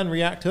 You learn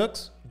React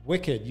hooks,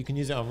 wicked. You can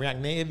use it on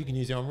React Native, you can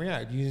use it on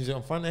React, you can use it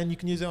on front end, you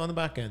can use it on the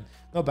back end.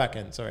 No, back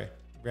end, sorry.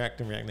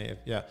 React and React Native,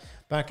 yeah.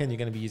 Back end, you're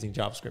going to be using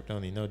JavaScript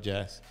only, no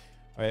JS,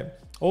 right?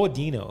 Or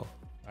Dino,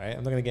 right?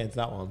 I'm not going to get into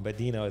that one, but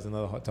Dino is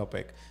another hot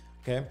topic,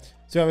 okay?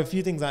 So we have a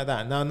few things like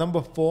that. Now,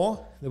 number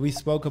 4 that we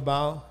spoke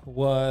about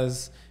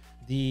was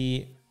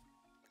the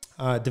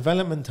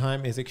development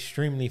time is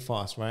extremely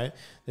fast, right?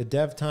 The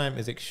dev time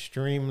is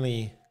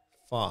extremely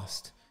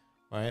fast,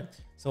 right?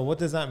 So what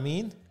does that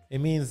mean? It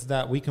means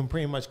that we can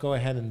pretty much go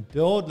ahead and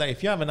build, like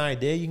if you have an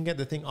idea, you can get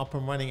the thing up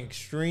and running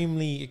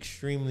extremely,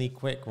 extremely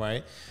quick,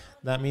 right?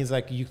 That means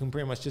like you can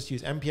pretty much just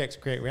use npx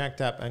create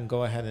React app and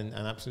go ahead and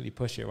absolutely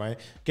push it, right?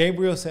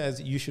 Gabriel says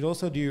you should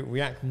also do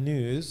React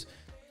news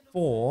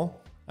for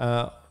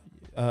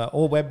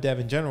or web dev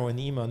in general in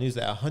the email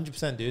newsletter.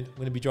 100%, dude. I'm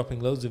going to be dropping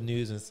loads of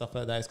news and stuff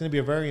like that. It's going to be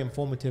a very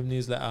informative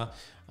newsletter,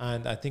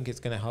 and I think it's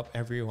going to help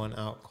everyone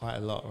out quite a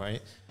lot,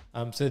 right?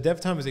 So the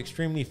dev time is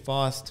extremely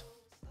fast,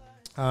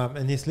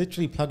 and it's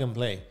literally plug and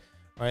play,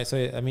 right?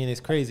 So I mean, it's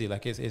crazy.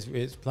 Like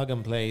it's plug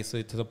and play,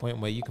 so to the point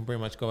where you can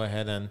pretty much go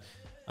ahead and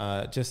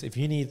just if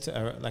you need,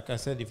 like I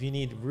said, if you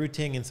need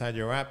routing inside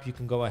your app, you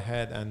can go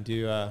ahead and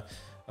do a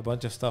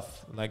bunch of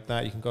stuff like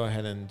that. You can go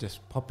ahead and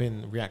just pop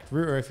in React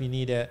Router if you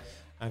need it,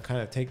 and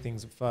kind of take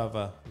things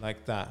further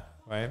like that,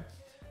 right?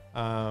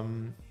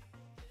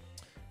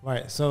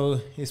 Right,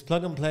 so it's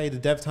plug and play. The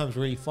dev time's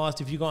really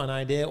fast. If you got an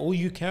idea, all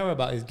you care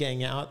about is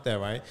getting it out there,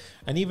 right?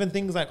 And even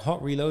things like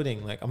hot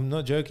reloading, like I'm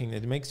not joking,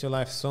 it makes your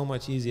life so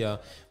much easier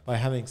by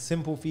having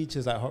simple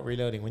features like hot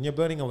reloading. When you're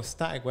building a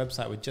static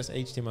website with just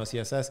HTML,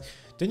 CSS,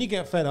 don't you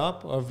get fed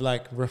up of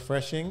like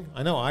refreshing?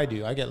 I know I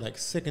do. I get like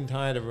sick and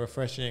tired of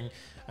refreshing,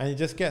 and it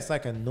just gets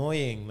like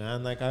annoying,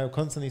 man. Like I'm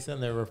constantly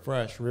sitting there,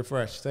 refresh,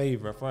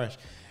 save, refresh.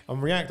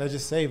 On React, I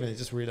just save and it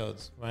just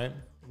reloads, right?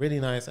 Really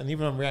nice. And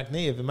even on React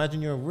Native,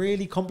 imagine you're a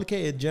really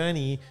complicated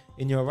journey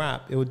in your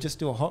app. It would just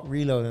do a hot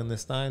reload in the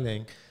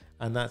styling,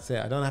 and that's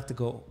it. I don't have to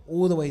go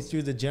all the way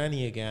through the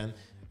journey again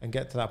and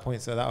get to that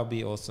point. So that would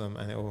be awesome,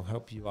 and it will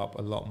help you up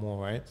a lot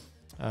more, right?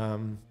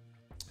 And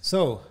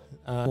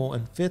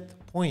fifth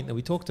point that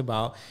we talked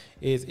about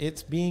is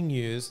it's being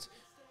used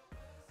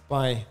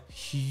by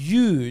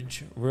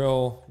huge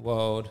real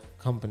world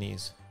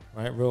companies,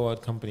 right? Real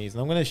world companies.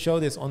 And I'm going to show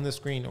this on the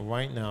screen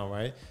right now,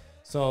 right?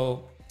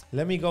 So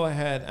let me go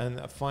ahead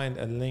and find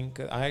a link.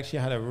 I actually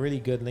had a really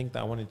good link that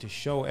I wanted to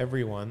show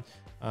everyone.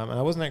 And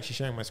I wasn't actually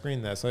sharing my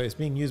screen there. So it's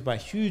being used by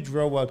huge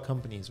real world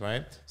companies,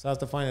 right? So that's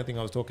the final thing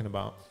I was talking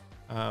about.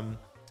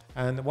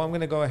 And what I'm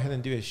going to go ahead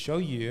and do is show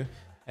you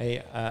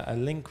a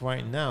link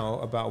right now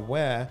about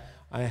where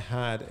I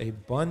had a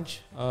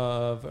bunch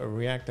of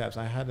React apps.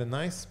 I had a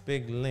nice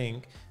big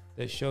link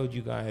that showed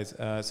you guys.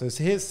 So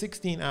here's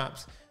 16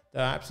 apps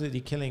that are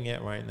absolutely killing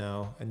it right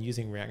now and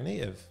using React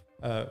Native,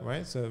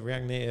 right? So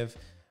React Native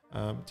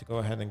to go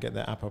ahead and get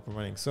the app up and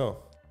running. So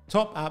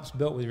top apps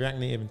built with React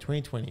Native in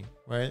 2020,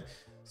 right?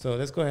 So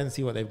let's go ahead and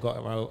see what they've got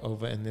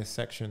over in this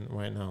section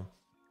right now.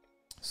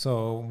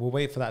 So we'll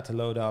wait for that to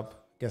load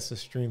up. Guess the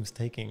stream's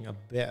taking a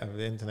bit of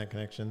the internet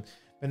connection.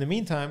 But in the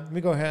meantime, let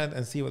me go ahead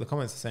and see what the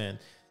comments are saying.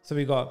 So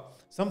we got,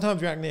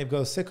 sometimes React Native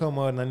goes sicko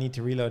mode and I need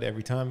to reload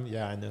every time.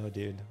 Yeah, I know,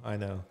 dude. I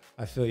know.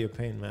 I feel your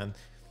pain, man.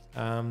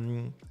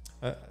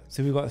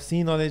 So we got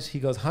C Knowledge. He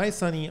goes, hi,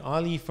 Sunny.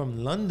 Ali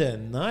from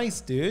London. Nice,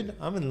 dude.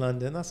 I'm in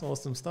London. That's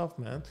awesome stuff,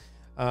 man.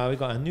 We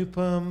got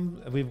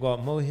Anupam. We've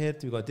got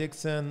Mohit. We've got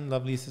Dixon.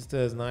 Lovely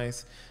sisters.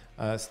 Nice.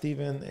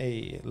 Steven.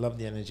 Hey, love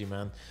the energy,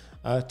 man.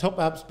 Top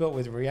apps built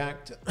with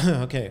React.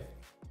 Okay.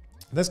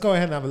 Let's go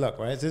ahead and have a look,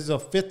 right? So this is our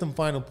fifth and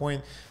final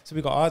point. So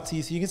we got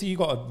Artsy. So you can see you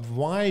got a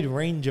wide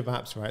range of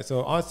apps, right?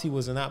 So Artsy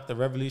was an app that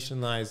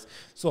revolutionized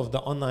sort of the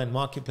online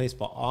marketplace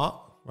for art,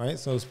 right?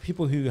 So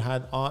people who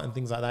had art and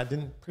things like that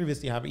didn't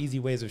previously have easy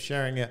ways of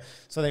sharing it.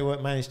 So they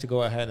managed to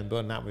go ahead and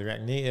build an app with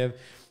React Native.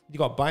 You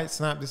got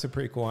ByteSnap. This is a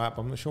pretty cool app.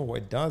 I'm not sure what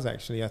it does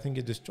actually. I think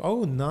it just,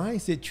 oh,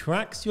 nice. It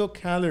tracks your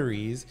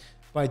calories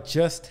by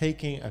just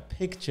taking a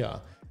picture.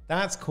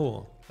 That's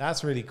cool.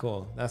 That's really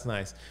cool. That's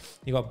nice.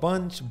 You got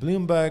Bunch,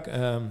 Bloomberg.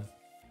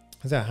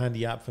 Is that a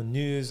handy app for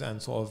news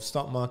and sort of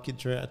stock market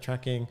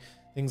tracking,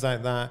 things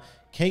like that.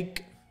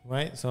 Cake,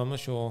 right? So I'm not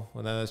sure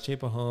what that is.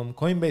 Shaper Home.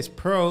 Coinbase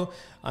Pro.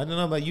 I don't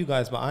know about you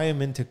guys, but I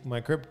am into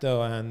my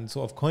crypto and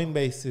sort of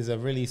Coinbase is a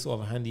really sort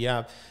of handy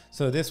app.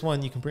 So this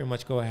one you can pretty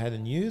much go ahead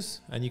and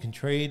use and you can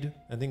trade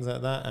and things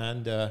like that.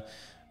 And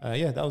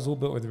yeah, that was all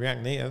built with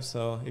React Native.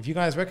 So if you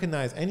guys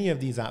recognize any of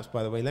these apps,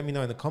 by the way, let me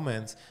know in the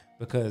comments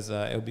because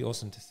it would be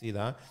awesome to see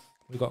that.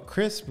 We've got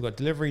Crisp, we've got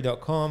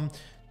delivery.com,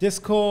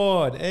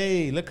 Discord.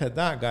 Hey, look at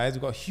that, guys.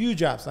 We've got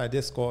huge apps like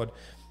Discord,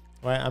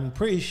 right? I'm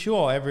pretty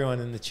sure everyone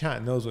in the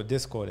chat knows what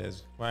Discord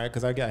is, right?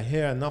 Because I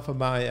hear enough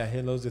about it. I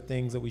hear loads of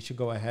things that we should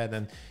go ahead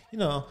and, you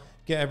know,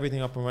 get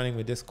everything up and running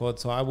with Discord.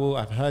 So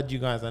I've heard you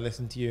guys, I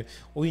listened to you.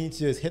 All you need to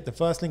do is hit the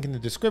first link in the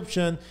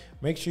description.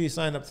 Make sure you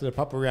sign up to the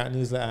Proper React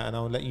newsletter and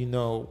I'll let you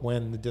know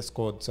when the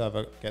Discord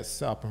server gets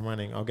set up and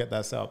running. I'll get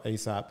that set up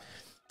ASAP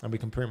and we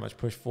can pretty much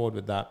push forward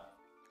with that.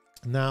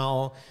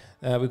 Now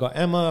we got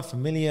Emma,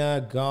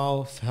 Familiar,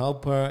 Golf,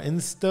 Helper,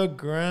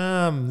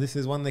 Instagram. This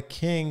is one of the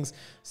kings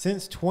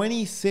since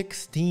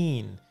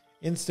 2016.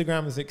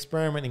 Instagram is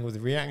experimenting with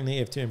React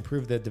Native to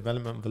improve their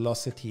development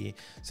velocity.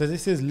 So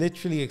this is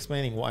literally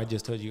explaining what I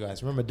just told you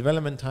guys. Remember,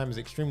 development time is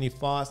extremely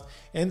fast.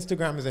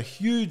 Instagram is a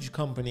huge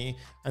company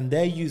and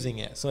they're using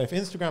it. So if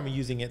Instagram are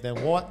using it,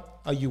 then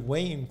what are you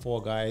waiting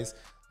for, guys?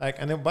 Like,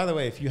 and then by the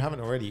way, if you haven't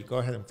already, go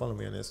ahead and follow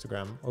me on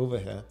Instagram over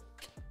here.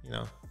 You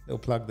know, little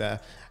plug there.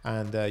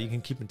 And you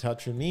can keep in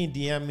touch with me,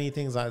 DM me,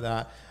 things like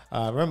that.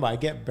 Remember, I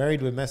get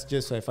buried with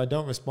messages. So if I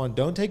don't respond,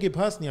 don't take it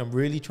personally. I'm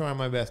really trying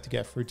my best to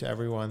get through to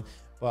everyone.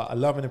 But I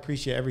love and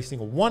appreciate every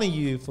single one of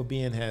you for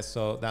being here.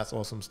 So that's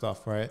awesome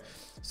stuff, right?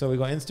 So we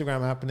got Instagram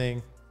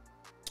happening.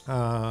 We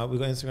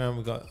got Instagram.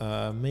 We got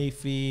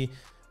Mayfie.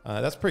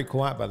 That's a pretty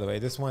cool app, by the way.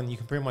 This one, you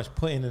can pretty much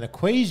put in an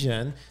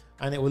equation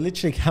and it will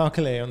literally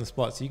calculate on the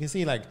spot. So you can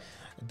see, like,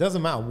 it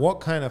doesn't matter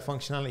what kind of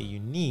functionality you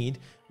need.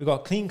 We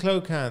got Clean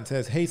Clocan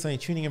says, hey, Sunny,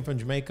 tuning in from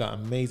Jamaica.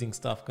 Amazing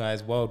stuff,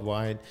 guys,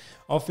 worldwide.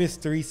 Office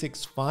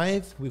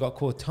 365. We got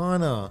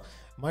Cortana,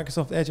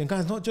 Microsoft Edge. And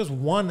guys, not just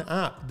one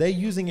app. They're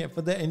using it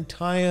for their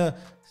entire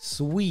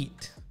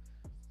suite.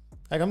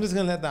 Like, I'm just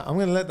going to let that, I'm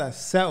going to let that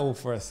settle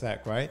for a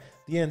sec, right?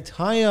 The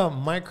entire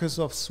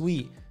Microsoft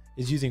suite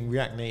is using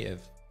React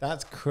Native.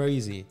 That's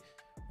crazy.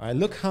 All right,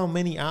 look how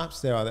many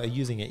apps there are that are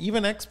using it.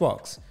 Even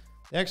Xbox.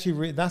 They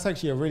actually, that's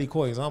actually a really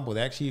cool example.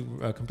 They actually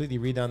completely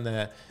redone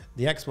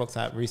the Xbox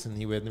app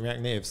recently with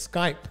React Native.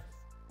 Skype,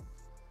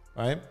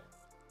 right?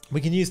 We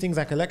can use things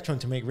like Electron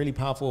to make really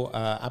powerful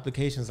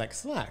applications like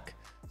Slack.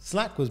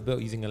 Slack was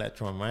built using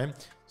Electron, right?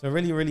 So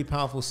really, really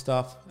powerful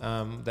stuff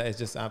that is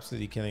just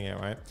absolutely killing it,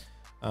 right?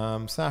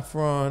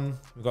 Saffron,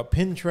 we've got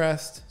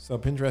Pinterest. So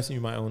Pinterest,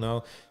 you might all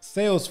know.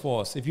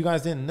 Salesforce, if you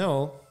guys didn't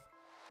know,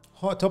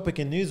 hot topic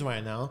in news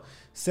right now,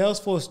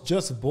 Salesforce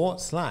just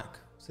bought Slack.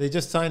 So they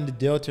just signed a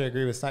deal to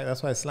agree with Slack.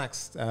 That's why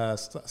Slack's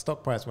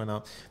stock price went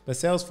up. But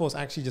Salesforce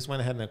actually just went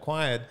ahead and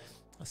acquired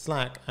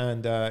Slack.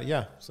 And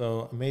yeah,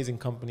 so amazing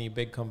company,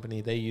 big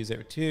company. They use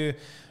it too.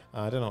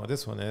 I don't know what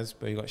this one is,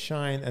 but you got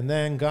Shine. And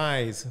then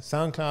guys,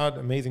 SoundCloud,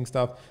 amazing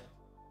stuff.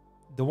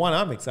 The one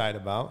I'm excited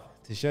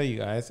about to show you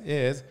guys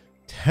is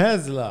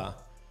Tesla.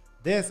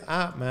 This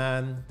app,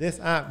 man, this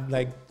app,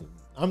 like,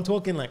 I'm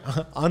talking like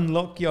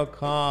unlock your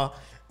car,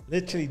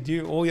 literally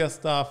do all your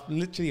stuff,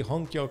 literally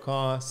honk your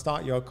car,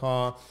 start your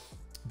car,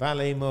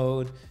 valet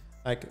mode.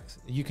 Like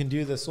you can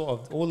do the sort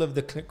of all of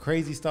the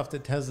crazy stuff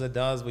that Tesla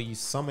does where you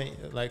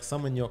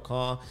summon your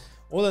car.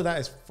 All of that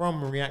is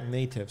from React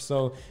Native.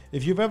 So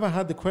if you've ever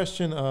had the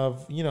question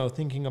of, you know,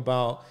 thinking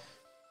about,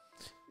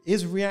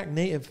 is React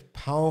Native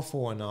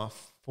powerful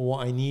enough for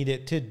what I need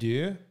it to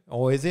do?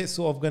 Or is it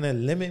sort of going to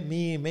limit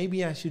me?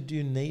 Maybe I should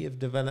do native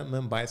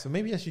development by, so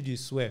maybe I should do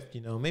Swift,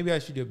 you know, maybe I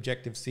should do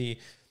Objective-C.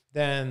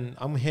 Then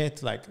I'm here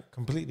to like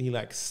completely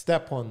like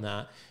step on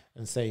that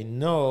and say,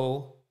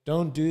 no,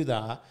 don't do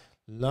that.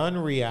 Learn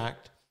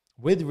React.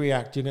 With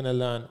React, you're going to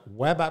learn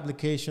web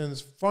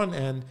applications, front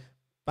end,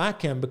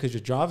 back end, because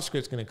your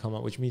JavaScript is going to come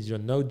up, which means your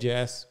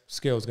Node.js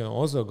skill is going to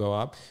also go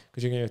up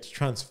because you're going to have to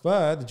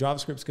transfer the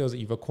JavaScript skills that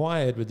you've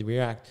acquired with the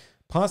React,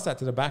 pass that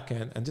to the back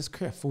end, and just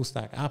create a full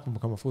stack app and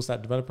become a full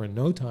stack developer in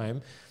no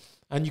time.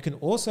 And you can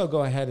also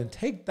go ahead and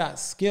take that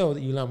skill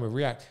that you learn with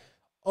React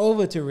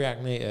over to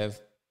React Native,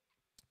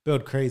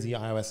 build crazy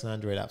iOS and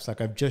Android apps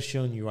like I've just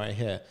shown you right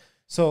here.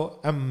 So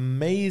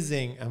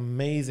amazing,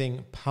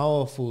 amazing,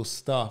 powerful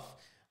stuff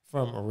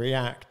from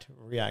React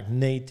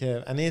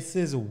Native. And this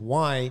is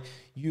why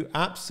you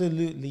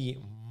absolutely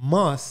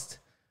must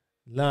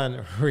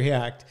learn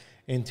React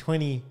in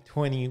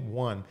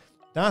 2021.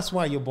 That's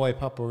why your boy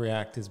Papa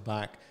React is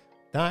back.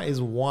 That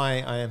is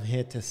why I am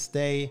here to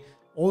stay.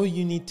 All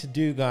you need to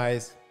do,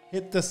 guys,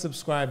 hit the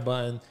subscribe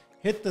button,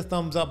 hit the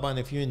thumbs up button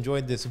if you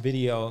enjoyed this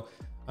video.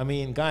 I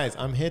mean, guys,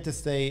 I'm here to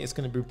stay. It's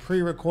going to be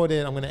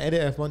pre-recorded. I'm going to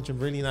edit a bunch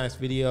of really nice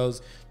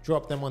videos,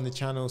 drop them on the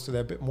channel so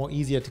they're a bit more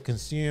easier to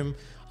consume.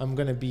 I'm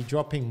going to be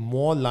dropping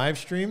more live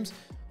streams.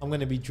 I'm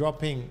going to be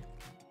dropping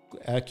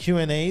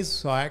Q&As.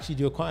 So I actually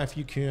do quite a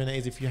few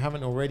Q&As. If you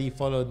haven't already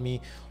followed me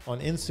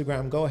on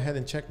Instagram, go ahead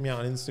and check me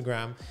out on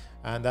Instagram.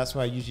 And that's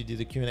where I usually do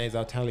the Q&As.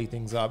 I'll tally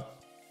things up.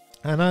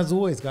 And as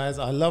always, guys,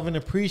 I love and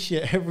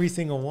appreciate every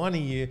single one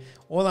of you.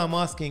 All I'm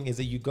asking is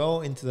that you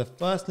go into the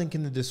first link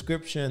in the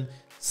description,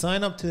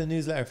 sign up to the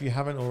newsletter if you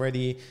haven't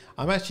already.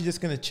 I'm actually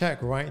just going to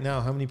check right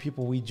now how many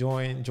people we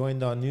joined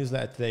our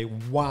newsletter today.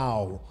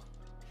 Wow.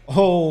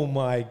 Oh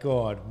my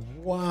God.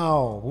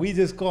 Wow. We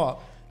just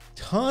got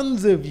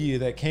tons of you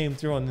that came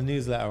through on the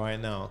newsletter right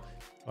now,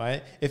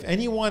 right? If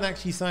anyone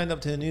actually signed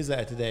up to the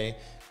newsletter today,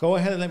 go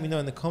ahead and let me know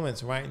in the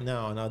comments right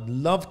now. And I'd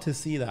love to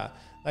see that.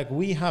 Like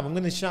I'm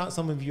going to shout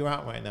some of you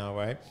out right now,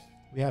 right?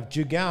 We have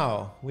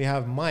Jugal, we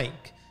have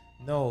Mike,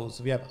 Knowles,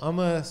 we have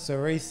Amma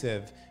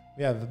Sarasiv,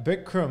 we have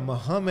Bikram,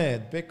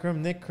 Mohammed, Bikram,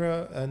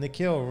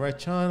 Nikhil,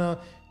 Rachana,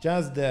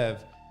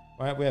 Jazdev,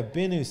 right? We have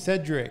Binu,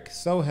 Cedric,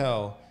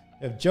 Sohel,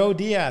 we have Joe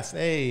Diaz.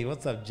 Hey,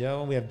 what's up,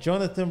 Joe? We have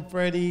Jonathan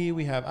Freddy,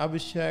 we have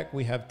Abhishek,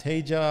 we have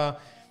Teja,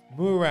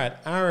 Murad,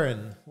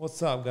 Aaron,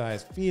 what's up,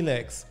 guys?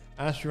 Felix,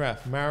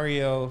 Ashraf,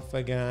 Mario,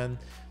 Fagan.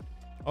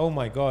 Oh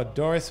my God,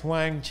 Doris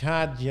Wang,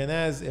 Chad,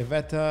 Yanez,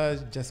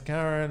 Iveta,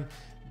 Jaskaran,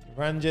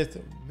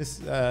 Ranjit, Miss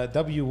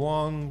W.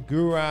 Wong,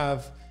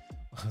 Gurav.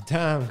 Oh,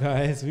 damn,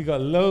 guys, we got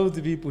loads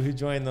of people who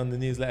joined on the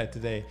newsletter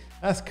today.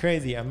 That's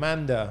crazy.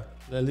 Amanda,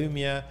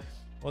 Lalumia,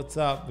 what's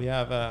up? We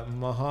have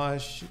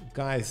Mahash,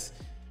 guys,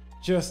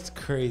 just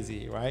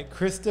crazy, right?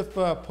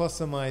 Christopher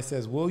Possumai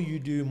says, will you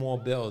do more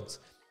builds?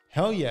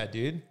 Hell yeah,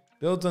 dude.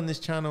 Builds on this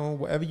channel,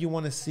 whatever you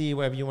want to see,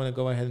 whatever you want to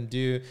go ahead and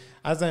do.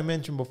 As I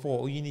mentioned before,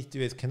 all you need to do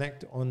is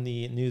connect on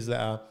the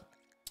newsletter.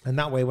 And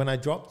that way, when I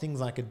drop things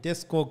like a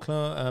Discord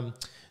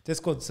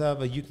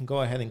server, you can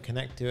go ahead and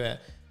connect to it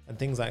and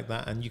things like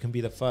that. And you can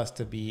be the first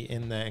to be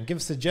in there and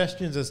give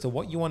suggestions as to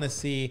what you want to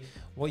see,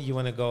 what you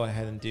want to go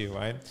ahead and do,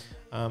 right?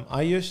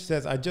 Ayush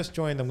says, I just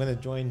joined. I'm going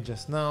to join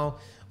just now.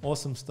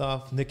 Awesome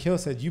stuff. Nikhil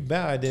said, you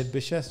bet I did.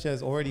 Bishesh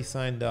has already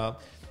signed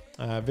up.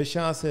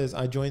 Vishal says,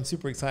 I joined,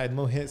 super excited.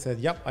 Mohit said,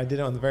 yep, I did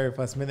it on the very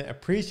first minute.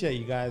 Appreciate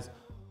you guys.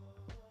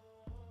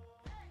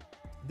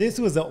 This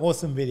was an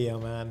awesome video,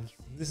 man.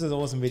 This is an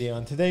awesome video.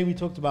 And today we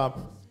talked about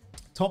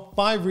top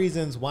 5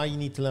 reasons why you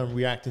need to learn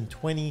React in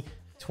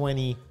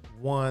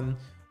 2021.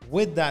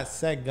 With that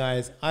said,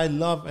 guys, I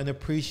love and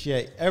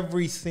appreciate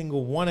every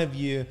single one of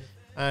you.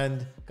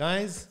 And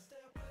guys,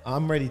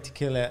 I'm ready to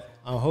kill it.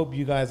 I hope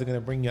you guys are going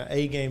to bring your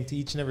A game to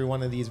each and every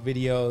one of these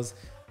videos.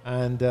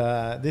 And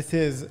this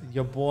is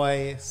your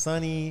boy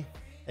Sunny,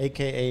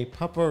 aka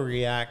Papa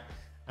React,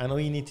 and all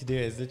you need to do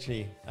is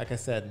literally, like I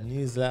said,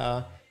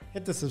 newsletter,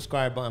 hit the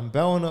subscribe button,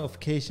 bell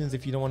notifications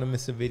if you don't want to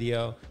miss a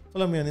video,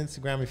 follow me on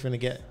Instagram if you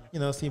want to get,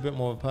 see a bit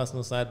more of a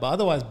personal side. But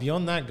otherwise,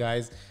 beyond that,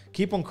 guys,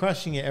 keep on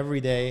crushing it every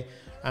day,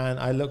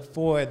 and I look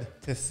forward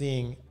to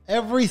seeing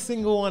every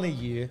single one of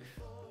you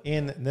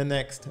in the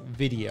next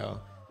video,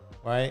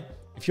 right?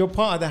 If you're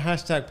part of the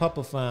hashtag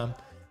Papa Fam,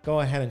 go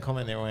ahead and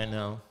comment it right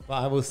now. But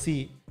I will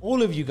see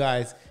all of you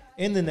guys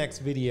in the next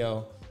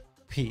video.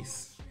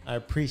 Peace. I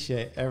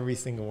appreciate every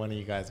single one of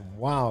you guys.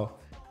 Wow.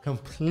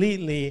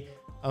 Completely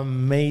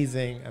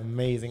amazing,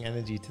 amazing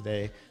energy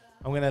today.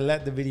 I'm going to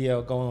let the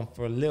video go on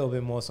for a little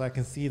bit more so I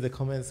can see the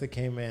comments that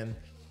came in.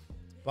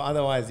 But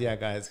otherwise, yeah,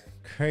 guys,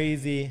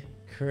 crazy,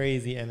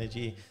 crazy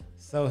energy.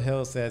 So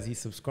Hill says he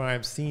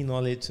subscribed. C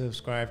Knowledge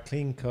subscribed.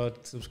 Clean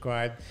Code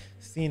subscribed.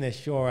 Cena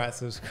Shorat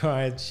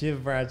subscribed.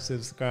 Shivraj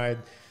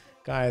subscribed.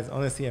 Guys,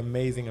 honestly,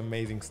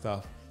 amazing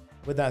stuff.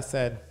 With that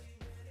said,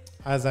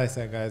 as I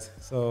said, guys,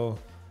 so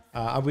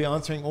I'll be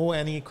answering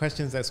any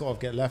questions that sort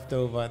of get left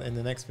over in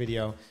the next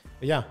video.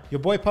 But yeah, your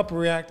boy Papa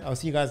React. I'll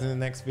see you guys in the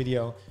next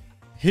video.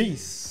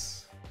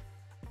 Peace.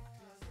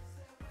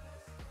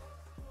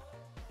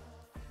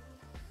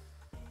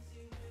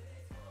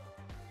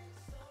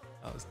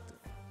 That was